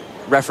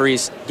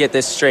referees get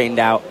this straightened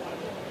out.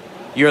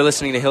 You're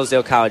listening to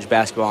Hillsdale College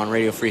Basketball on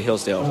Radio Free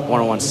Hillsdale,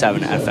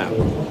 101.7 FM.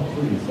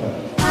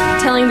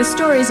 Telling the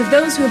stories of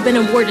those who have been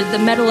awarded the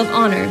Medal of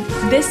Honor,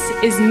 this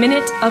is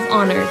Minute of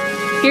Honor.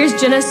 Here's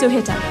Jenna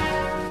Suhita.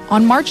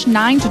 On March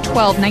 9 to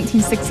 12,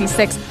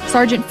 1966,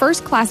 Sergeant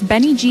First Class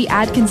Benny G.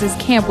 Adkins'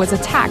 camp was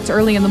attacked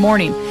early in the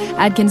morning.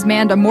 Adkins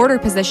manned a mortar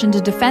position to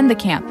defend the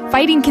camp.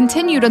 Fighting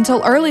continued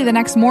until early the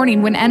next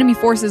morning when enemy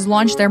forces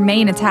launched their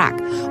main attack.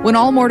 When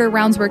all mortar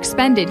rounds were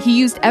expended, he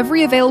used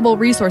every available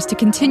resource to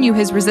continue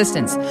his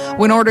resistance.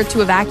 When ordered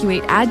to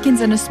evacuate,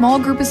 Adkins and a small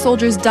group of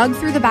soldiers dug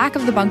through the back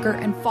of the bunker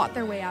and fought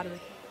their way out of the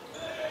camp.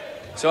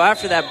 So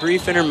after that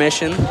brief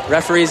intermission,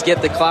 referees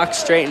get the clock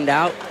straightened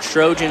out.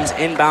 Trojans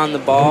inbound the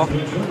ball.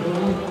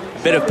 A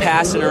bit of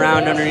passing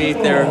around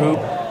underneath their hoop.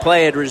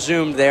 Play had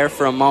resumed there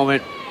for a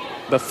moment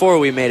before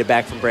we made it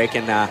back from break,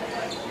 and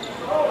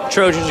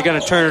Trojans are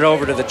going to turn it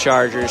over to the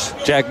Chargers.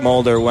 Jack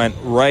Mulder went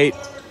right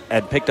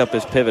had picked up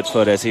his pivot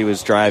foot as he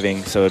was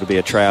driving, so it'll be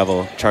a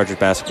travel. Chargers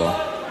basketball.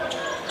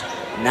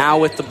 Now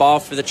with the ball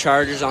for the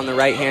Chargers on the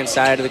right-hand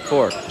side of the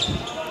court.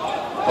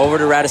 Over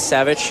to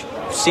Radosevich.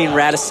 We've seen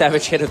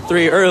Radosevich hit a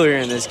 3 earlier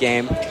in this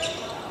game.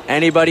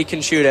 Anybody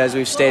can shoot, as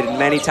we've stated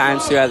many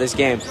times throughout this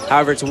game.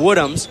 However, it's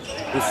Woodhams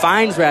who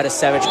finds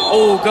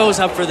Radosevich. Goes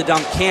up for the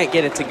dunk. Can't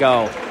get it to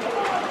go.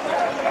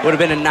 Would have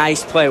been a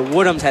nice play.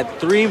 Woodhams had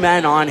 3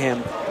 men on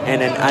him,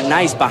 and a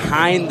nice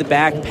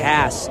behind-the-back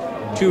pass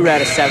to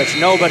Radosevich.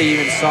 Nobody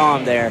even saw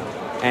him there,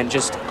 and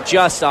just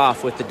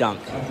off with the dunk.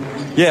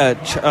 Yeah,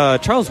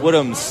 Charles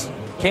Woodhams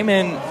came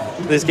in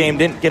this game,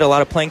 didn't get a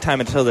lot of playing time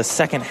until the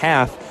second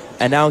half,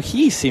 and now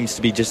he seems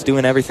to be just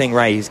doing everything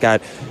right. He's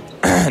got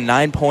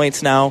 9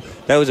 points now.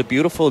 That was a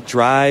beautiful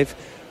drive.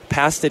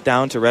 Passed it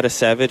down to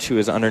Radosevich, who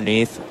was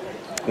underneath,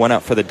 went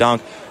up for the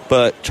dunk.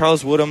 But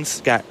Charles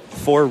Woodhams got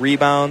 4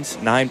 rebounds,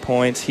 9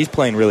 points. He's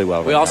playing really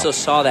well. We also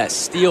saw that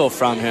steal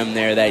from him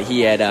there, that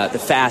he had the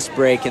fast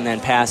break and then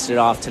passed it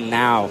off to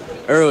Now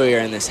earlier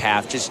in this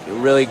half. Just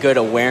really good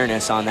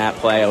awareness on that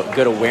play,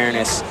 good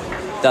awareness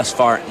thus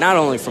far, not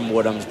only from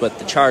Woodhams, but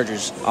the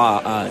Chargers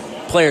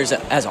players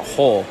as a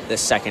whole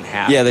this second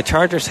half. Yeah, the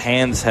Chargers'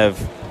 hands have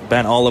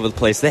been all over the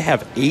place. They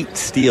have 8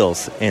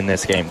 steals in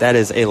this game. That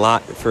is a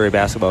lot for a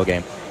basketball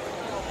game.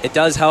 It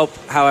does help,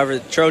 however,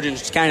 the Trojans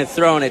just kind of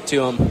throwing it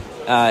to him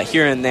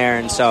here and there,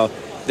 and so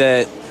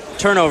the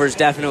turnover is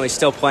definitely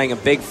still playing a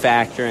big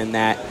factor in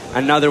that.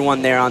 Another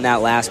one there on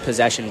that last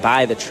possession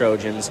by the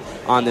Trojans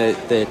on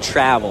the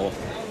travel.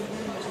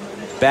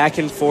 Back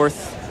and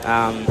forth,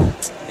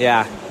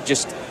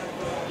 just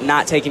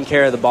not taking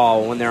care of the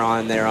ball when they're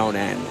on their own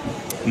end.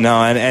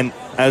 No, and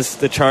as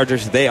the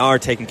Chargers, they are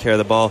taking care of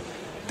the ball.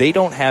 They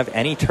don't have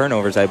any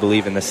turnovers, I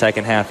believe, in the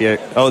second half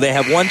yet. Oh, they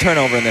have 1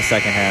 turnover in the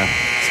second half.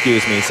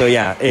 Excuse me.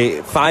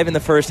 So, 5 in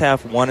the first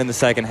half, 1 in the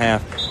second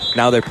half.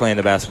 Now they're playing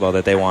the basketball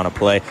that they want to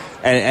play.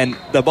 And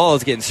the ball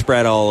is getting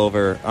spread all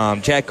over.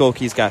 Jack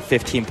Gohlke's got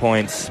 15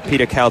 points.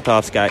 Peter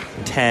Kaltoff's got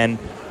 10.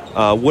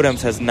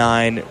 Woodhams has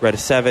 9.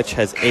 Radosevich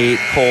has 8.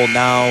 Cole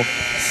Now,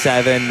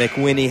 7.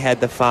 McWinney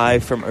had the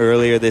 5 from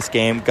earlier this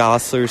game.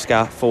 Gosler's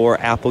got 4.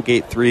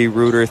 Applegate 3.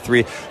 Reuter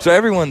 3. So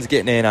everyone's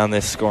getting in on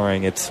this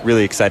scoring. It's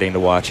really exciting to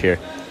watch here.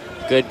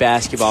 Good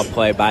basketball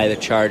play by the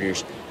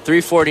Chargers.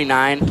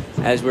 3:49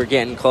 as we're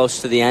getting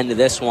close to the end of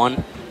this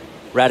one.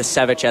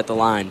 Radosevich at the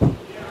line.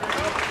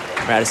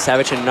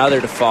 Radosevich,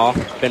 another to fall.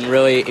 Been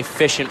really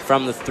efficient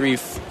from the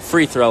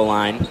free throw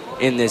line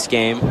in this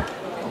game.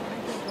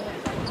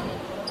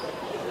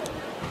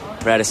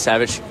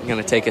 Radosevich going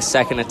to take a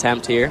second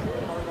attempt here.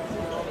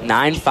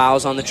 9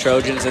 fouls on the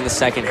Trojans in the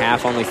second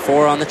half, only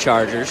 4 on the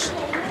Chargers.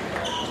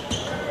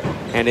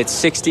 And it's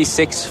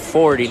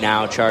 66-40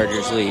 now,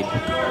 Chargers lead.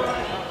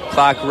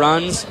 Clock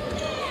runs.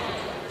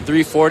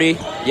 3:40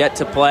 yet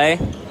to play.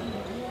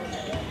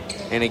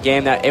 In a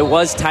game that it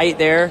was tight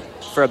there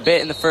for a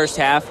bit in the first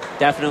half.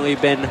 Definitely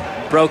been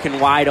broken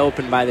wide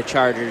open by the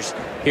Chargers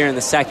here in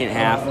the second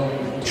half.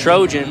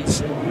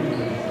 Trojans,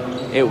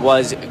 it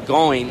was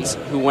Goins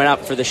who went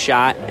up for the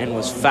shot and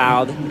was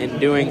fouled in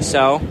doing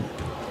so.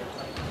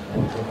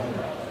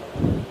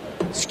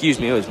 Excuse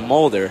me, it was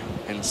Mulder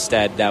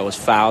instead that was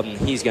fouled, and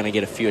he's going to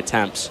get a few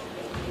attempts.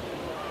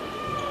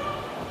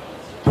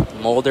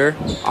 Mulder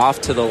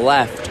off to the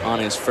left on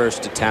his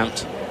first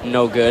attempt.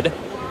 No good.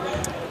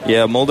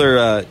 Yeah,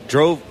 Mulder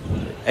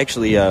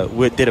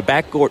did a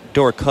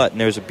backdoor cut, and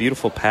there was a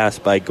beautiful pass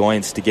by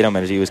Goins to get him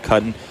as he was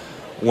cutting.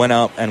 Went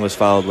up and was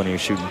fouled when he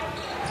was shooting.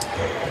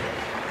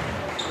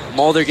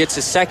 Mulder gets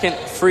his second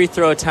free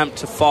throw attempt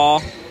to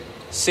fall.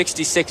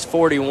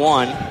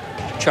 66-41,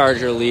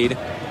 Charger lead.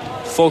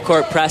 Full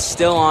court press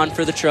still on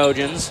for the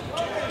Trojans.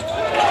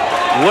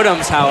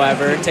 Woodhams,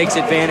 however, takes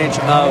advantage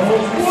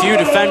of few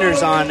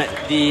defenders on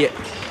the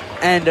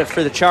end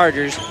for the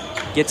Chargers.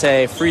 Gets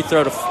a free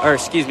throw a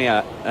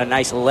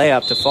nice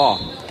layup to fall.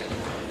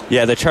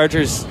 Yeah, the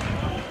Chargers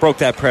broke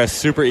that press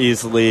super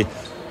easily.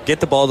 Get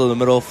the ball to the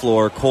middle of the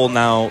floor. Cole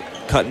Now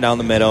cutting down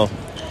the middle.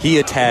 He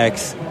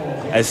attacks.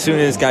 As soon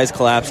as guys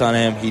collapse on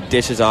him, he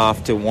dishes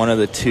off to one of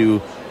the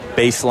 2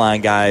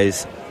 baseline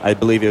guys. I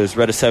believe it was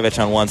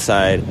Radosevich on one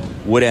side,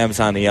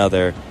 Woodhams on the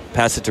other.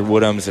 Pass it to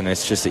Woodhams, and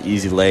it's just an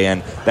easy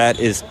lay-in. That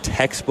is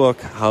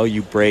textbook how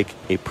you break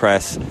a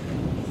press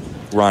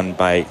run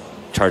by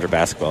Charger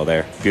basketball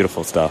there.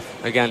 Beautiful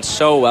stuff. Again,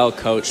 so well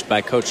coached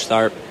by Coach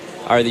Tharp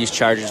are these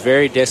Chargers.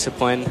 Very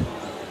disciplined.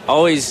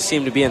 Always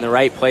seem to be in the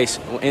right place,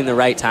 in the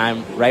right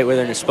time, right where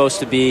they're supposed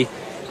to be,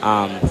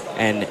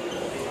 and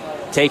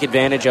take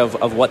advantage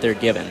of what they're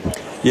given.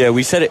 Yeah,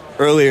 we said it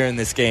earlier in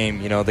this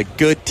game, the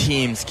good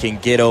teams can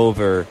get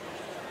over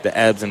the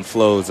ebbs and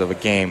flows of a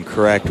game,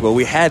 correct? Well,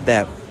 we had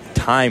that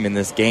time in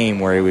this game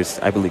where it was,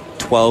 I believe,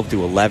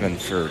 12-11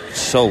 for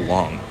so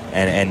long,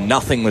 and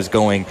nothing was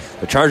going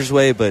the Chargers'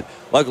 way, but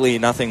luckily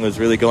nothing was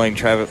really going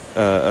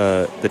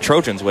the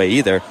Trojans' way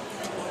either.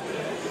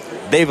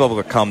 They've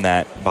overcome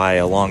that by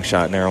a long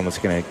shot, and they're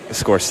almost going to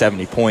score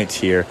 70 points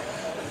here.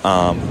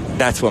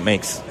 That's what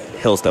makes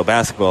Hillsdale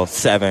basketball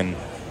 7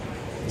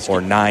 or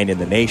 9 in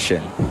the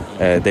nation.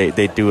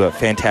 They do a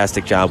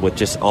fantastic job with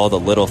just all the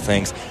little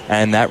things,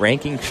 and that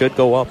ranking should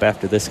go up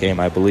after this game,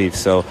 I believe.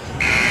 So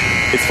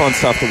it's fun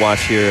stuff to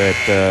watch here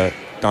at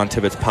Don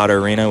Tibbetts Potter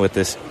Arena with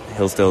this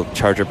Hillsdale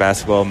Charger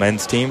basketball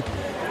men's team.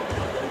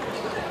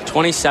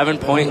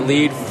 27-point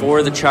lead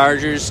for the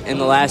Chargers in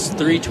the last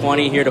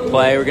 3:20 here to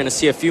play. We're going to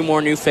see a few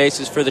more new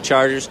faces for the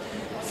Chargers.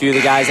 A few of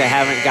the guys that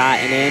haven't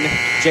gotten in.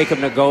 Jacob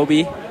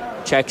Nagobi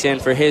checks in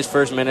for his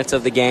first minutes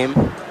of the game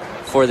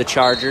for the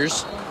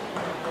Chargers.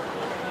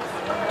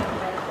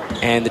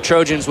 And the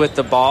Trojans with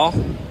the ball.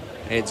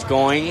 It's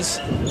Goings.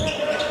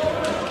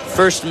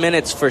 First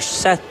minutes for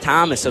Seth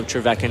Thomas of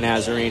Trevecca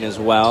Nazarene as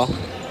well.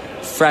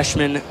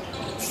 Freshman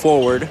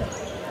forward.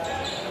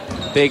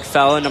 Big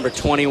fella, number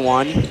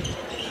 21.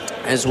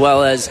 As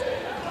well as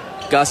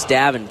Gus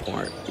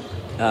Davenport,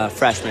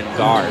 freshman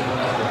guard.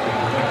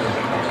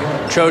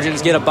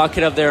 Trojans get a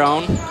bucket of their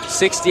own,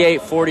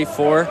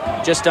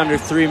 68-44, just under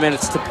 3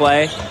 minutes to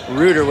play.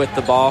 Reuter with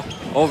the ball,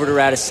 over to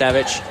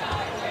Radisevich.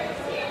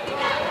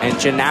 And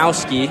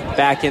Janowski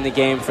back in the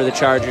game for the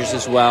Chargers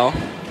as well.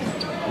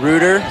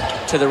 Reuter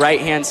to the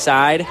right-hand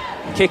side,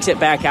 kicks it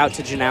back out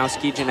to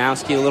Janowski.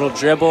 Janowski, a little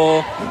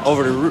dribble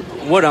over to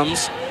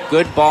Woodhams.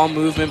 Good ball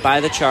movement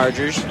by the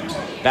Chargers.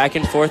 Back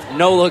and forth,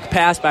 no-look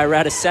pass by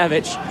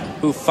Radisevich,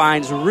 who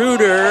finds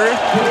Reuter.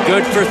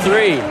 Good for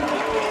three.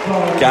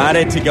 Got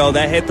it to go.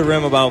 That hit the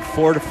rim about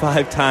 4 to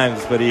 5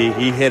 times, but he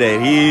hit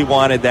it. He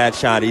wanted that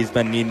shot. He's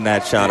been needing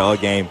that shot all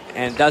game.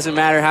 And it doesn't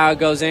matter how it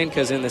goes in,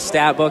 because in the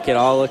stat book, it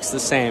all looks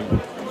the same.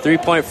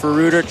 3-point for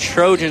Reuter.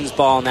 Trojans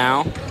ball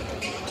now.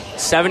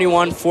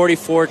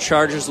 71-44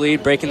 Chargers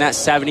lead, breaking that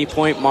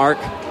 70-point mark.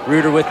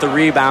 Reuter with the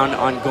rebound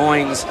on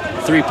Goings'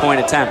 3-point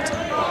attempt.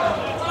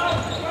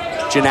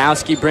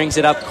 Janowski brings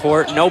it up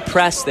court. No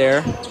press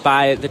there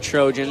by the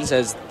Trojans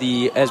as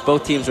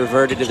both teams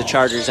reverted to the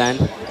Chargers' end.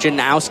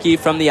 Janowski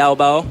from the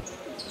elbow.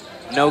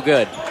 No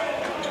good.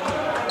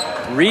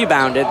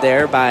 Rebounded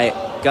there by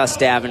Gus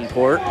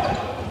Davenport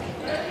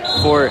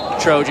for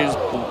Trojans,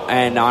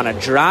 and on a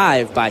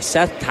drive by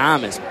Seth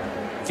Thomas.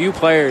 Few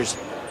players,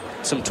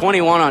 some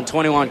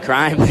 21-on-21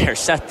 crime there.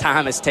 Seth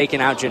Thomas taking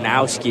out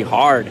Janowski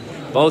hard.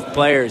 Both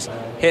players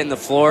hitting the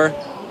floor.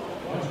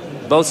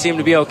 Both seem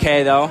to be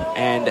okay, though,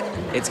 and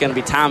it's going to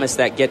be Thomas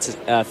that gets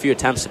a few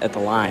attempts at the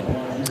line.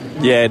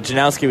 Yeah,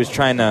 Janowski was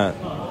trying to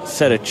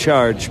set a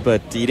charge,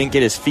 but he didn't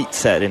get his feet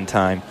set in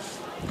time.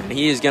 And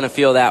he is going to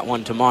feel that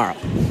one tomorrow.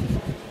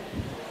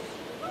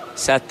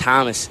 Seth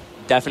Thomas,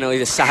 definitely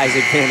the size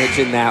advantage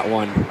in that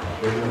one.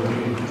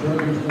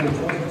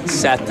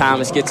 Seth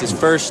Thomas gets his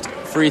first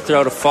free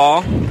throw to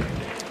fall.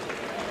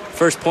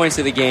 First points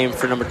of the game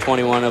for number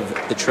 21 of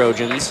the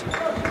Trojans.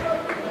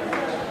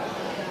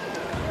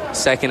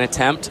 Second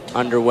attempt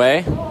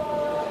underway.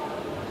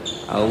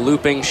 A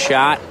looping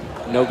shot,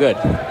 no good.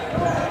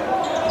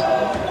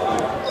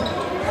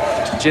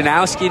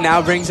 Janowski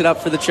now brings it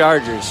up for the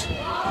Chargers.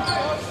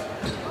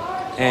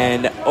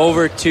 And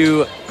over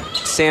to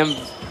Sam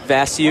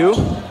Vasiu.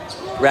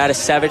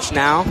 Radisevich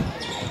now.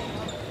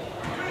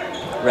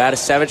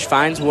 Radisevich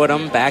finds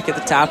Woodham back at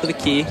the top of the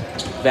key.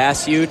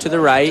 Vasiu to the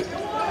right.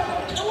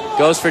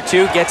 Goes for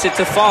two, gets it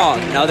to fall.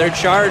 Another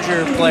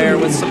Charger player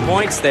with some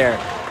points there.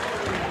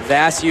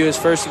 Vasiu is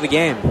first of the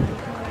game.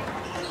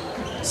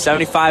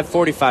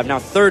 75-45. Now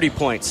 30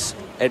 points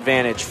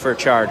advantage for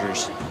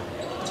Chargers.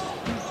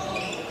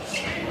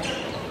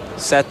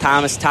 Seth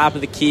Thomas, top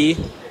of the key.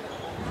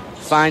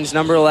 Finds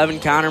number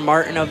 11, Connor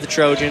Martin of the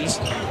Trojans.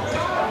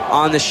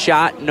 On the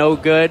shot, no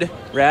good.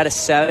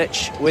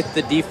 Radisevich with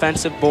the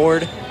defensive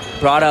board.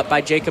 Brought up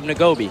by Jacob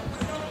Nagobi.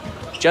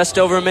 Just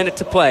over a minute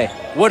to play.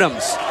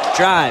 Woodhams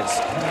drives.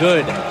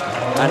 Good.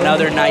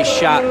 Another nice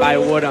shot by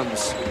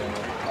Woodhams.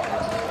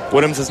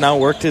 Woodhams has now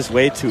worked his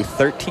way to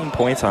 13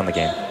 points on the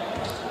game.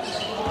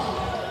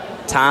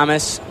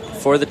 Thomas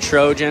for the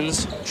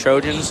Trojans.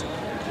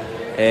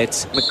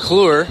 It's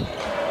McClure.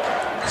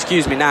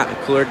 Excuse me, not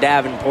McClure.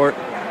 Davenport,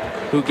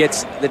 who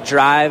gets the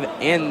drive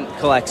and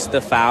collects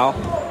the foul.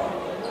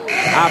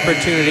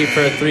 Opportunity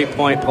for a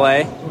three-point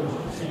play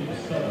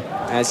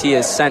as he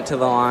is sent to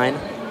the line.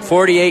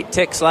 48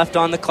 ticks left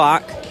on the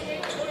clock.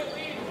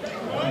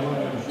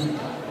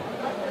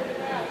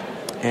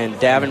 And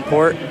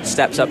Davenport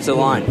steps up to the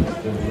line.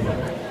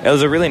 It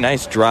was a really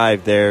nice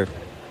drive there.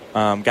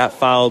 Got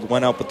fouled,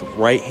 went up with the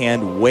right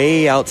hand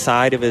way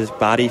outside of his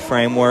body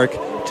framework,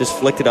 just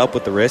flicked it up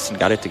with the wrist and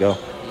got it to go.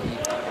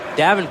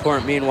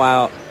 Davenport,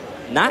 meanwhile,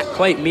 not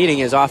quite meeting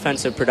his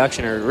offensive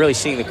production or really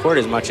seeing the court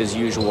as much as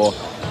usual.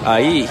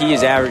 He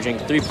is averaging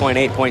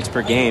 3.8 points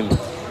per game,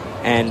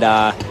 and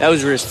that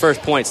was his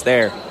first points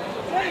there.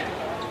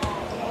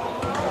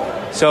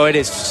 So it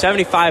is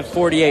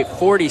 75-48,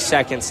 40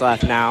 seconds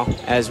left now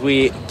as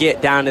we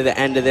get down to the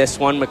end of this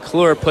one.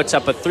 McClure puts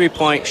up a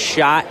three-point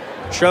shot.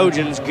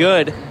 Trojans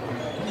good,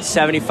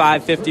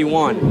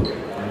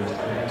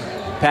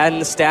 75-51. Padding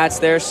the stats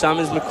there, some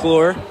is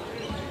McClure.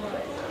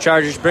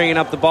 Chargers bringing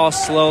up the ball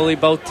slowly,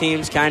 both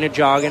teams kind of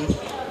jogging.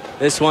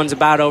 This one's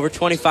about over,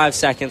 25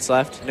 seconds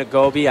left.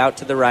 Nagobi out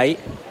to the right.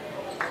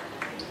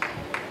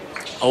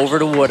 Over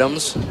to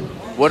Woodhams.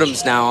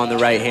 Woodham's now on the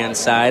right-hand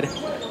side.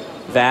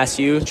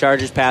 Vassieu,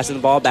 Chargers passing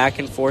the ball back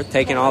and forth,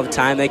 taking all the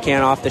time they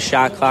can off the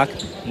shot clock.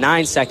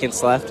 9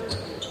 seconds left.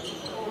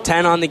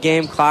 10 on the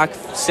game clock,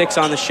 6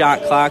 on the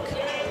shot clock.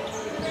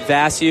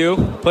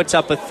 Vassieu puts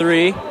up a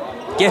 3,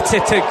 gets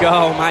it to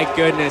go. My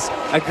goodness,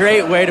 a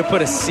great way to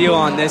put a seal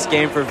on this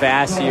game for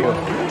Vassieu.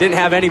 Didn't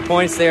have any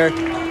points there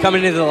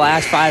coming into the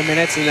last 5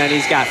 minutes, and then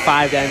he's got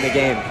 5 to end the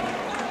game.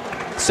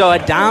 So a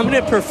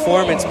dominant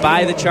performance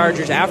by the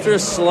Chargers after a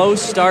slow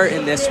start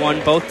in this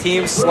one. Both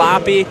teams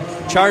sloppy.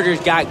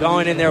 Chargers got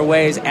going in their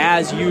ways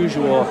as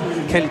usual.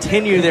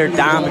 Continue their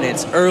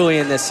dominance early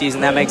in this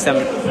season. That makes them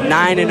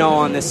 9-0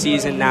 on this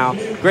season now.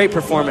 Great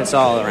performance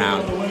all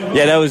around.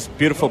 Yeah, that was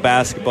beautiful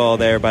basketball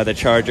there by the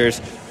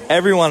Chargers.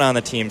 Everyone on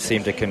the team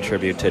seemed to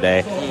contribute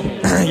today.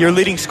 Your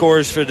leading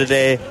scorers for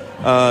today,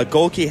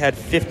 Golke had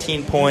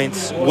 15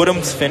 points.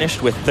 Woodham's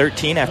finished with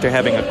 13 after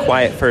having a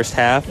quiet first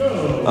half.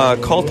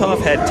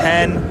 Kolthoff had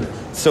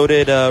 10. So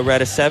did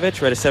Radisevich.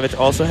 Radisevich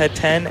also had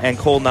 10, and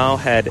Cole Now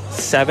had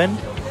 7.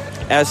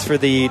 As for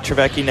the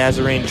Trevecchi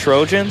Nazarene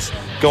Trojans,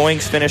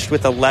 Goings finished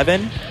with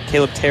 11.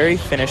 Caleb Terry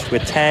finished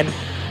with 10.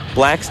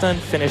 Blackstone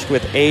finished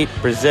with 8.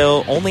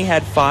 Brazil only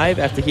had 5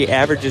 after he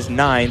averages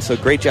 9, so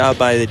great job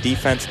by the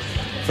defense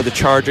for the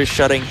Chargers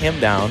shutting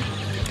him down.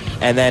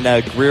 And then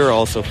Greer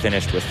also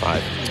finished with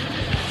 5.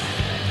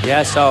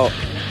 Yeah, so,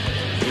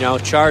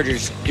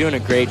 Chargers doing a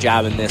great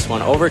job in this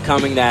one,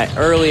 overcoming that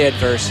early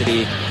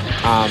adversity,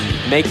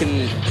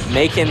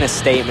 making a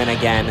statement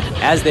again,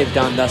 as they've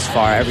done thus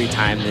far every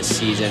time this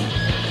season.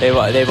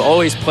 They've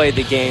always played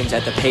the games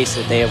at the pace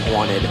that they have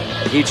wanted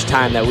each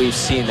time that we've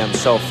seen them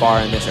so far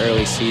in this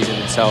early season.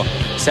 And so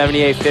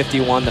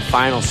 78-51, the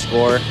final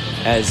score,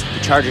 as the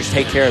Chargers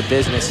take care of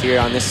business here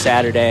on this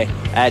Saturday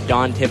at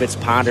Don Tibbetts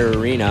Ponder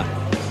Arena.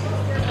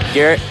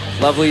 Garrett,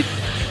 lovely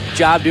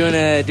job doing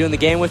the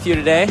game with you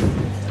today.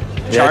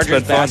 Yeah,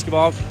 Chargers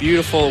basketball,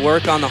 beautiful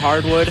work on the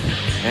hardwood,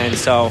 and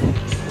so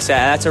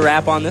that's a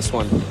wrap on this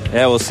one.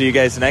 Yeah, we'll see you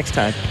guys next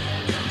time.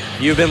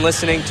 You've been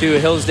listening to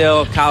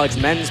Hillsdale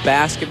College men's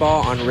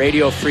basketball on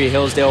Radio Free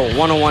Hillsdale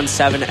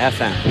 101.7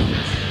 FM.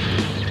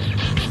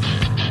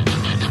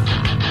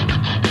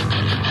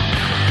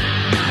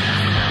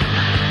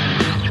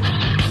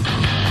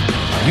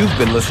 You've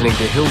been listening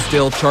to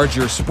Hillsdale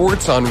Charger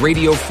Sports on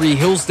Radio Free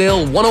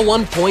Hillsdale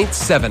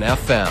 101.7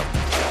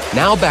 FM.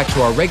 Now back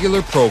to our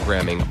regular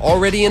programming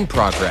already in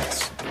progress.